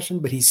that fashion,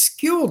 but he's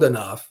skilled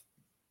enough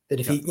that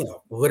if he,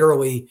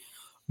 literally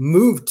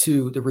moved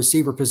to the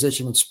receiver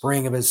position in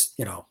spring of his,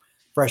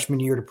 freshman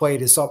year to play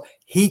at his sophomore,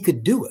 he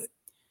could do it.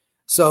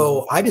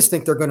 So I just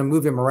think they're going to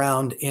move him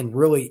around and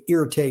really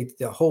irritate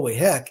the holy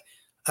heck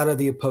out of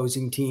the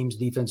opposing team's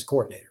defense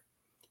coordinator.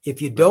 If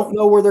you don't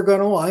know where they're going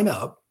to line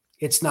up,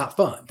 it's not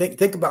fun.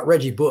 Think about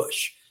Reggie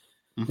Bush.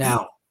 Mm-hmm.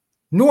 Now,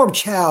 Norm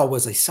Chow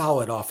was a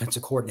solid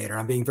offensive coordinator.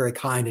 I'm being very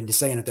kind into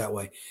saying it that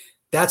way.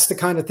 That's the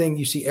kind of thing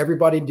you see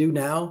everybody do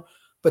now,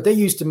 but they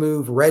used to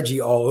move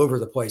Reggie all over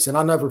the place. And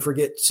I'll never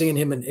forget seeing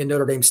him in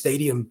Notre Dame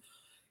Stadium.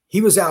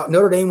 He was out.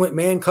 Notre Dame went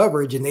man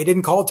coverage, and they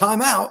didn't call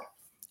timeout.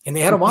 And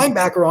they had a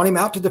linebacker on him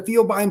out to the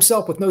field by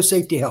himself with no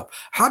safety help.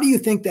 How do you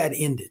think that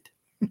ended?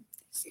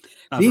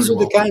 These are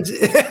the kinds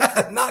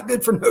not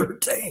good for Notre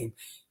Dame.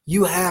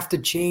 You have to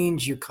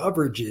change your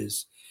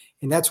coverages.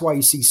 And that's why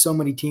you see so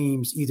many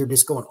teams either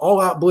just going all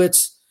out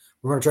blitz,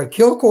 we're going to try to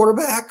kill a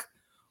quarterback,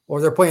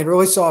 or they're playing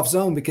really soft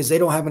zone because they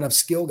don't have enough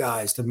skill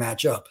guys to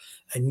match up.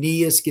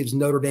 Aeneas gives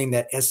Notre Dame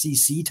that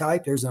SEC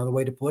type. There's another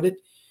way to put it.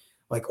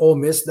 Like Ole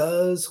Miss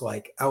does,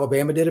 like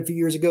Alabama did a few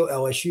years ago,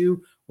 LSU.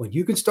 When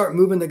you can start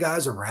moving the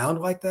guys around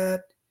like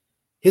that,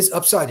 his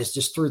upside is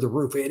just through the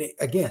roof. And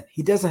again,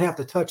 he doesn't have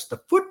to touch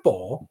the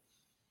football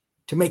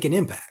to make an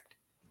impact.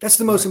 That's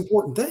the most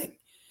important thing.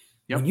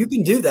 Yep. When you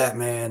can do that,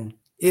 man,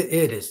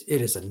 it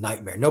is a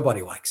nightmare.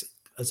 Nobody likes it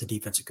as a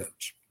defensive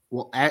coach.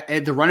 Well,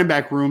 at the running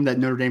back room that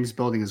Notre Dame is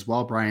building as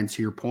well, Brian,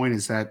 to your point,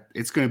 is that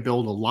it's going to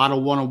build a lot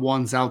of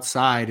one-on-ones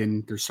outside,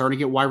 and they're starting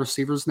to get wide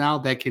receivers now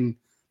that can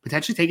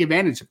potentially take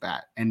advantage of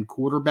that. And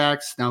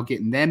quarterbacks, now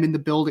getting them in the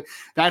building,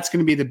 that's going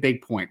to be the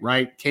big point,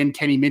 right? Can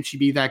Kenny Minchey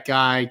be that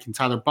guy? Can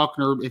Tyler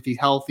Buckner, if he's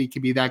healthy,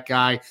 can be that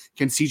guy?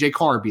 Can CJ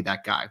Carr be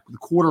that guy? The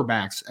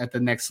quarterbacks at the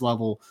next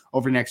level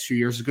over the next few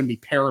years is going to be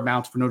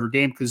paramount for Notre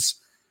Dame because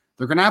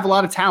they're going to have a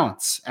lot of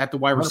talents at the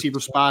wide receiver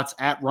spots,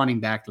 at running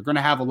back. They're going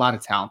to have a lot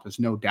of talent. There's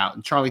no doubt.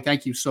 And Charlie,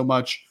 thank you so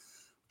much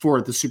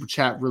for the super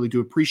chat. Really do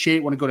appreciate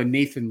it. Want to go to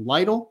Nathan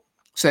Lytle.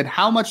 Said,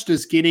 how much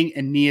does getting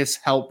Aeneas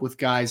help with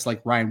guys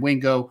like Ryan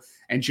Wingo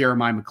and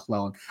Jeremiah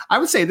McClellan? I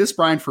would say this,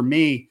 Brian, for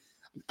me,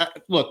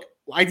 look,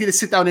 I did a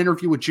sit-down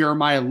interview with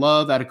Jeremiah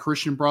Love out of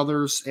Christian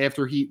Brothers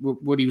after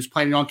what he was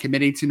planning on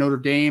committing to Notre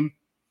Dame.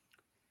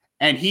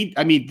 And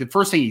the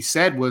first thing he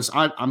said was,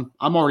 I'm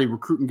already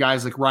recruiting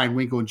guys like Ryan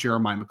Wingo and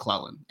Jeremiah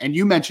McClellan. And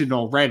you mentioned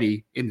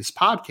already in this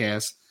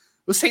podcast,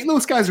 the St.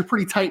 Louis guys are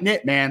pretty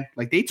tight-knit, man.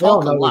 Like, they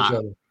talk a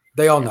lot.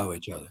 They all know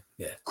each other.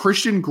 Yeah.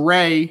 Christian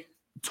Gray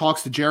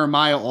talks to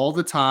Jeremiah all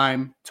the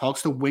time,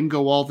 talks to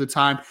Wingo all the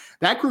time.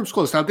 That group's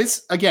close. Now,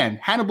 this, again,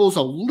 Hannibal's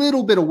a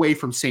little bit away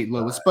from St.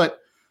 Louis, but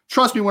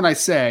trust me when I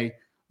say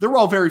they're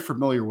all very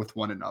familiar with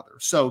one another.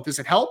 So does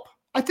it help?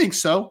 I think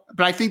so.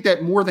 But I think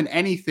that more than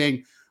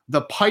anything,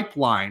 the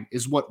pipeline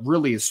is what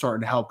really is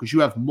starting to help because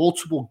you have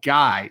multiple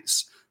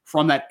guys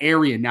from that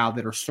area now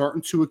that are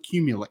starting to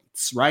accumulate,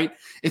 right?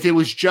 If it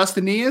was just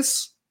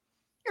Aeneas,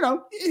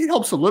 it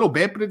helps a little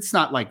bit, but it's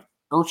not like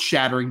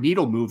earth-shattering,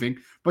 needle-moving.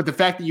 But the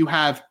fact that you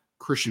have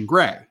Christian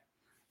Gray,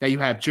 that you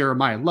have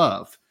Jeremiah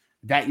Love,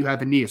 that you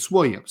have Aeneas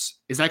Williams,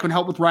 is that going to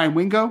help with Ryan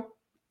Wingo?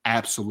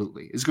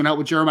 Absolutely. Is it going to help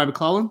with Jeremiah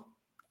McClellan?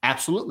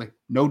 Absolutely.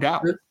 No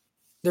doubt.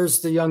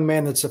 There's the young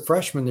man that's a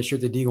freshman this year,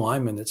 the D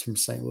lineman that's from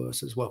St.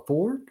 Louis as well.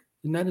 Ford?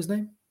 Isn't that his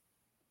name?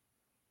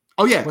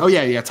 Oh,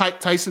 yeah.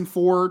 Tyson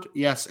Ford.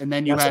 Yes. And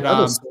then you had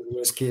St.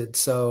 Louis kid.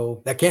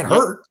 So that can't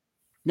hurt.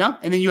 No.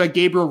 And then you had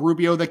Gabriel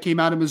Rubio that came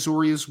out of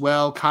Missouri as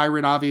well.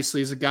 Kyron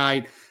obviously is a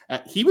guy.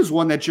 He was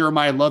one that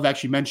Jeremiah Love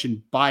actually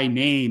mentioned by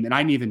name, and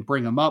I didn't even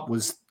bring him up,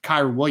 was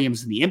Kyron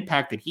Williams and the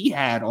impact that he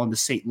had on the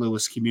St.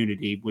 Louis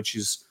community, which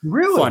is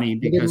really funny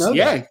because,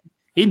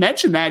 he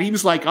mentioned that. He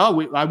was like, I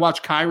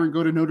watched Kyron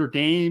go to Notre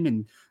Dame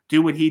and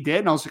do what he did.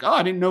 And I was like,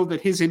 I didn't know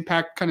that his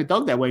impact kind of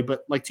dug that way.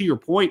 But like to your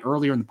point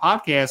earlier in the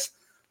podcast,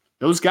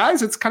 those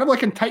guys, it's kind of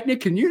like a tight-knit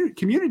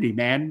community,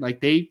 man.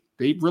 Like they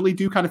really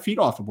do kind of feed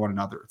off of one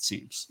another, it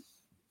seems.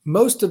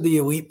 Most of the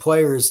elite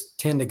players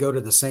tend to go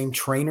to the same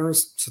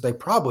trainers, so they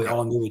probably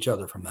all knew each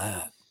other from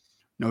that.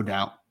 No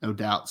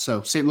doubt.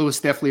 So St. Louis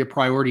definitely a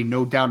priority,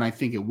 no doubt, and I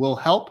think it will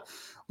help.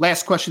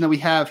 Last question that we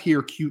have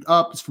here queued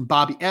up is from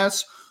Bobby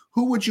S.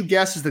 Who would you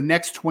guess is the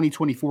next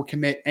 2024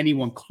 commit?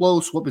 Anyone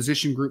close? What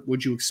position group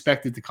would you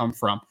expect it to come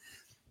from?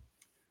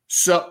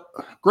 So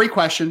great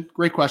question.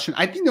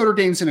 I think Notre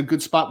Dame's in a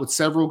good spot with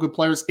several good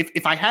players.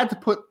 If I had to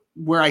put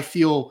where I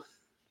feel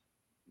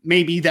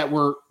maybe that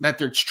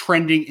they're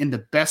trending in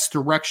the best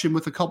direction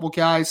with a couple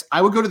guys,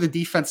 I would go to the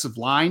defensive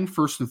line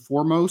first and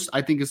foremost.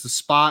 I think is the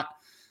spot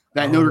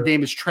that Notre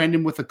Dame is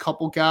trending with a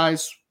couple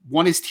guys.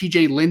 One is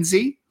TJ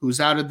Lindsey, who's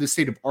out of the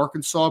state of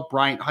Arkansas,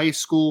 Bryant High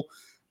School,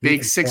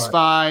 big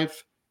 6'5".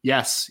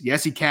 Yes,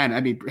 he can.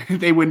 I mean,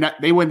 they win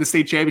the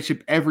state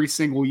championship every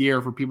single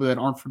year. For people that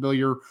aren't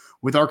familiar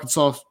with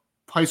Arkansas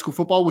high school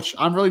football, which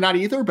I'm really not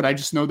either, but I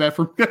just know that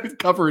from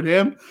covering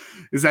him,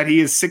 is that he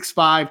is 6'5",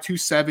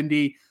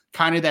 270,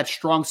 kind of that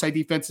strong side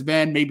defensive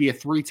end, maybe a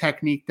 3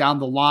 technique down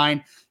the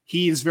line.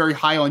 He is very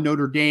high on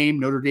Notre Dame.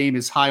 Notre Dame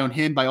is high on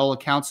him by all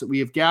accounts that we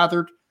have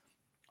gathered.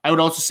 I would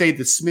also say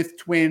the Smith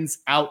twins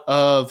out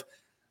of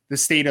the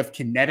state of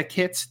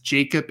Connecticut,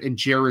 Jacob and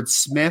Jared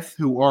Smith,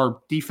 who are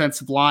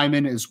defensive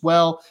linemen as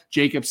well.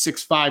 Jacob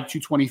 6'5",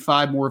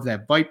 225, more of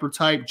that Viper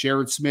type.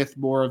 Jared Smith,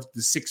 more of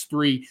the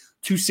 6'3",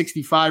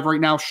 265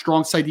 right now.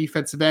 Strong side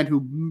defensive end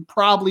who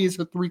probably is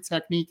a 3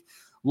 technique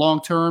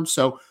long-term.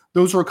 So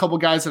those are a couple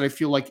guys that I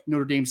feel like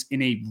Notre Dame's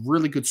in a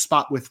really good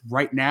spot with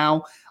right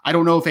now. I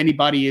don't know if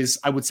anybody is,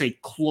 I would say,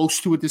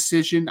 close to a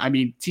decision. I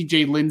mean,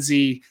 TJ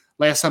Lindsey,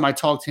 last time I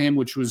talked to him,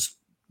 which was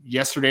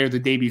yesterday or the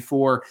day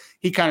before,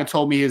 he kind of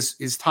told me his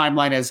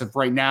timeline as of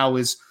right now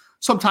is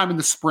sometime in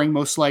the spring,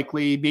 most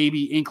likely,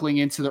 maybe inkling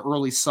into the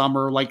early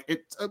summer.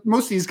 Like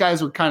most of these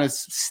guys are kind of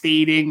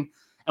stating,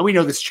 and we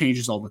know this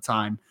changes all the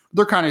time,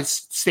 they're kind of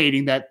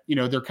stating that,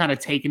 they're kind of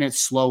taking it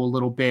slow a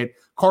little bit.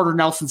 Carter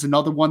Nelson's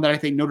another one that I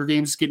think Notre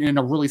Dame's getting in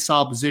a really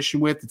solid position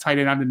with, the tight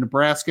end out of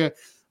Nebraska.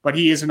 But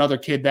he is another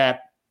kid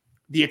that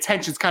the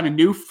attention's kind of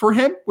new for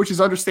him, which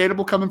is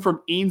understandable coming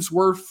from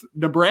Ainsworth,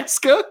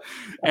 Nebraska.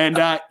 And,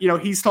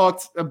 he's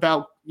talked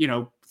about,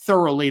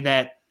 thoroughly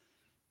that,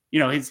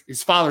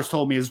 his father's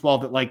told me as well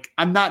that, like,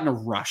 I'm not in a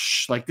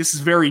rush. Like, this is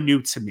very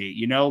new to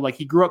me, like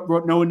he grew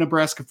up knowing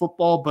Nebraska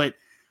football, but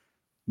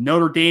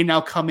Notre Dame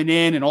now coming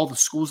in and all the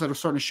schools that are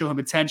starting to show him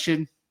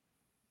attention,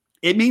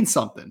 it means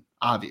something,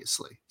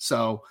 obviously.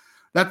 So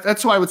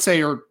that's why I would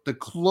say are the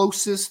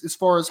closest as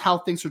far as how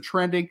things are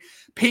trending.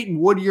 Peyton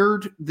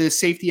Woodyard, the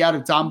safety out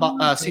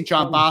of St.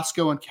 John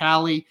Bosco and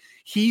Cali,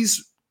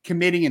 he's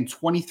committing in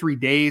 23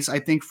 days, I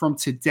think, from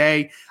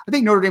today. I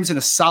think Notre Dame's in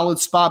a solid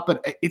spot,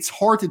 but it's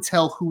hard to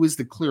tell who is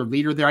the clear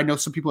leader there. I know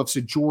some people have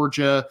said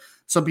Georgia.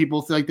 Some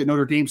people think that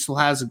Notre Dame still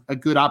has a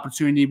good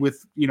opportunity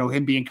with,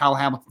 him being Kyle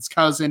Hamilton's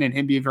cousin and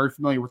him being very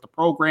familiar with the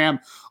program,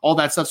 all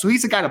that stuff. So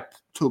he's a guy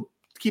to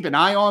keep an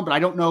eye on, but I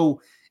don't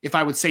know if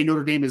I would say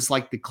Notre Dame is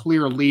like the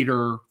clear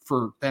leader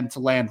for them to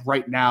land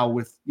right now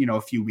with, a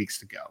few weeks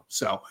to go.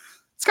 So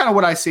it's kind of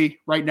what I see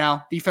right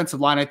now. Defensive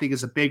line, I think,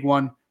 is a big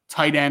one.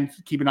 Tight end,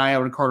 keep an eye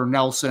out on Carter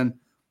Nelson.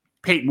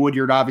 Peyton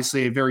Woodyard,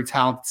 obviously a very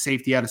talented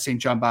safety out of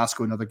St. John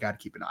Bosco, another guy to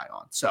keep an eye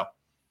on. So,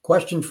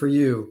 question for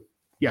you.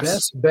 Yes.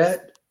 Best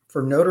bet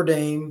for Notre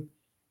Dame,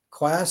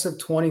 class of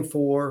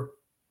 24,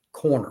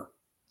 corner.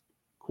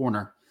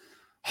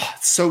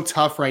 It's so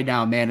tough right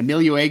now, man.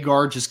 Emilio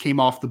Agar just came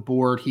off the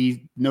board.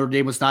 Notre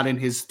Dame was not in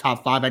his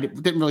top 5. I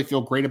didn't really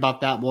feel great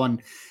about that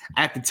one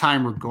at the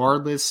time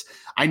regardless.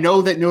 I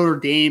know that Notre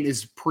Dame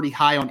is pretty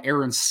high on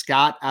Aaron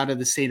Scott out of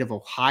the state of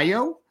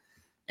Ohio.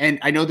 And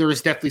I know there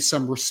is definitely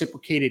some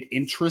reciprocated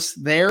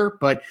interest there.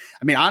 But,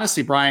 I mean,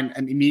 honestly, Brian,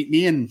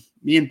 me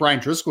and Brian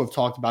Driscoll have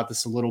talked about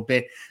this a little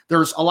bit.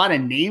 There's a lot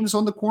of names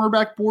on the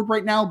cornerback board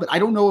right now, but I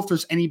don't know if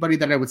there's anybody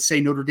that I would say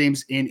Notre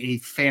Dame's in a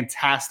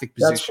fantastic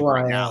position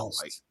right now.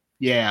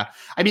 Yeah.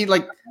 I mean,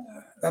 like,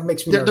 that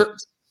makes me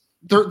nervous.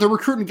 They're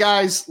recruiting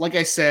guys, like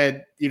I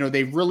said,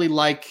 they really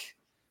like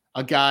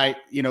a guy,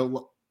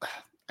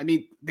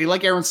 they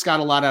like Aaron Scott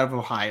a lot out of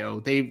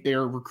Ohio.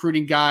 They're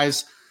recruiting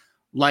guys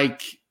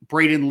like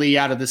Braden Lee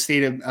out of the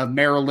state of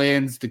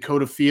Maryland,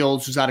 Dakota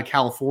Fields, who's out of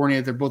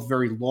California. They're both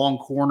very long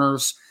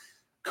corners.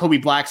 Kobe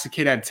Black's a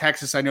kid out of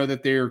Texas. I know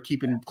that they're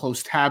keeping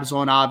close tabs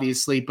on,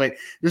 obviously, but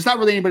there's not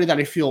really anybody that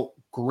I feel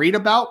great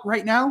about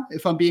right now,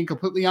 if I'm being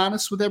completely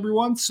honest with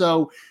everyone.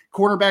 So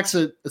cornerback's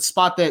a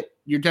spot that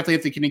you're definitely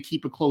have to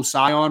keep a close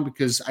eye on,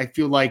 because I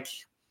feel like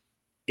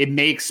it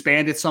may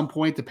expand at some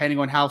point depending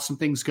on how some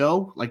things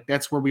go. Like,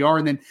 that's where we are.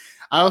 And then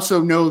I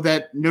also know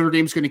that Notre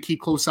Dame's going to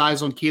keep close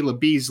eyes on Caleb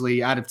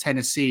Beasley out of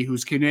Tennessee,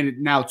 who's committed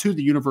now to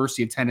the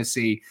University of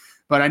Tennessee.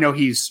 But I know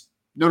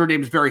Notre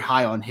Dame is very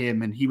high on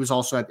him, and he was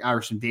also at the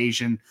Irish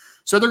Invasion.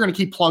 So they're going to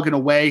keep plugging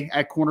away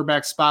at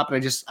cornerback spot,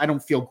 but I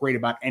don't feel great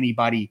about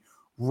anybody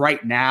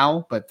right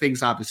now, but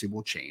things obviously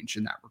will change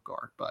in that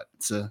regard. But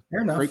it's a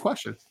great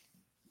question.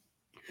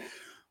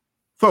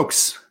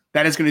 Folks,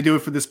 that is going to do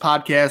it for this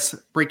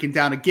podcast. Breaking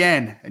down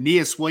again,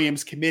 Aeneas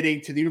Williams committing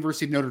to the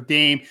University of Notre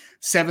Dame,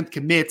 7th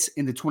commit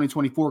in the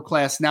 2024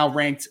 class, now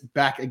ranked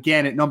back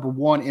again at number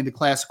 1 in the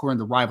class according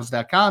to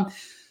Rivals.com.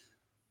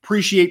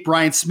 Appreciate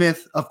Brian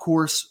Smith, of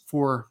course,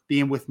 for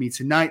being with me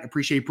tonight.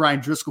 Appreciate Brian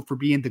Driscoll for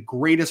being the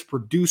greatest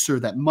producer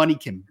that money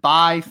can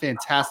buy.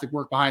 Fantastic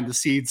work behind the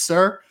scenes,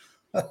 sir.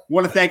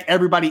 Want to thank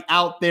everybody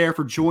out there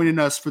for joining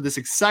us for this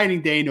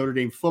exciting day in Notre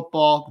Dame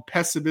football. The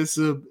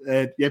pessimism,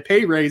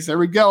 pay raise. There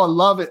we go. I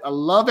love it. I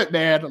love it,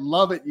 man. I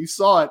love it. You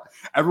saw it.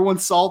 Everyone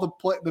saw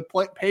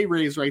the pay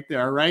raise right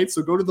there, right?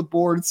 So go to the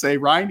board and say,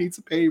 Ryan needs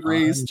a pay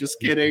raise. Just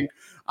kidding.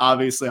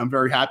 Obviously, I'm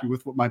very happy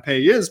with what my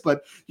pay is,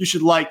 but you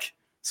should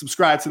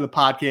subscribe to the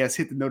podcast,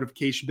 hit the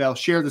notification bell,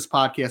 share this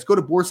podcast. Go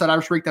to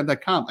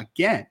board.irishbreakdown.com.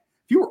 Again,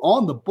 if you were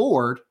on the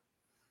board,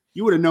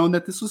 you would have known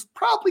that this was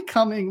probably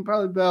coming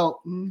about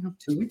 2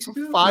 weeks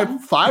ago,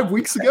 five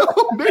weeks ago,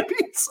 maybe.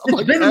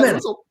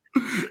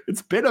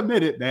 It's been a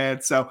minute,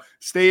 man. So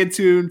stay in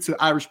tune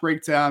to Irish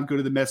Breakdown. Go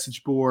to the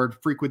message board,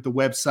 frequent the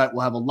website.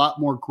 We'll have a lot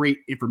more great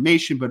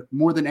information, but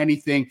more than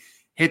anything,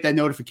 hit that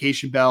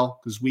notification bell,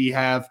 because we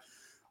have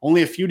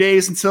only a few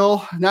days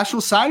until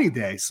National Signing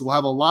Day. So we'll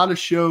have a lot of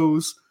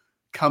shows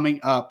coming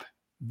up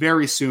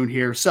very soon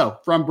here. So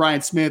from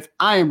Brian Smith,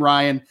 I am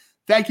Ryan.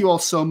 Thank you all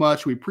so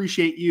much. We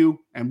appreciate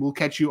you, and we'll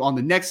catch you on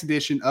the next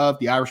edition of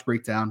the Irish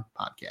Breakdown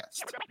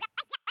podcast.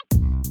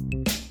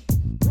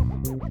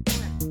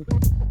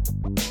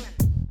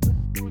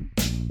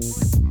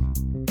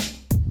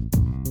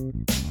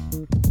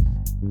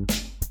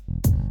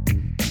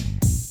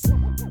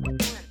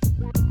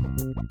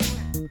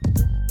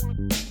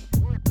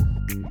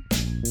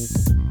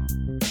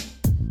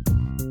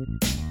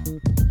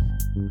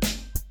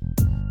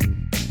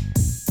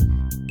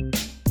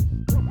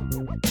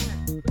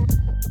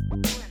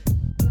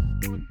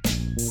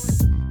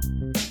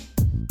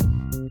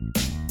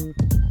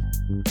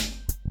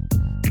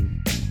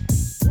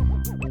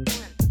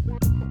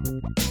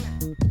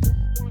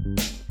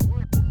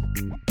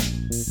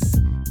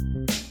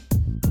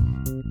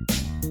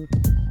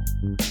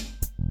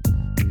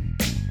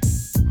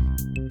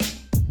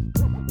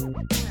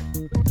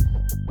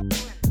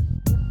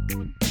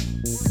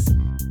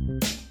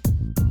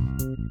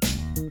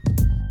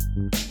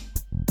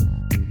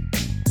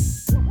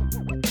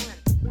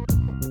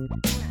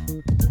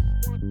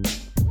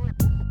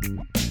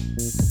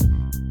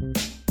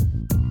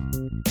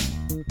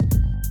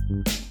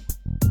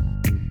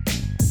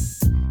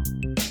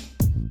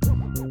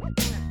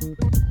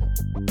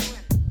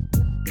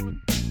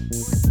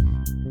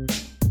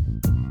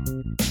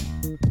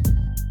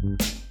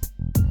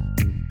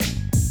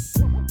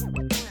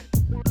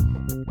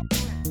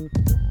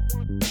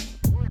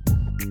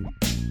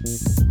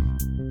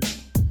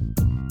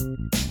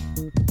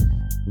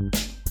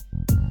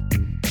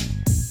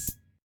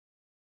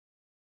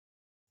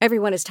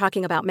 Everyone is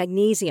talking about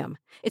magnesium.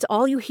 It's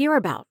all you hear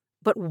about.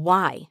 But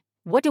why?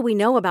 What do we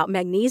know about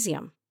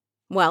magnesium?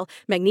 Well,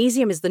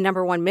 magnesium is the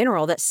number one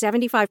mineral that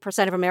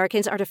 75% of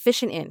Americans are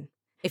deficient in.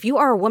 If you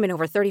are a woman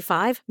over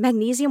 35,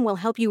 magnesium will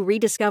help you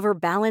rediscover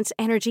balance,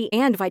 energy,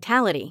 and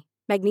vitality.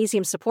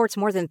 Magnesium supports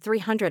more than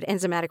 300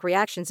 enzymatic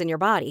reactions in your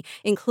body,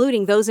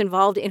 including those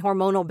involved in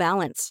hormonal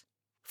balance.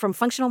 From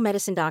functional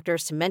medicine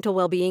doctors to mental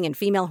well-being and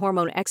female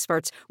hormone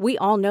experts, we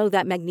all know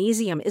that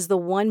magnesium is the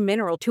one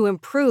mineral to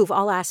improve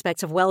all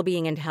aspects of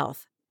well-being and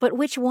health. But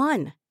which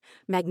one?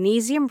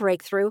 Magnesium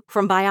Breakthrough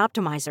from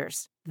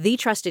Bioptimizers, the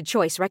trusted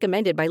choice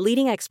recommended by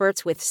leading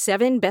experts with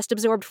 7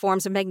 best-absorbed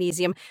forms of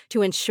magnesium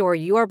to ensure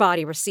your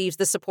body receives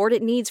the support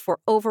it needs for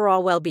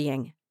overall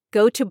well-being.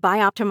 Go to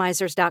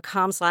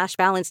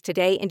bioptimizers.com/balance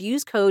today and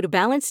use code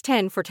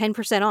BALANCE10 for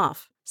 10%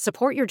 off.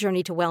 Support your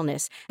journey to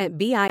wellness at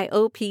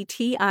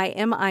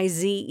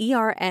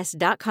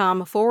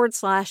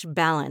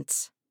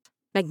bioptimizers.com/balance.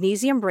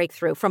 Magnesium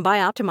Breakthrough from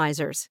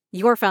Bioptimizers,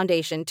 your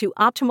foundation to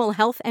optimal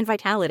health and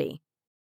vitality.